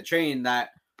had to beat the train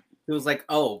that it was like,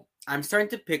 oh, I'm starting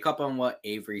to pick up on what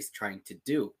Avery's trying to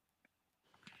do.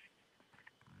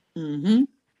 Mm-hmm.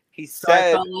 He So I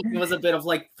said felt like it was a bit of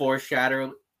like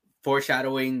foreshadowing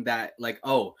that like,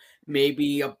 oh,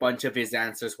 maybe a bunch of his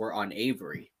answers were on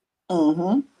Avery.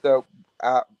 Mm-hmm. so.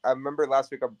 I remember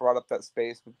last week I brought up that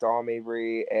space with Dom,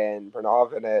 Avery, and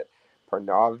Pranav in it.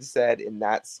 Pranav said in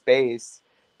that space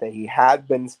that he had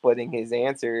been splitting his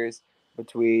answers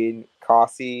between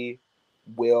Kasi,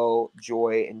 Will,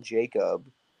 Joy, and Jacob.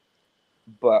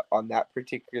 But on that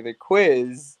particular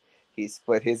quiz, he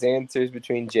split his answers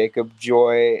between Jacob,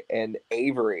 Joy, and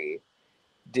Avery.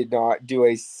 Did not do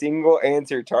a single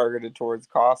answer targeted towards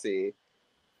Kasi.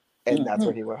 And that's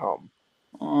when he went home.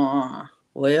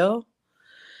 Well,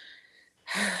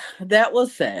 that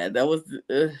was sad. That was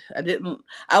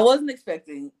I wasn't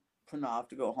expecting Pranav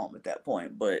to go home at that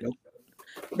point, but Nope.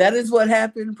 That is what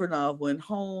happened. Pranav went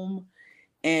home,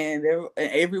 and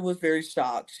Avery was very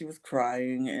shocked. She was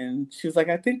crying, and she was like,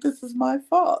 "I think this is my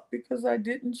fault because I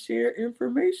didn't share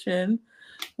information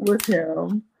with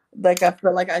him like I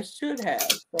feel like I should have.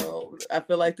 So I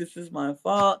feel like this is my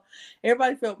fault."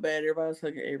 Everybody felt bad. Everybody was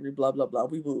like, "Avery, blah blah blah."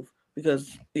 We move.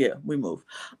 Because we move.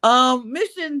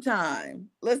 Mission time.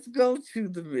 Let's go to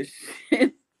the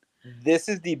mission. This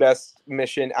is the best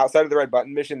mission outside of the red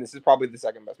button mission. This is probably the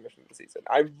second best mission of the season.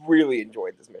 I really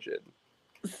enjoyed this mission.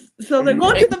 So they're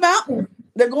going to the mountain.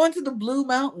 They're going to the Blue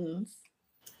Mountains.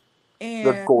 And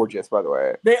they're gorgeous, by the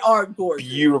way. They are gorgeous.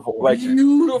 Beautiful. Like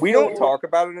beautiful. We don't talk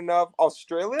about it enough.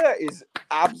 Australia is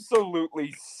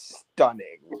absolutely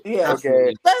stunning. Yeah.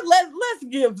 Okay. Let's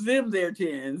give them their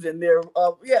tens and their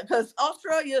because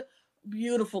Australia,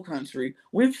 beautiful country.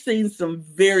 We've seen some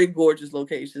very gorgeous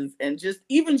locations, and just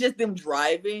them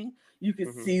driving, you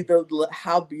can see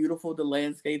how beautiful the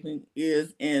landscaping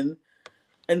is and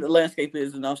the landscape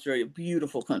is in Australia.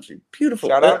 Beautiful country. Beautiful.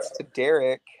 Shout outs to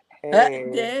Derek.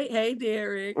 Hey, hey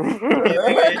Derek.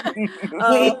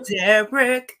 Hey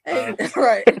Derek. Hey,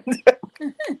 right.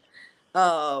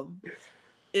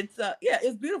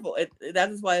 It's beautiful. That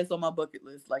is why it's on my bucket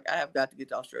list. Like, I have got to get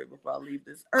to Australia before I leave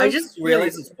this earth. I just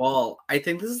realized as well, I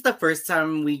think this is the first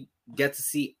time we get to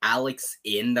see Alex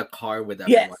in the car with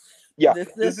everyone. Yes. Yeah,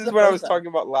 this is what I was talking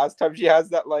about last time. She has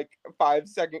that like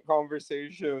 5-second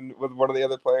conversation with one of the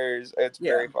other players. It's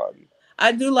very fun.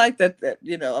 I do like that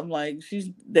I'm like,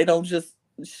 they don't just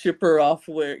ship her off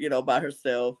where, by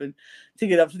herself, and to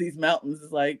get up to these mountains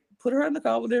is like, put her in the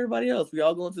car with everybody else. We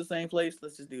all going to the same place.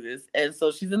 Let's just do this. And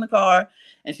so she's in the car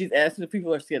and she's asking if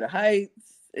people are scared of heights.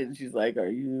 And she's like, are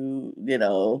you,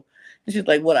 and she's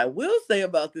like, what I will say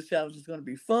about this challenge is going to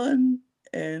be fun.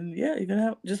 And yeah, you're going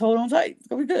to just hold on tight. It's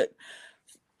going to be good.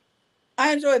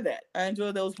 I enjoyed that. I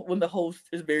enjoyed those when the host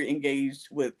is very engaged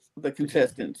with the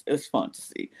contestants. It's fun to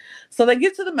see. So they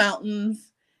get to the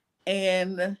mountains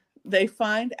and they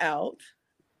find out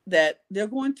that they're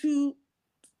going to,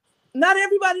 not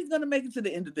everybody's going to make it to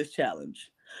the end of this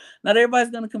challenge. Not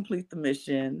everybody's going to complete the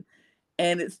mission.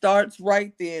 And it starts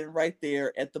right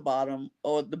there at the bottom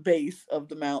or the base of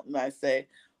the mountain, I say.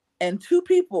 And 2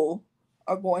 people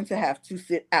are going to have to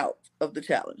sit out of the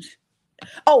challenge.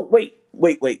 Oh, wait.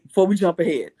 Before we jump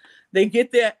ahead. They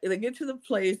get there, they get to the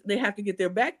place, they have to get their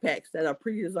backpacks that are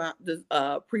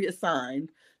pre-assigned.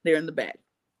 They're in the back.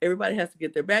 Everybody has to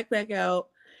get their backpack out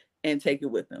and take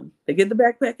it with them. They get the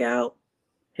backpack out,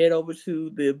 head over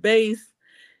to the base.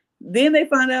 Then they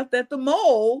find out that the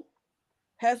mole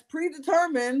has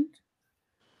predetermined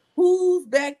whose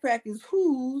backpack is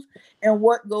whose and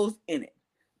what goes in it.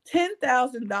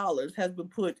 $10,000 has been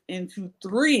put into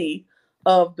 3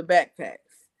 of the backpacks,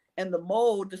 and the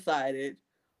mole decided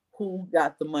who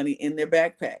got the money in their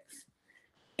backpacks.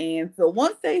 And so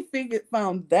once they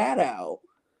found that out,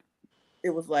 it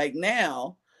was like,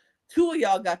 now 2 of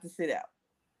y'all got to sit out.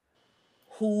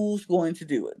 Who's going to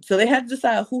do it? So they had to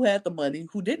decide who had the money,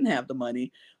 who didn't have the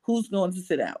money, who's going to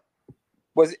sit out.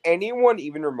 Was anyone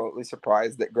even remotely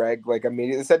surprised that Greg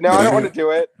immediately said, "No, I don't want to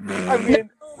do it"? I mean,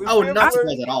 not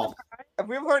surprised at all. If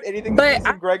we've learned anything,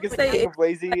 Greg is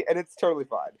lazy, and it's totally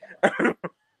fine.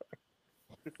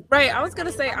 Right, I was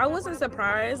gonna say I wasn't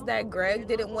surprised that Greg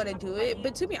didn't want to do it,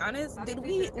 but to be honest,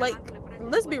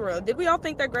 let's be real, did we all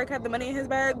think that Greg had the money in his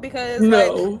bag? Because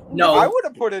no, I would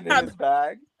have put it in his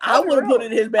bag. I would have put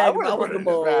it in his bag if I was the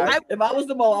mole. If I was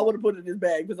the mole, I would have put it in his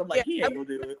bag because I'm like, he ain't gonna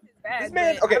do it. This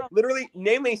man, okay, literally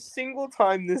name a single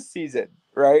time this season,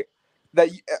 right? That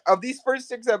of these first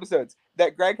 6 episodes,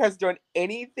 that Greg has done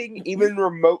anything even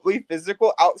remotely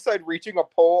physical outside reaching a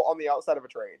pole on the outside of a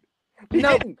train.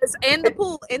 No, didn't. it's in the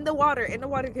pool, in the water,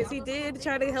 because he did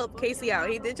try to help Casey out.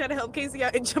 He did try to help Casey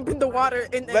out and jump in the water.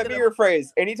 And Let me rephrase.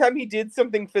 Anytime he did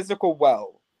something physical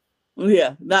well.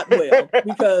 Yeah, not well,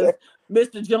 because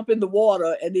Mr. Jump in the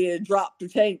water and then drop the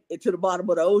tank into the bottom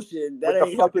of the ocean. That With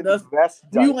ain't helping us.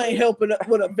 You ain't helping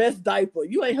with a vest diaper.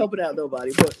 You ain't helping out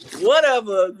nobody. But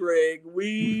whatever, Greg.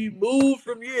 We moved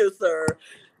from you, sir.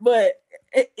 But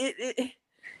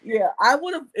yeah, I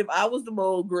would have, if I was the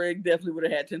mole, Greg definitely would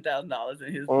have had $10,000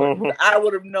 in his pocket. I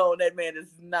would have known that man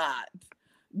is not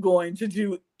going to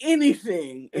do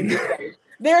anything in this game.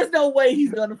 There's no way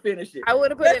he's gonna finish it. I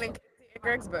would have put it in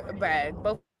Greg's bag.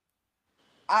 Both.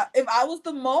 If I was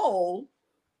the mole,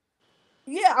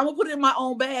 yeah, I'm gonna put it in my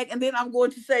own bag, and then I'm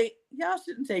going to say, y'all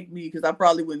shouldn't take me because I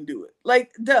probably wouldn't do it.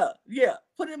 Like, duh, yeah,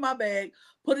 put it in my bag,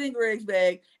 put it in Greg's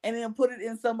bag, and then put it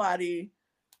in somebody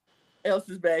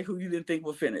else's bag who you didn't think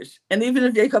would finish. And even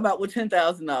if they come out with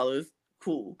 $10,000,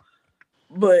 cool.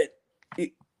 But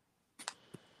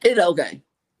it's okay.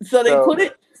 So they put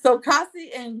it. So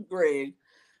Cassie and Greg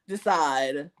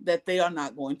decide that they are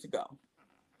not going to go.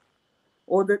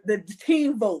 Or the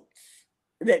team votes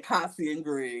that Cassie and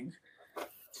Greg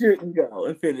shouldn't go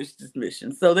and finish this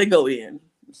mission. So they go in.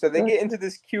 So they get into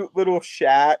this cute little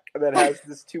shack that has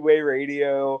this two-way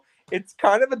radio. It's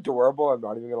kind of adorable, I'm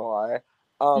not even going to lie.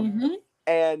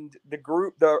 And the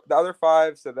group, the other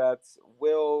five, so that's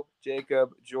Will,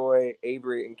 Jacob, Joy,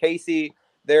 Avery, and Casey,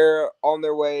 they're on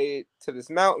their way to this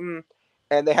mountain,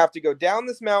 and they have to go down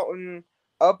this mountain,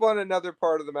 up on another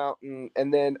part of the mountain,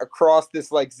 and then across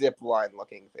this like zip line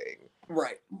looking thing.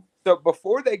 Right. So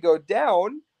before they go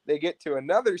down, they get to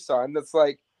another sign that's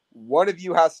like, one of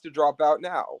you has to drop out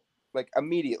now, like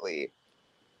immediately.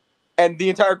 And the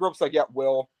entire group's like, yeah,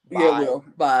 Will. Bye. Yeah, Will.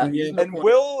 Bye. Yeah. And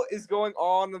Will is going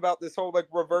on about this whole like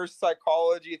reverse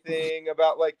psychology thing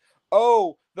about like,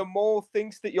 oh, the mole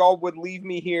thinks that y'all would leave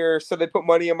me here, so they put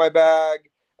money in my bag.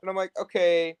 And I'm like,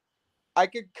 okay, I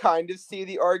could kind of see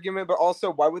the argument, but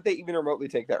also, why would they even remotely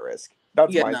take that risk?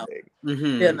 That's my thing.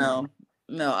 Yeah, no,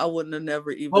 I wouldn't have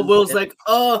never even. But Will's like,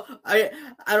 oh, I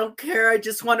don't care. I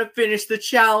just want to finish the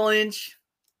challenge.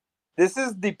 This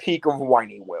is the peak of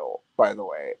whiny Will, by the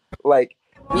way. Like,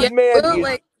 this man is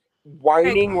like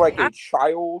whining like a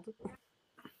child.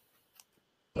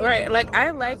 Right, like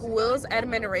I like Will's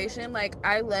admiration. Like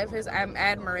I love his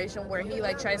admiration where he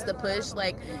like tries to push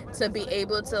like to be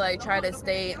able to like try to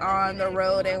stay on the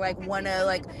road and like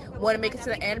wanna make it to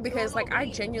the end, because like I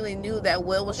genuinely knew that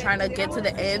Will was trying to get to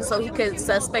the end so he could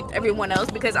suspect everyone else,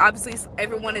 because obviously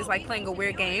everyone is like playing a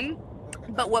weird game.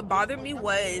 But what bothered me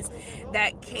was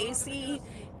that Casey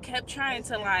kept trying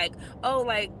to like, oh,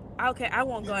 like, okay, I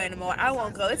won't go anymore. I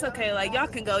won't go. It's okay. Like, y'all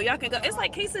can go. It's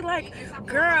like, Casey, like,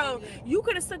 girl, you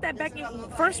could have said that back in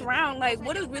first round. Like,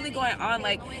 what is really going on?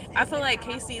 Like, I feel like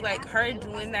Casey, like, her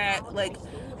doing that, like,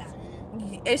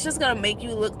 it's just going to make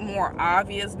you look more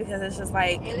obvious, because it's just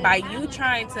like, by you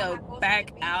trying to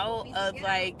back out of,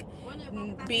 like,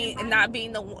 not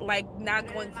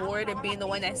going forward and being the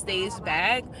one that stays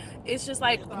back, it's just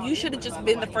like, you should have just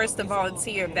been the first to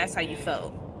volunteer if that's how you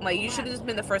felt. Like, you should have just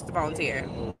been the first to volunteer.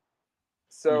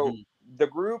 So the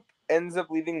group ends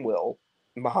up leaving Will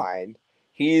behind.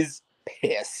 He's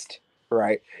pissed,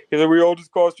 right? He's like, we all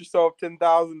just cost yourself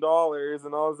 $10,000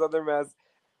 and all this other mess.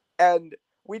 And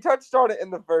we touched on it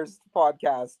in the first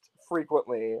podcast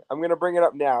frequently. I'm going to bring it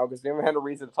up now because we haven't had a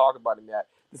reason to talk about him yet.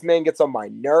 This man gets on my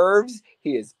nerves.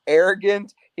 He is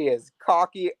arrogant. He is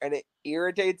cocky, and it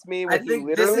irritates me when he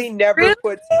literally never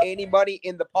puts any money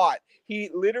in the pot. He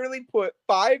literally put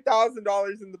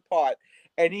 $5,000 in the pot,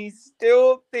 and he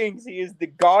still thinks he is the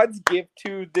God's gift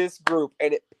to this group,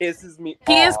 and it pisses me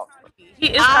off.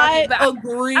 I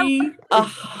agree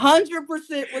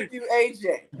 100% with you,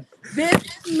 AJ.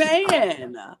 This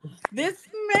man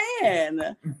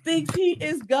thinks he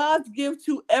is God's gift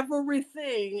to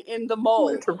everything in the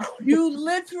mold. You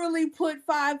literally put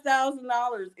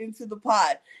 $5,000 into the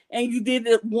pot, and you did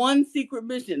it one secret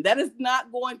mission. That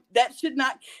should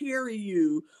not carry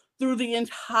you through the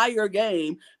entire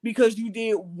game because you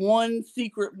did one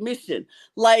secret mission.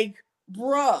 Like,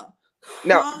 bruh,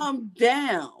 calm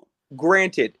down.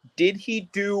 Granted, did he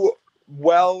do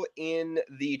well in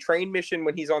the train mission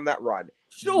when he's on that run?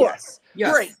 Sure.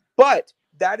 Yes. Great. But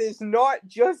that is not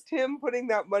just him putting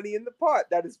that money in the pot.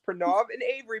 That is Pranav and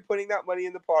Avery putting that money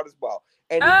in the pot as well.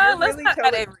 And let's not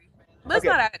add Avery. Let's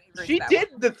not add Avery. She did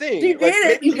the thing. She did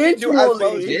it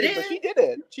eventually. She did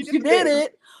it. She did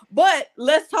it. But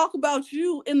let's talk about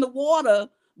you in the water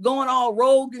going all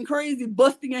rogue and crazy,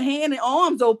 busting your hand and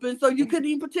arms open so you couldn't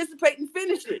even participate and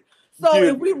finish it. So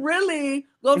if we really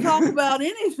go talk about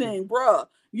anything, bruh,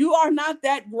 You are not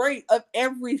that great of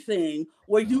everything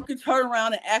where you can turn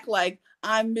around and act like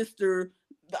I'm just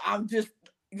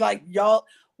like y'all.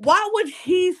 Why would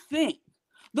he think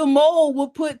the mole will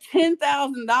put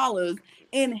 $10,000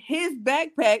 in his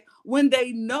backpack when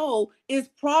they know it's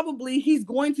probably he's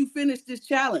going to finish this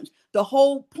challenge? The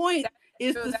whole point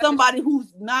is to somebody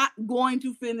who's not going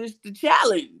to finish the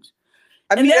challenge.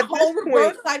 And that whole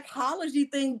reverse psychology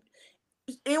thing,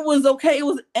 it was okay. It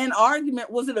was an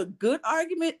argument. Was it a good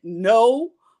argument?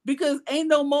 No, because ain't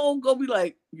no mole gonna be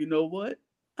like, you know what?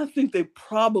 I think they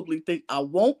probably think I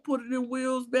won't put it in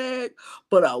Will's bag,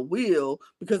 but I will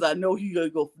because I know he gonna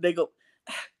go. They go.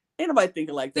 Ain't nobody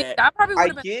thinking like that. I probably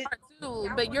would have been smart too,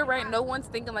 but you're right. No one's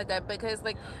thinking like that because,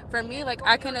 like, for me, like,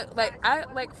 I can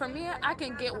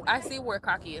see where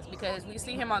cocky is because we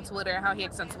see him on Twitter and how he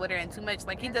acts on Twitter and too much.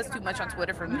 Like, he does too much on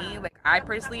Twitter for me. Like, I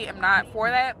personally am not for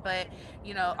that, but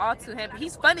you know, all to him.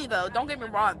 He's funny though. Don't get me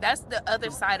wrong. That's the other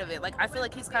side of it. Like, I feel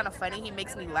like he's kind of funny. He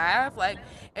makes me laugh. Like,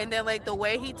 and then like the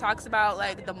way he talks about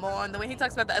like the mole and the way he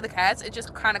talks about the other cats, it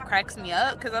just kind of cracks me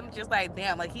up because I'm just like,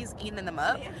 damn, like he's eating them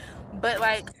up. But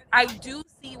like I do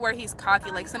see where he's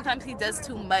cocky. Like sometimes he does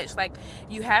too much. Like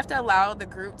you have to allow the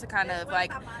group to kind of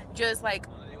like just like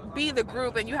be the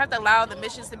group, and you have to allow the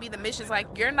missions to be the missions. Like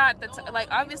you're not like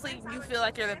obviously you feel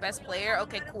like you're the best player.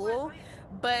 Okay, cool.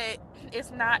 But it's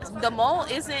not, the mole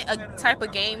isn't a type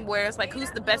of game where it's like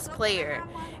who's the best player.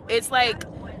 It's like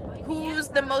who's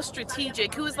the most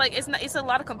strategic, who's like, it's a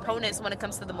lot of components when it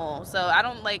comes to the mole. So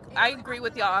I agree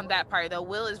with y'all on that part though.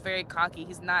 Will is very cocky.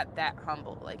 He's not that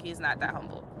humble. Like he's not that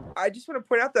humble. I just want to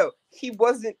point out though, he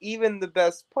wasn't even the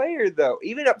best player though.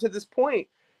 Even up to this point,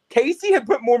 Casey had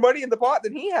put more money in the pot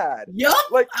than he had. Yup.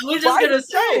 Like I was just gonna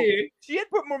say, she had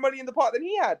put more money in the pot than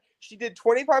he had. She did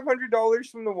 $2,500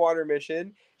 from the water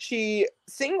mission. She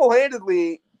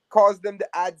single-handedly caused them to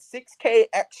add $6,000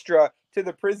 extra to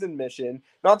the prison mission.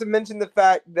 Not to mention the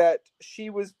fact that she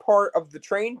was part of the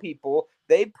train people.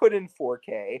 They put in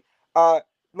 $4,000.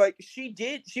 Like she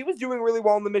was doing really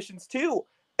well in the missions too.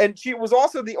 And she was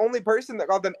also the only person that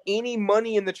got them any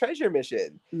money in the treasure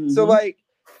mission. Mm-hmm. So like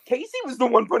Casey was the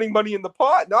one putting money in the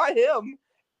pot, not him.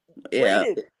 Yeah.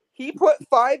 He put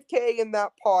 $5,000 in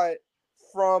that pot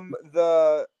from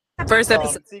the first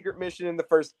episode secret mission in the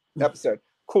first episode.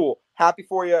 Cool. Happy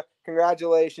for you.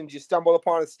 Congratulations. You stumbled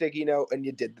upon a sticky note and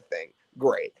you did the thing.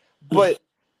 Great. But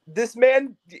this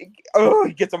man, he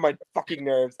gets on my fucking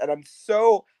nerves. And I'm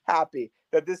so happy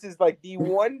that this is like the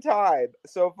one time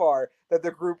so far that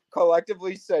the group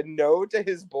collectively said no to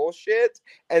his bullshit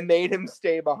and made him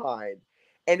stay behind.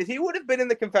 And if he would have been in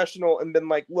the confessional and been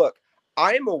like, look,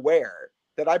 I'm aware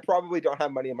that I probably don't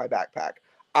have money in my backpack.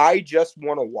 I just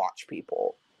want to watch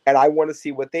people and I want to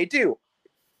see what they do.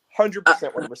 100%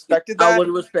 would have respected that. I would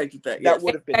have respected that. Yes. That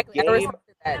would have been game.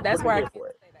 That's why I for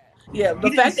it. Yeah,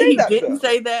 the fact that he didn't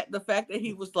say that, the fact that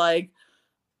he was like,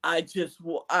 I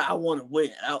want to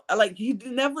win. Like he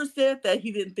never said that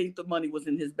he didn't think the money was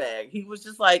in his bag. He was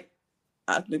just like,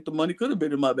 I think the money could have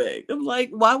been in my bag. It was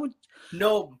like, why would?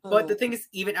 No, but the thing is,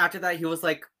 even after that, he was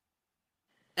like,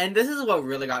 and this is what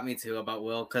really got me too about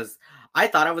Will, because I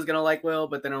thought I was gonna like Will,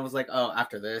 but then I was like, oh,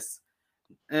 after this,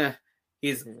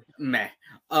 he's meh.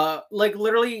 Like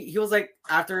literally, he was like,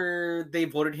 after they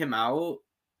voted him out,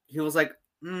 he was like,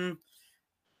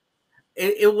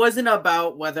 It wasn't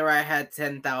about whether I had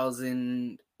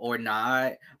 10,000 or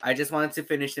not. I just wanted to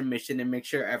finish the mission and make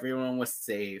sure everyone was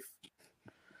safe.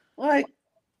 Like,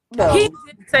 no. He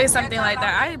did say something like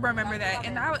that. I remember that,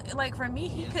 and for me,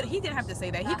 he didn't have to say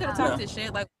that. He could have talked his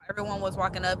shit like everyone was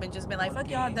walking up and just been like, "Fuck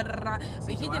y'all," da, da, da.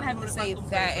 But he didn't have to say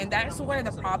that, and that's where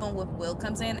the problem with Will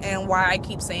comes in, and why I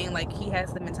keep saying like he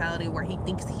has the mentality where he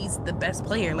thinks he's the best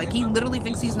player. Like he literally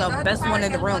thinks he's the best one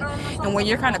in the room, and when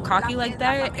you're kind of cocky like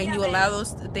that, and you allow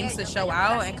those things to show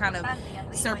out and kind of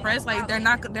suppress, like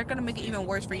they're gonna make it even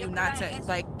worse for you not to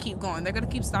like keep going. They're gonna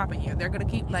keep stopping you. They're gonna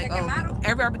keep like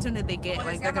every opportunity they get,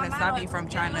 like they're gonna stop you from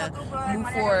trying to move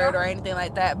forward or anything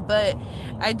like that. But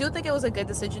I do think it was a good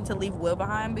decision to leave Will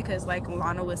behind because like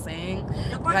Lana was saying,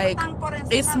 like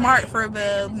it's smart for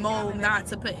the mole not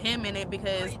to put him in it,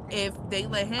 because if they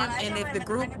let him, and if the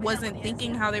group wasn't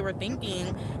thinking how they were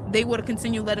thinking, they would have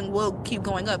continued letting Will keep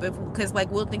going up, because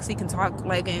like Will thinks he can talk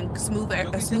like and smooth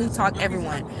talk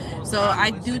everyone. So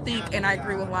I do think, and I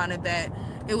agree with Lana, that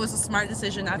it was a smart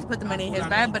decision not to put the money in his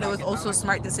bag, but it was also a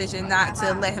smart decision not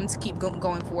to let him to keep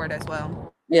going forward as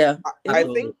well. Yeah. I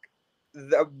think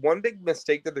the one big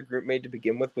mistake that the group made to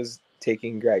begin with was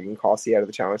taking Greg and Kelsey out of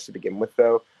the challenge to begin with,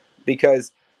 though,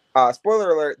 because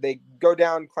Spoiler alert, they go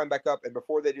down, climb back up, and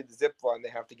before they do the zip line, they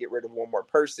have to get rid of one more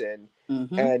person.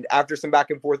 Mm-hmm. And after some back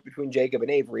and forth between Jacob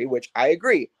and Avery, which I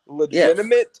agree,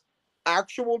 legitimate,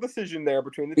 actual decision there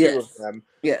between the two of them,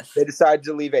 they decide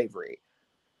to leave Avery.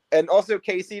 And also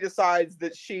Casey decides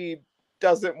that she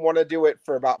doesn't want to do it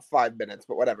for about 5 minutes,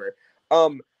 but whatever.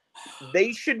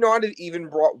 They should not have even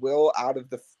brought Will out of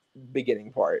the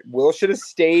beginning part. Will should have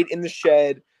stayed in the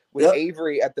shed with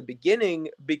Avery at the beginning,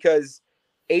 because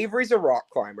Avery's a rock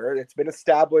climber. It's been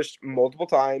established multiple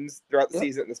times throughout the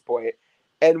season at this point.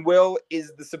 And Will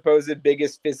is the supposed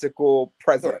biggest physical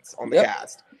presence on the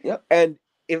cast. And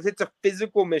if it's a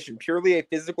physical mission, purely a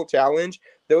physical challenge,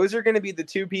 those are going to be the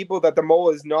two people that the mole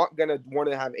is not going to want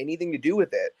to have anything to do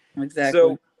with it. Exactly.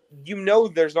 So,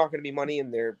 there's not going to be money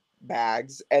in their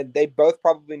bags, and they both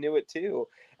probably knew it too.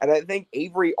 And I think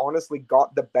Avery honestly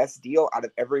got the best deal out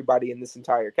of everybody in this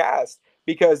entire cast,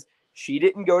 because she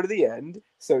didn't go to the end,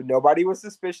 so nobody was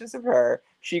suspicious of her.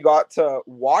 She got to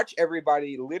watch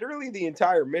everybody literally the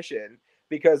entire mission,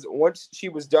 because once she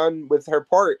was done with her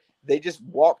part, they just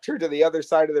walked her to the other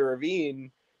side of the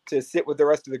ravine to sit with the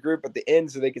rest of the group at the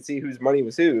end so they could see whose money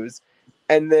was whose.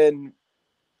 And then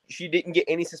she didn't get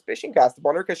any suspicion cast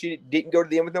upon her because she didn't go to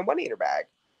the end with no money in her bag.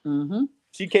 Mm-hmm.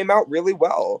 She came out really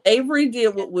well. Avery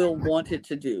did what Will wanted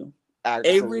to do.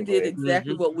 Absolutely. Avery did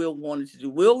exactly what Will wanted to do.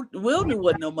 Will knew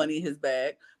what no money in his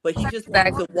bag, but he just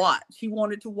wanted to watch. He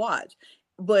wanted to watch.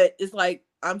 But it's like,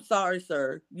 I'm sorry,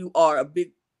 sir. You are a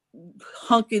big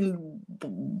hunking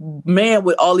man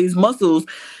with all these muscles.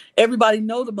 Everybody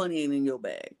know the money ain't in your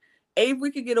bag.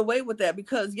 Avery could get away with that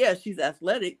because, yes, she's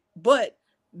athletic, but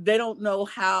they don't know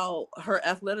how her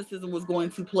athleticism was going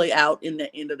to play out in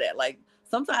the end of that. Like,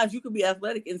 sometimes you could be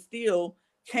athletic and still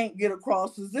can't get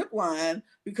across the zip line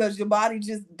because your body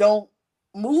just don't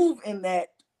move in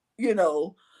that,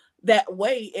 that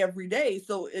way every day.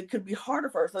 So it could be harder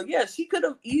for her. So yeah, she could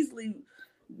have easily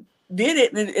did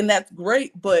it, and that's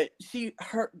great. But his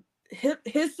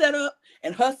setup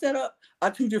and her setup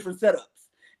are two different setups.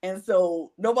 And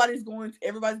so everybody's going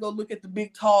to look at the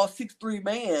big, tall, 6'3"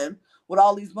 man with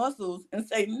all these muscles and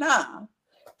say, nah.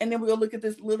 And then we're going to look at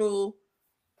this little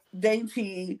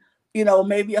dainty,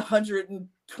 maybe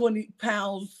 120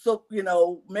 pounds, so,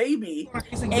 maybe,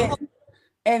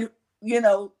 and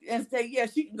say, yeah,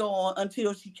 she can go on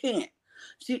until she can't.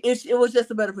 It was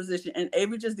just a better position, and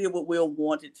Avery just did what Will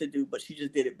wanted to do, but she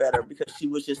just did it better because she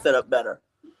was just set up better.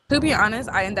 To be honest,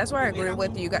 and that's why I agree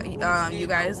with you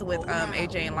guys with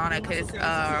AJ and Lana, because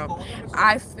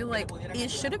I feel like it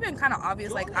should have been kind of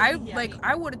obvious. I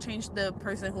would have changed the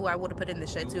person who I would have put in the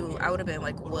shed too. I would have been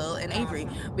like Will and Avery,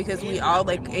 because we all,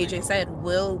 like AJ said,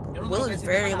 Will is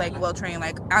very well trained.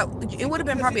 It would have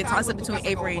been probably a toss up between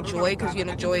Avery and Joy, because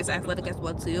Joy is athletic as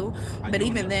well too. But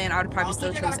even then, I would probably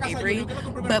still choose Avery.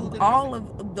 But all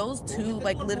of those two,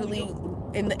 literally.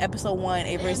 In the episode 1,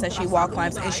 Avery said she wall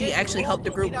climbs and she actually helped the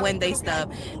group when they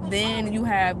stub. Then you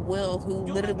have Will, who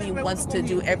literally wants to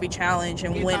do every challenge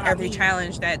and win every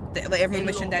challenge every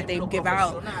mission that they give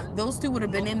out. Those two would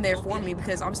have been in there for me,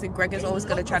 because obviously Greg is always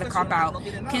going to try to cop out.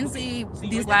 Kenzie,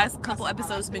 these last couple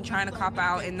episodes, been trying to cop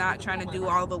out and not trying to do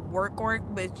all the work,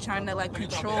 but trying to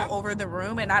control over the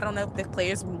room. And I don't know if the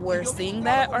players were seeing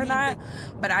that or not,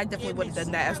 but I definitely would have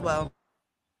done that as well.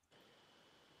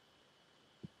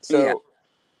 So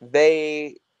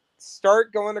they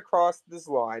start going across this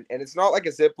line, and it's not like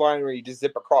a zip line where you just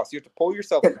zip across. You have to pull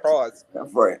yourself across.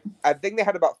 That's right. I think they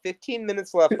had about 15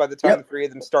 minutes left by the time the three of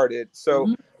them started.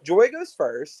 So Joy goes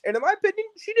first, and in my opinion,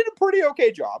 she did a pretty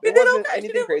okay job. It wasn't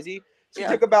anything crazy. She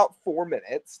took about 4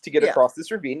 minutes to get across this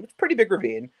ravine. It's a pretty big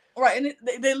ravine. Right, and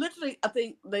they literally, I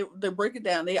think they break it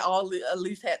down. They all at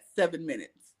least had 7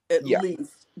 minutes at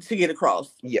least to get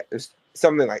across. Yeah, there's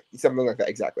something like that,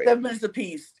 exactly. 7 minutes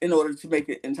apiece in order to make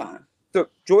it in time. So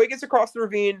Joy gets across the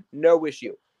ravine, no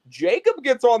issue. Jacob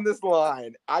gets on this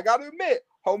line. I gotta admit,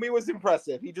 homie was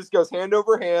impressive. He just goes hand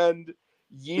over hand,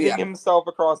 yeeting himself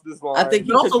across this line. I think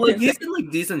he's in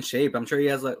decent shape. I'm sure he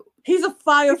has he's a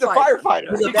firefighter. He's a firefighter.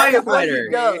 He's a firefighter.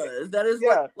 He does. That is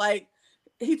what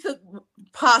he took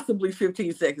possibly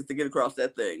 15 seconds to get across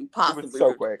that thing. Possibly. It was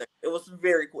so quick. It was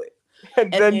very quick.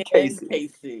 And then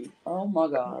Casey. Oh my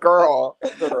God. Girl.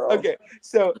 Okay,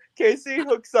 so Casey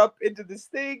hooks up into this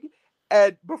thing,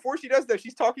 and before she does that,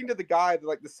 she's talking to the guy,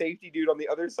 the safety dude on the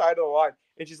other side of the line,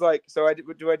 and she's like, "So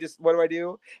what do I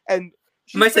do?" And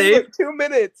she spends 2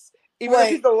 minutes, even though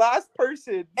she's the last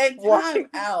person. And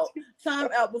time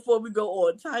out before we go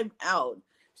on. Time out.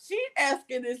 She's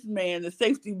asking this man, the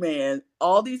safety man,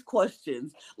 all these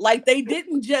questions like they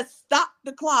didn't just stop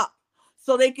the clock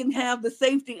so they can have the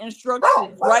safety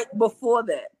instructions right before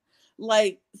that.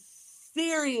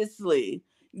 seriously,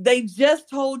 they just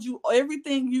told you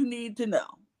everything you need to know.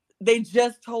 They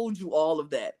just told you all of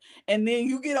that. And then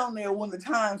you get on there when the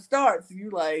time starts, and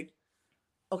you're like,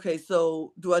 okay,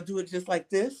 so do I do it just like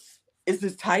this? Is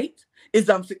this tight?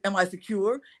 Am I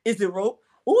secure? Is it rope?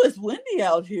 Oh, it's windy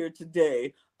out here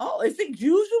today. Oh, is it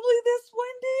usually this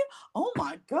windy? Oh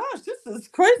my gosh, this is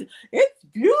crazy. It's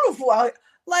beautiful out.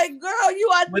 Like, girl, you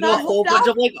are with not a whole bunch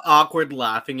of like awkward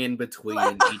laughing in between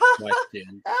each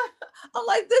question. I'm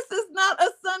like, this is not a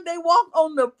Sunday walk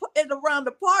around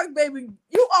the park, baby.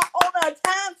 You are on a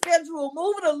time schedule.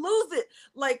 Move it or lose it.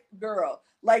 Like, girl,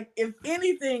 like if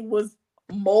anything was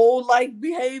mole-like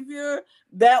behavior,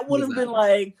 that would have been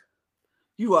like,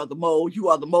 you are the mole, you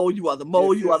are the mole, you are the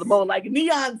mole, you are the mole. Like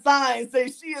neon signs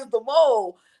say she is the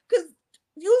mole. Because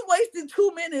you wasted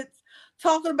 2 minutes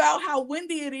talking about how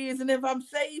windy it is and if I'm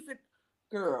safe.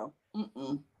 Girl.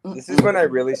 This is when I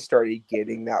really started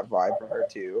getting that vibe from her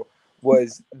too.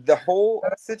 Was the whole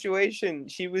situation.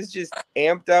 She was just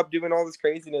amped up doing all this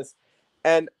craziness.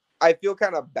 And I feel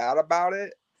kind of bad about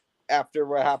it after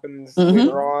what happens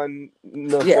later on.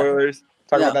 No spoilers.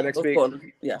 Talk about that next week.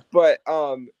 Yeah. But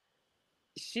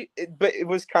it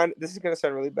was kind of, this is gonna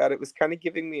sound really bad. It was kind of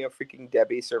giving me a freaking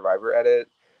Debbie Survivor edit.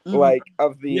 Like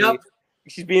of the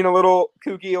she's being a little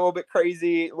kooky, a little bit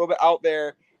crazy, a little bit out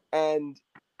there, and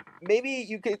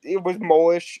maybe it was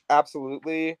mole-ish,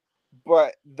 absolutely,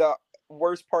 but the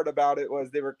worst part about it was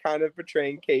they were kind of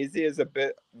portraying Casey as a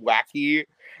bit wacky,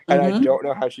 and I don't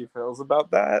know how she feels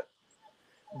about that.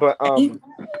 But I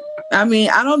mean,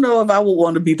 I don't know if I would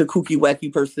want to be the kooky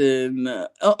wacky person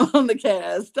on the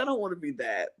cast. I don't want to be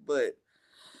that, but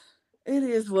it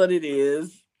is what it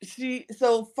is. She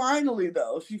finally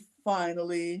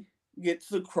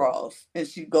gets across, and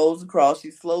she goes across. She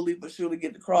slowly but surely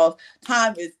gets across.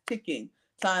 Time is ticking,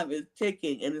 and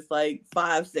it's like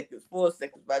 5 seconds, 4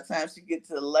 seconds by the time she gets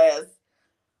to the last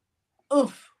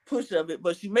push of it.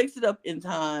 But she makes it up in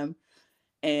time,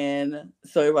 and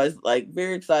so everybody's like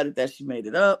very excited that she made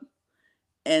it up.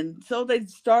 And so they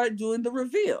start doing the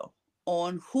reveal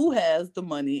on who has the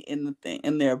money in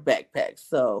their backpack.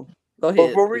 So go ahead.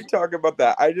 Before we talk about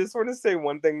that, I just want to say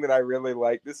one thing that I really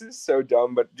like. This is so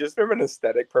dumb, but just from an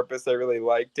aesthetic purpose, I really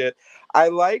liked it. I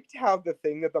liked how the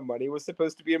thing that the money was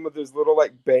supposed to be in with those little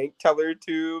like bank teller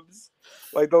tubes,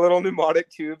 like the little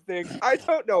pneumatic tube things. I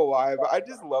don't know why, but I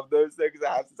just love those things.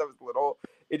 I have since I was little.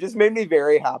 It just made me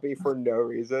very happy for no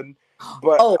reason.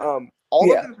 But all of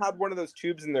them had one of those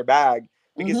tubes in their bag.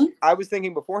 Because I was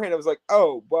thinking beforehand, I was like,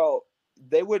 oh, well,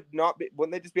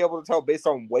 wouldn't they just be able to tell based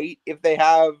on weight if they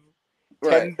have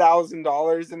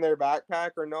 $10,000 in their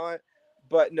backpack or not?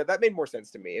 But no, that made more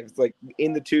sense to me. If it's like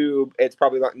in the tube, it's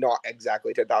probably not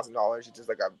exactly $10,000. It's just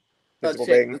like a physical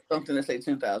thing. Something to say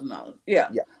 $10,000. Yeah.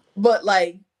 But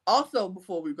like, also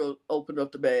before we go open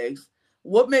up the bags,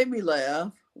 what made me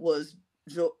laugh was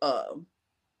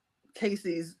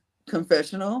Casey's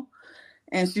confessional,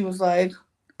 and she was like,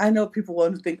 I know people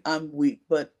want to think I'm weak,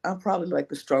 but I'm probably like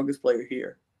the strongest player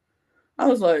here. I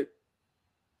was like,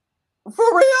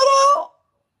 for real?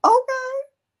 Okay.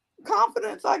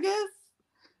 Confidence, I guess.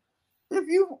 If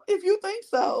you think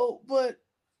so, but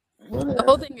the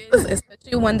whole thing is,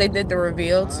 especially when they did the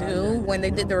reveal too,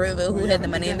 who had the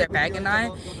money in their bag and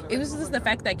not, it was just the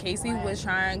fact that Casey was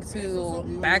trying to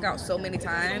back out so many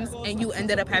times and you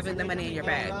ended up having the money in your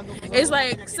bag. It's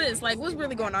like, sis, like what's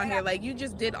really going on here? Like you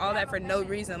just did all that for no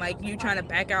reason. Like you trying to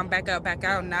back out.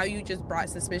 Now you just brought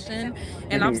suspicion.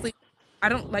 And obviously I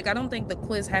don't think the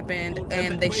quiz happened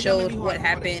and they showed what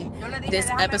happened this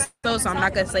episode, so I'm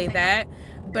not gonna say that.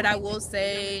 But I will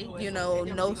say,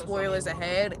 no spoilers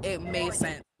ahead, it made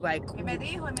sense, like,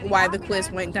 why the quiz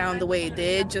went down the way it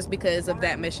did, just because of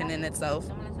that mission in itself.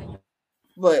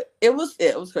 But it was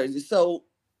crazy. So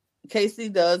Casey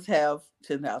does have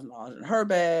 $10,000 in her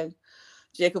bag.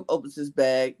 Jacob opens his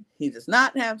bag. He does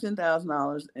not have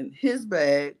 $10,000 in his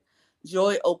bag.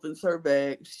 Joy opens her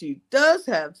bag. She does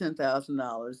have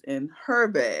 $10,000 in her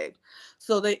bag.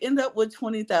 So they end up with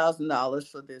 $20,000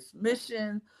 for this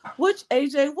mission, which,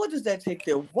 AJ, what does that take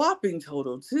their whopping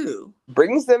total to?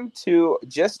 Brings them to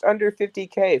just under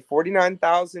 $50K,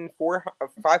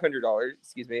 $49,500,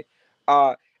 excuse me.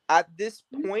 At this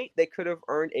point, they could have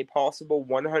earned a possible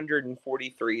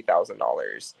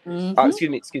 $143,000.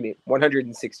 Excuse me,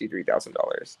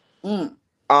 $163,000.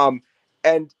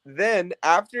 And then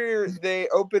after they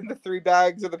opened the 3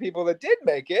 bags of the people that did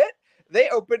make it, they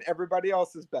opened everybody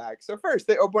else's bag. So first,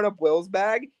 they open up Will's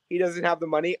bag. He doesn't have the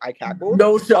money. I cackled.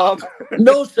 No shock.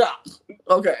 No shock.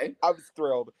 Okay. I was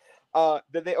thrilled.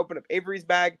 Then they open up Avery's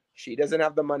bag. She doesn't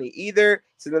have the money either.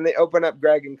 So then they open up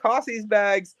Greg and Cassie's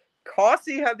bags.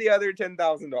 Kasi had the other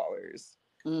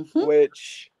 $10,000,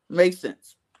 which makes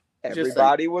sense.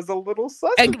 Everybody was a little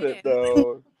sus of it,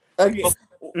 though. Again,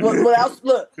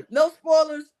 look, no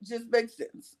spoilers, just makes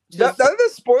sense. None of the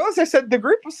spoilers. I said the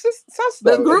group was sus.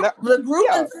 The group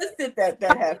insisted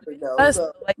that happened, though.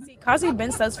 So. Like, see, Kasi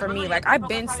been sus for me. Like, I've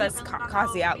been sus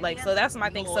Kasi out. Like, so that's my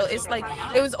thing. So it's like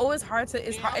it was always hard to.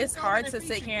 It's hard to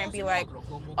sit here and be like,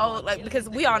 oh, like, because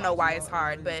we all know why it's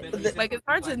hard, but like it's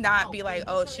hard to not be like,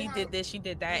 oh, she did this, she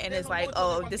did that, and it's like,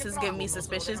 oh, this is getting me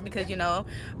suspicious because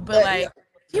but like.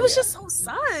 He was just so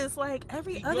sus. Like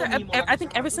every other, I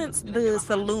think ever since the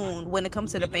saloon, when it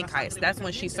comes to the bank heist, that's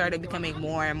when she started becoming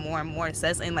more and more and more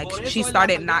sus, and like she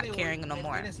started not caring no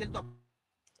more.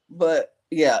 But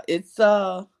yeah, it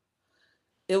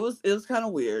was kind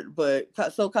of weird. But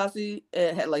so Kasi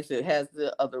had, like I said, has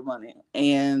the other money,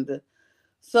 and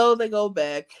so they go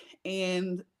back,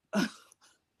 and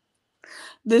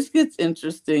this gets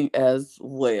interesting as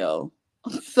well.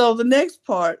 So the next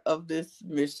part of this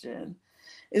mission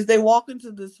is they walk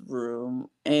into this room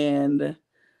and they're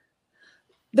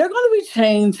going to be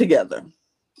chained together.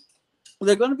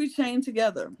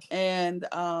 And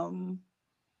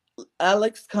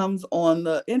Alex comes on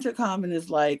the intercom and is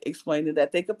like explaining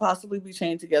that they could possibly be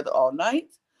chained together all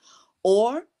night,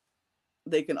 or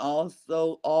they can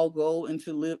also all go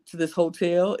live to this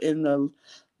hotel in the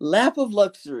lap of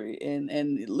luxury and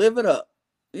live it up,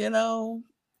 And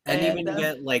even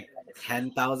get like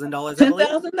 $10,000.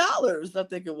 $10,000, I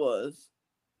think it was.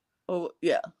 Oh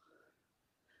yeah,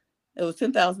 it was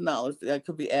 $10,000 that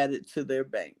could be added to their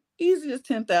bank. Easy as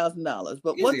 $10,000.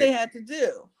 But what they had to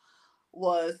do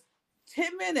was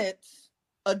 10 minutes,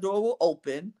 a door will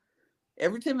open.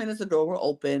 Every 10 minutes, a door will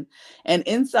open, and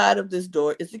inside of this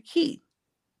door is a key.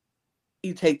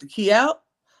 You take the key out,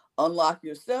 unlock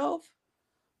yourself,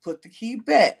 put the key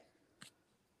back.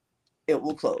 It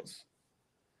will close.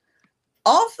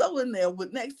 Also in there,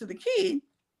 next to the key,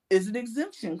 is an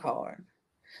exemption card.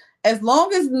 As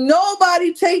long as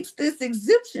nobody takes this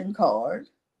exemption card,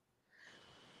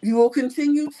 you will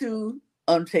continue to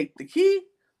untake the key,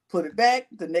 put it back.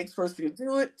 The next person to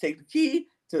do it, take the key,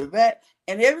 put it back.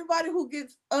 And everybody who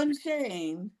gets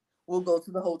unchained will go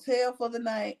to the hotel for the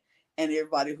night. And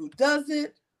everybody who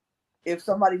doesn't, if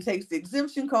somebody takes the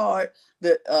exemption card,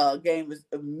 the game is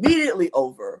immediately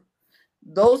over.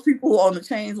 Those people who are on the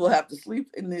chains will have to sleep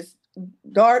in this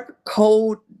dark,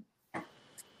 cold,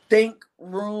 stink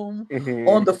room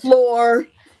on the floor,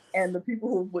 and the people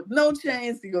who with no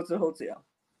chains can go to the hotel.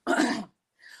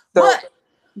 But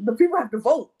the people have to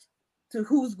vote to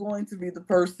who's going to be the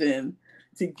person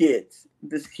to get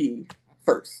this key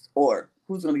first, or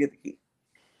who's going to get the key.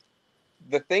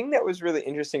 The thing that was really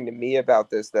interesting to me about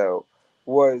this, though,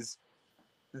 was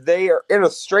they are in a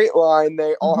straight line.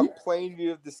 They all have plain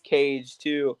view of this cage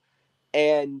too,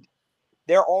 and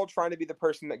they're all trying to be the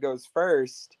person that goes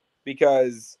first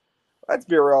because, let's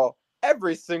be real,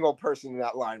 every single person in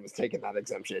that line was taking that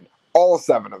exemption. All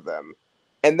 7 of them,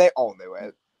 and they all knew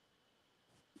it.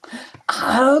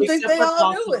 I don't think they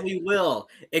all knew it.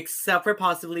 Except for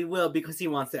possibly Will, because he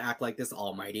wants to act like this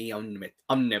almighty,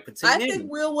 omnipotent. I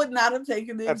think Will would not have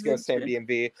taken it. Let's go Sam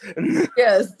DMV.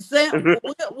 Yes,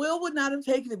 Will would not have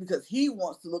taken it because he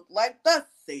wants to look like the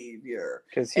savior.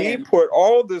 Because he put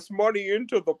all this money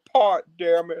into the pot,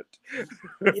 damn it.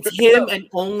 It's him and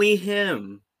only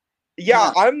him.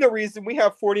 Yeah, I'm the reason we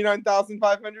have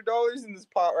 $49,500 in this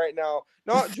pot right now.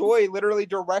 Not Joy literally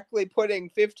directly putting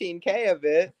 $15K of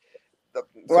it.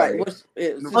 Right.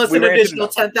 Plus an additional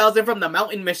 $10,000 from the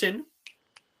mountain mission.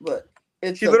 But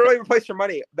she literally replaced her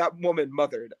money. That woman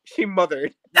mothered. She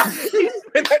mothered. She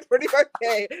spent that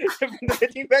 $25K and put the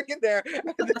 15 back in there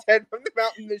and the 10 from the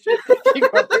mountain mission. She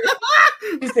mothered.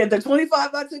 She said the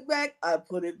 25 I took back, I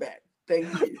put it back. Thank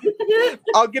you.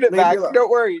 I'll get it back. Don't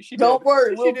worry. Don't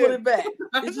worry. We'll put it back.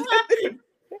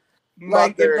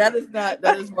 Like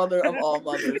that is mother of all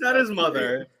mothers. That is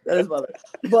mother. That is mother.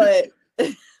 But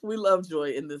we love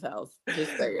Joy in this house.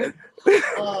 Just saying.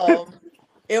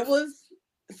 It was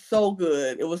so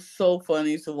good. It was so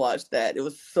funny to watch that. It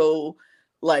was so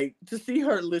like to see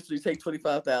her literally take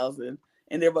 25,000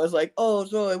 and everybody's like, "Oh,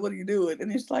 Joy, what are you doing?"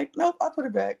 And it's like, "Nope, I put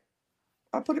it back.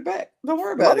 I put it back. Don't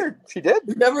worry about it." She did.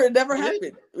 It never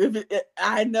happened.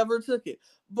 I never took it.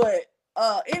 But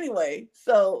anyway,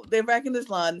 so they're back in this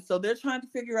line. So they're trying to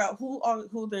figure out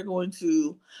who they're going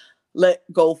to let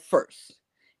go first.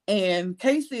 And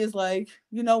Casey is like,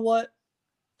 you know what?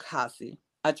 Kasi.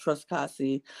 I trust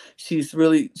Kasi. She's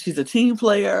a team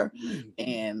player.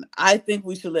 And I think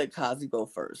we should let Kasi go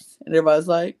first. And everybody's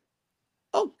like,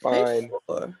 oh, fine.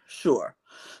 Sure.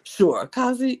 Sure,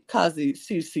 Kazi,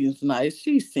 she seems nice.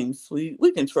 She seems sweet.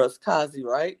 We can trust Kazi,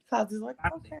 right? Kazi's like,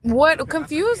 okay. What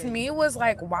confused me was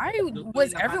like, why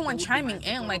was everyone chiming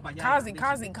in like Kazi?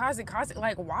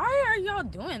 Like, why are y'all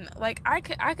doing that? Like, I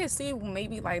could see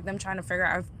maybe like them trying to figure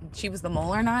out if she was the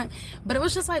mole or not, but it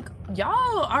was just like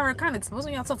y'all are kind of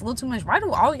exposing yourself a little too much. Why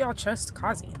do all y'all trust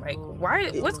Kazi? Like,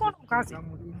 why? What's going on with Kazi?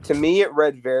 To me, it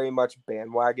read very much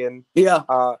bandwagon. Yeah.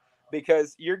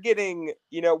 Because you're getting,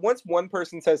 once one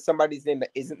person says somebody's name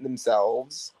that isn't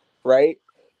themselves, right?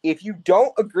 If you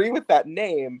don't agree with that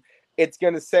name, it's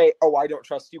going to say, oh, I don't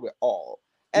trust you at all.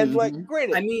 And like,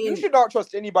 granted, you should not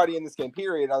trust anybody in this game,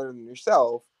 period, other than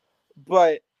yourself.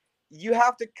 But you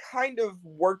have to kind of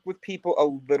work with people a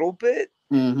little bit.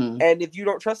 Mm-hmm. And if you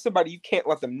don't trust somebody, you can't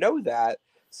let them know that.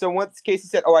 So once Casey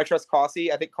said, oh, I trust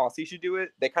Kasi, I think Kasi should do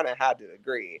it. They kind of had to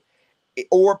agree.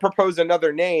 Or propose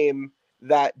another name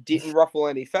that didn't ruffle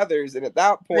any feathers, and at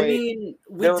that point,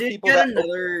 we did get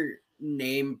another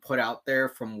name put out there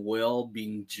from Will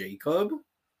being Jacob.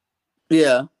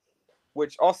 Yeah.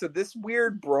 Which also, this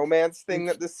weird bromance thing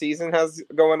that this season has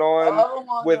going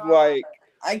on with God.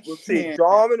 Let's see,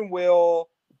 Dom and Will.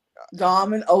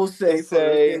 Dom and Osei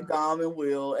first, Dom and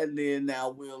Will, and then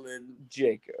now Will and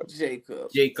Jacob.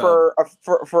 For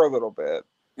a little bit.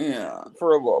 Yeah.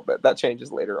 For a little bit. That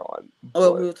changes later on.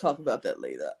 Well, we'll talk about that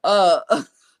later. I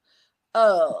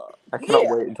cannot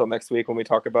wait until next week when we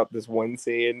talk about this one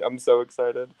scene. I'm so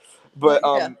excited. But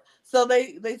so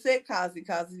they said Kazi.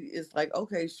 Kazi is like,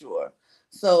 okay, sure.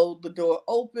 So the door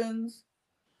opens.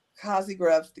 Kazi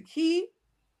grabs the key.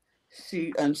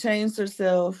 She unchains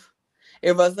herself.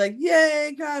 Everybody's like,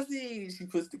 yay, Kazi. She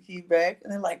puts the key back.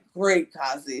 And they're like, great,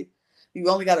 Kazi. You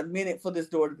only got a minute for this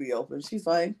door to be open. She's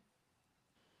like,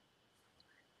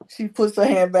 she puts her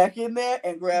hand back in there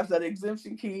and grabs that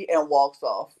exemption key and walks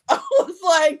off. I was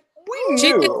like, we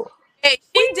knew.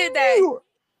 She did that.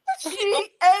 She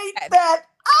ate that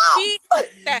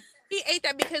up. She ate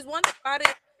that because one thing about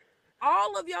it,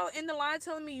 all of y'all in the line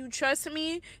telling me you trust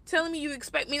me, telling me you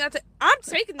expect me not to. I'm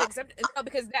taking the acceptance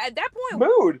because at that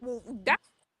point,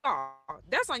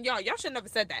 that's on y'all. Y'all should never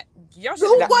said that. Y'all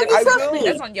should.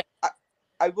 That's on y'all.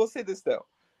 I will say this though,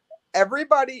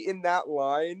 everybody in that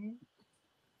line,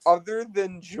 other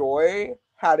than Joy,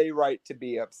 had a right to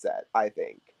be upset, I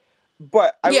think.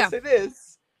 But I will say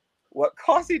this, what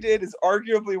Kasi did is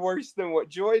arguably worse than what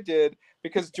Joy did,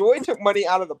 because Joy took money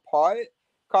out of the pot.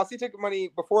 Kasi took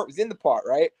money before it was in the pot,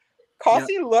 right?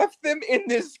 Kasi left them in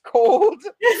this cold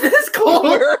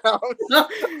warehouse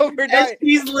overnight. And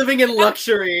she's living in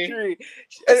luxury.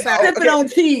 Sipping on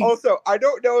tea. Also, I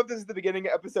don't know if this is the beginning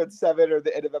of episode 7 or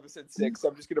the end of episode 6, so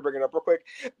I'm just going to bring it up real quick.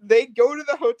 They go to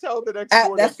the hotel the next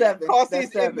morning. That's 7.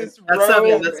 Kasi's in this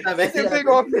room. Sipping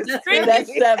on this tea. That's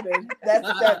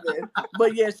 7.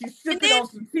 But yeah, she's sipping on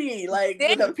some tea, like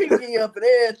with her pinky up and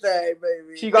everything,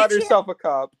 baby. She got herself a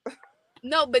cup.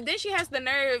 No, but then she has the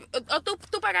nerve.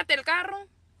 ¿Tú pagaste el carro?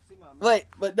 Wait,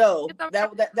 but no,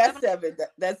 that's 7.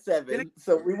 That's 7.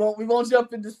 So we won't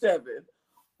jump into 7.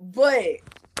 But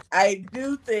I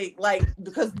do think, like,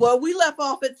 because where we left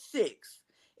off at 6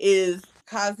 is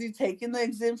Kazi taking the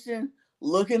exemption,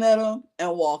 looking at him,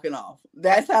 and walking off.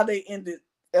 That's how they ended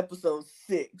episode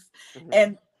 6. Mm-hmm.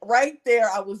 And right there,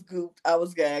 I was gooped. I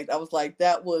was gagged. I was like,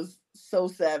 that was so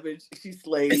savage. She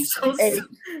slayed.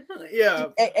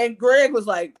 And Greg was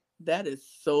like, that is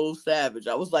so savage.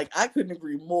 I was like, I couldn't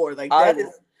agree more. Like,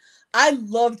 I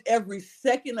loved every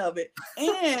second of it.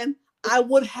 And I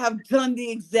would have done the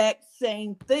exact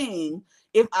same thing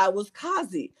if I was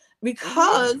Kazi.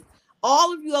 Because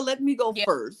all of you are letting me go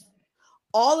first.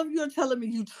 All of you are telling me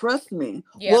you trust me.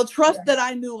 Yeah. Well, trust that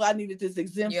I knew I needed this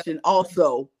exemption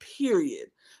also,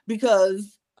 period.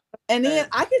 Because, and then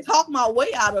I can talk my way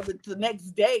out of it the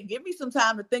next day. Give me some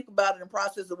time to think about it and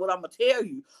process of what I'm going to tell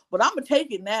you. But I'm going to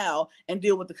take it now and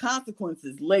deal with the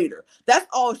consequences later. That's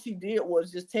all she did,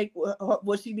 was just take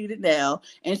what she needed now.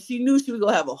 And she knew she was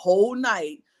going to have a whole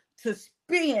night to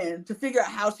spin, to figure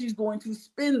out how she's going to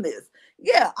spin this.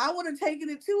 Yeah, I would have taken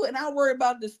it too, and I'll worry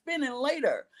about the spinning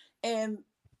later. And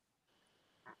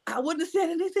I wouldn't have said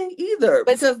anything either.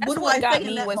 But because what do I got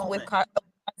me was with Kazi.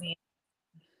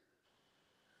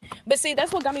 But see,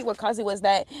 that's what got me with Kazi was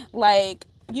that, like,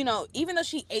 you know, even though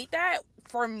she ate that,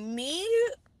 for me,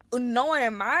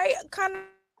 knowing my kind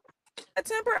of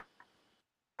temper,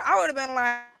 I would have been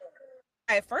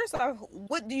like, first off,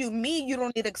 what do you mean you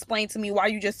don't need to explain to me why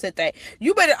you just said that?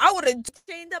 I would have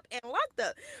chained up and locked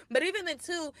up. But even then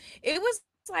too, it was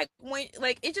like when,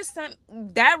 like, it just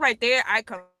that right there, I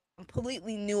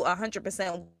completely knew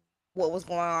 100% what was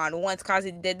going on once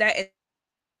Kazi did that,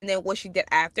 and then what she did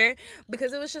after,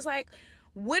 because it was just like,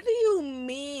 what do you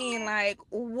mean? Like,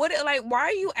 what? Like, why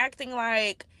are you acting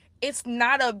like it's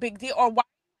not a big deal? Or why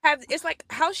have it's like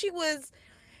how she was?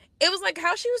 It was like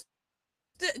how she was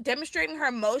demonstrating her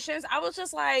emotions. I was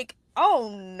just like,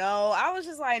 oh no. I was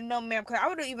just like, no, ma'am. Because I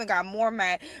would have even got more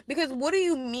mad. Because what do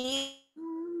you mean?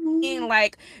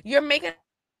 Like, you're making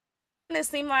it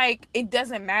seem like it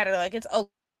doesn't matter. Like, it's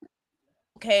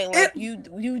okay. Like, you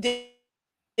did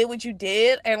what you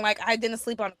did, and like I didn't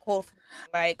sleep on a cold floor.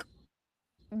 Like,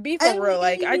 be for real.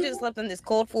 Like, I just slept on this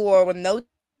cold floor with no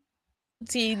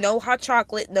tea, no hot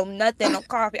chocolate, no nothing, no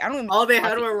coffee. I don't even. All they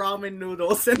had were ramen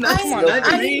noodles, and I that's know,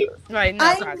 nothing. Right?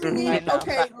 No,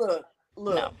 okay, look.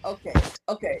 No. Okay.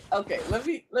 Let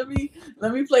me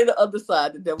play the other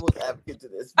side, the devil's advocate to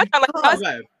this,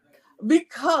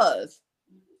 because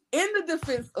in the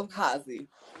defense of Kazi,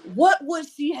 what would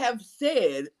she have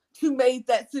said to make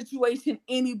that situation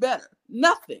any better?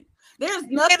 Nothing. There's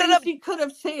nothing she could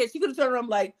have said. She could have turned around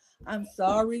like, I'm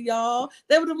sorry, y'all.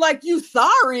 They would have like, you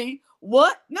sorry?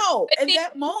 What? No. At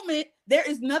that moment, there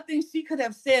is nothing she could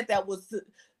have said that was.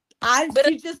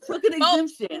 She just took an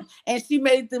exemption and she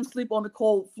made them sleep on the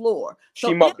cold floor. So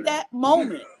in that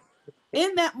moment,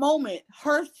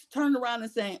 her turned around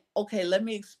and saying, okay, let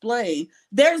me explain.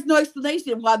 There's no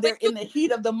explanation while they're in the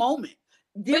heat of the moment.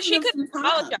 But she could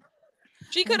apologize.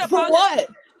 She could apologize.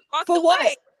 For what? For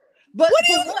what? But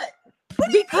for what?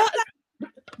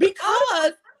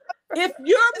 Because if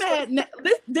you're mad,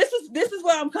 this is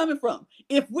where I'm coming from.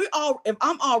 If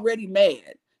I'm already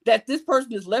mad that this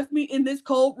person has left me in this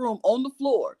cold room on the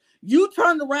floor, you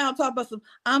turn around talk about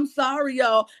I'm sorry,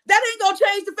 y'all. That ain't gonna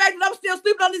change the fact that I'm still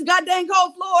sleeping on this goddamn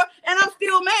cold floor and I'm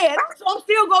still mad. So I'm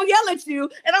still gonna yell at you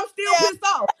and I'm still pissed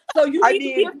off. So you need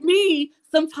to give me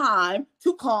some time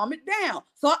to calm it down.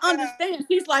 So I understand.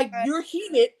 She's like, you're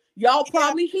heated. Y'all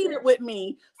probably heated with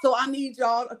me. So I need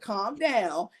y'all to calm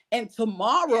down. And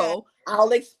tomorrow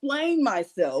I'll explain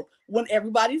myself when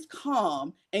everybody's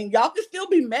calm and y'all can still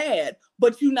be mad,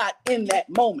 but you're not in that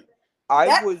moment.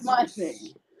 That's was my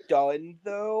thing. Stunned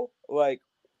though, like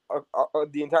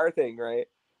the entire thing, right?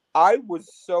 I was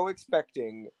so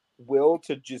expecting Will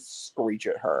to just screech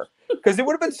at her because it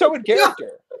would have been so in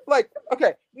character. Like,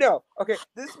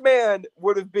 this man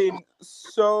would have been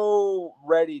so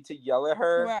ready to yell at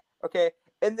her. Okay,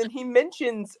 and then he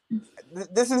mentions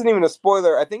this isn't even a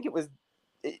spoiler. I think it was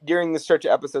during the stretch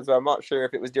of episodes, but I'm not sure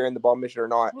if it was during the ball mission or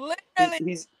not.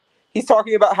 He's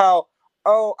talking about how,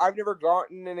 oh, I've never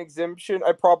gotten an exemption.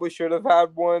 I probably should have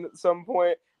had one at some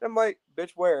point. And I'm like,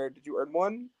 bitch, where? Did you earn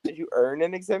one? Did you earn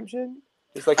an exemption?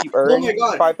 Just like you earned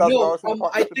 $5,000.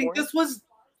 I think this was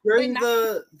during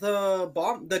the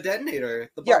detonator.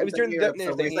 It was during the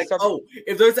detonator. So he's like, oh,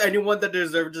 if there's anyone that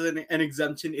deserves an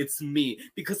exemption, it's me.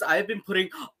 Because I've been putting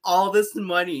all this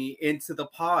money into the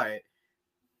pot.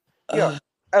 Yeah.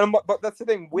 But that's the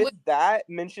thing. With that,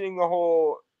 mentioning the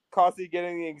whole Kazi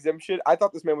getting the exemption, I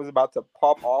thought this man was about to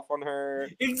pop off on her.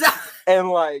 Exactly. And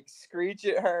like screech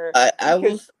at her.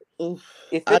 If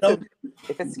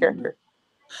it's character.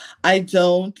 I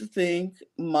don't think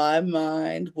my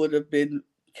mind would have been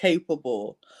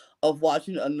capable of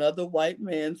watching another white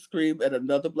man scream at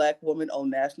another black woman on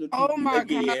national TV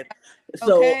again. God.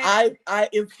 So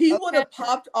if he would have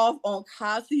popped off on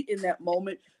Kazi in that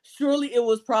moment, surely it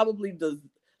was probably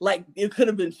it could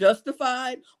have been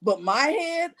justified, but my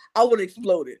head, I would have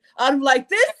exploded. I'm like,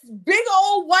 this big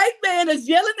old white man is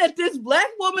yelling at this black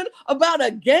woman about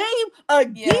a game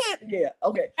again. Yeah,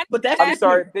 okay. But I'm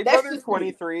sorry, Big Brother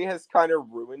 23 has kind of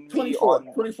ruined me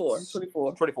 24,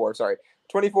 sorry.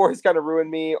 24 has kind of ruined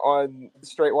me on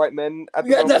straight white men.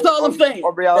 That's all I'm saying.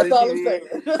 On reality TV.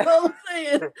 That's all I'm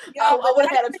saying. I would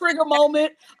have had a trigger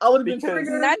moment. I would have been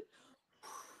triggered.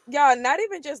 Y'all, not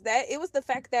even just that. It was the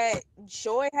fact that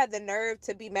Joy had the nerve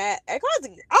to be mad at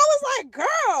Kazi. I was like,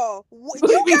 girl,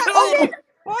 you got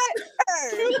what?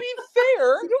 To be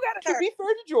fair, to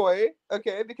Joy,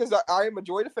 okay, because I am a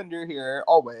Joy defender here,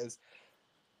 always.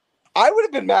 I would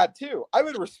have been mad too. I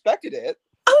would have respected it,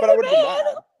 but I would have been mad.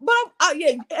 But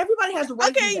everybody has a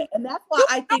right to that, and that's why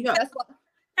I think that's why.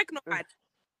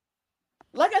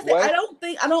 Like I said,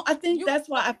 I think that's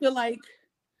why I feel like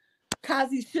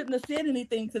Kazi shouldn't have said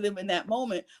anything to them in that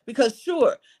moment, because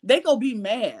sure, they go be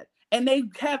mad and they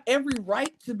have every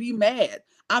right to be mad.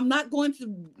 I'm not going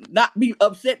to not be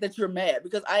upset that you're mad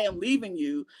because I am leaving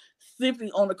you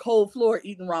simply on the cold floor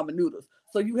eating ramen noodles.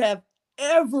 So you have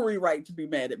every right to be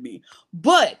mad at me.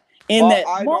 But in that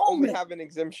moment, I don't only have an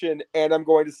exemption and I'm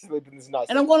going to sleep in this nice.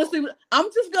 And I'm going to sleep. I'm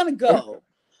just going to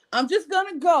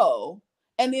go.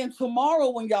 And then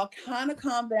tomorrow when y'all kind of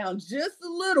calm down just a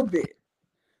little bit,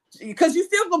 because you're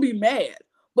still gonna be mad,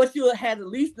 but you'll have at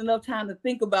least enough time to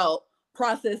think about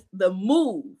process the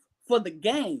move for the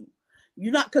game.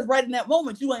 You're not, because right in that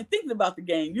moment, you ain't thinking about the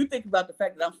game. You think about the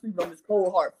fact that I'm sleeping on this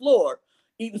cold, hard floor,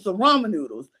 eating some ramen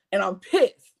noodles, and I'm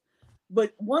pissed.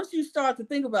 But once you start to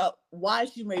think about why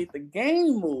she made the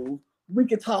game move, we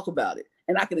can talk about it,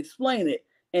 and I can explain it.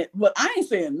 But I ain't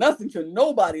saying nothing to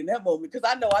nobody in that moment because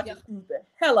I know I just screwed the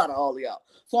hell out of all of y'all.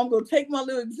 So I'm going to take my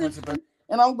little existence,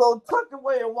 and I'm going to tuck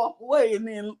away and walk away, and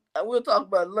then we'll talk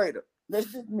about it later.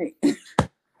 That's just me.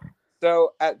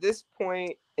 So at this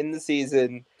point in the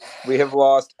season, we have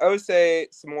lost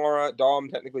Osei, Samara, Dom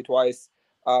technically twice,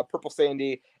 Purple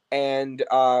Sandy, and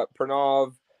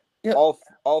Pranav. Yep.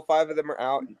 All 5 of them are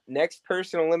out. Next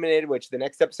person eliminated, which the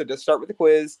next episode does start with a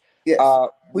quiz. Yes.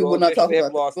 We will not talk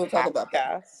about that. We'll talk about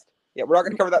that. Cast. Yeah, we're not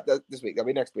going to cover that this week. That'll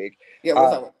be next week. Yeah, we'll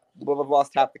talk about it. We'll have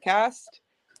lost half the cast.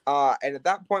 And at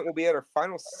that point, we'll be at our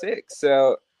final 6.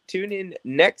 So tune in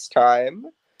next time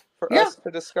for us to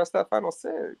discuss that final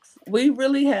 6. We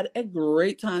really had a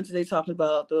great time today talking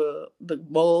about the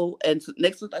bowl. And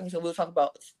next week, like we said, we'll talk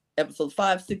about episodes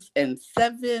 5, 6, and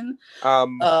 7.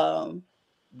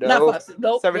 No, not 5, 6,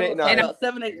 no, 7, 8, 9.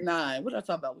 7, 8, 9. What did I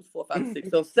talk about? It was 4, 5, 6.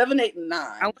 So 7, 8, and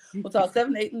 9. We'll talk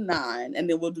 7, 8, and 9, and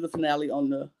then we'll do the finale on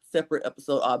the separate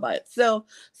episode all by itself.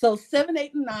 So 7,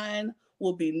 8, and 9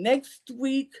 will be next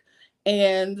week,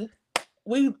 and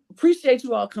we appreciate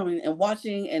you all coming and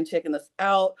watching and checking us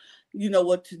out. You know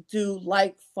what to do: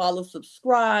 like, follow,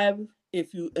 subscribe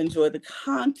if you enjoy the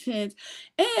content.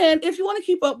 And if you want to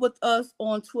keep up with us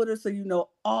on Twitter so you know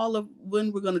all of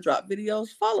when we're going to drop videos,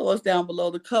 follow us down below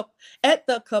the cup at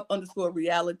the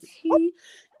cup_reality.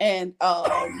 And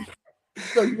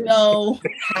so you know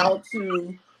how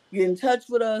to get in touch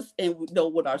with us and we know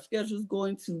what our schedule is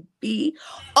going to be.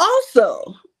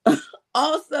 Also,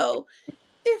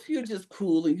 if you're just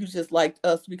cool and you just like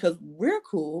us because we're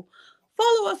cool,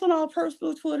 follow us on our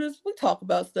personal Twitters. We talk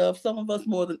about stuff, some of us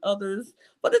more than others,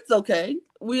 but it's okay.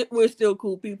 We're still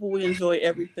cool people. We enjoy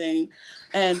everything.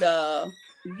 And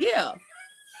yeah,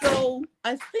 so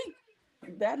I think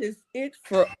that is it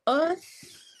for us.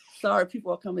 Sorry,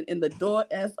 people are coming in the door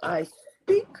as I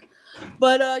speak.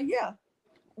 But yeah,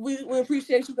 we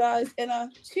appreciate you guys. And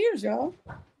cheers, y'all.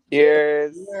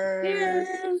 Cheers.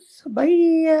 Cheers.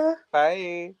 Bye.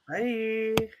 Bye.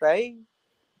 Bye. Bye.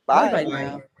 Bye Bye.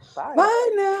 now. Bye. Bye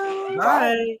now.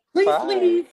 Bye. Please Bye. leave.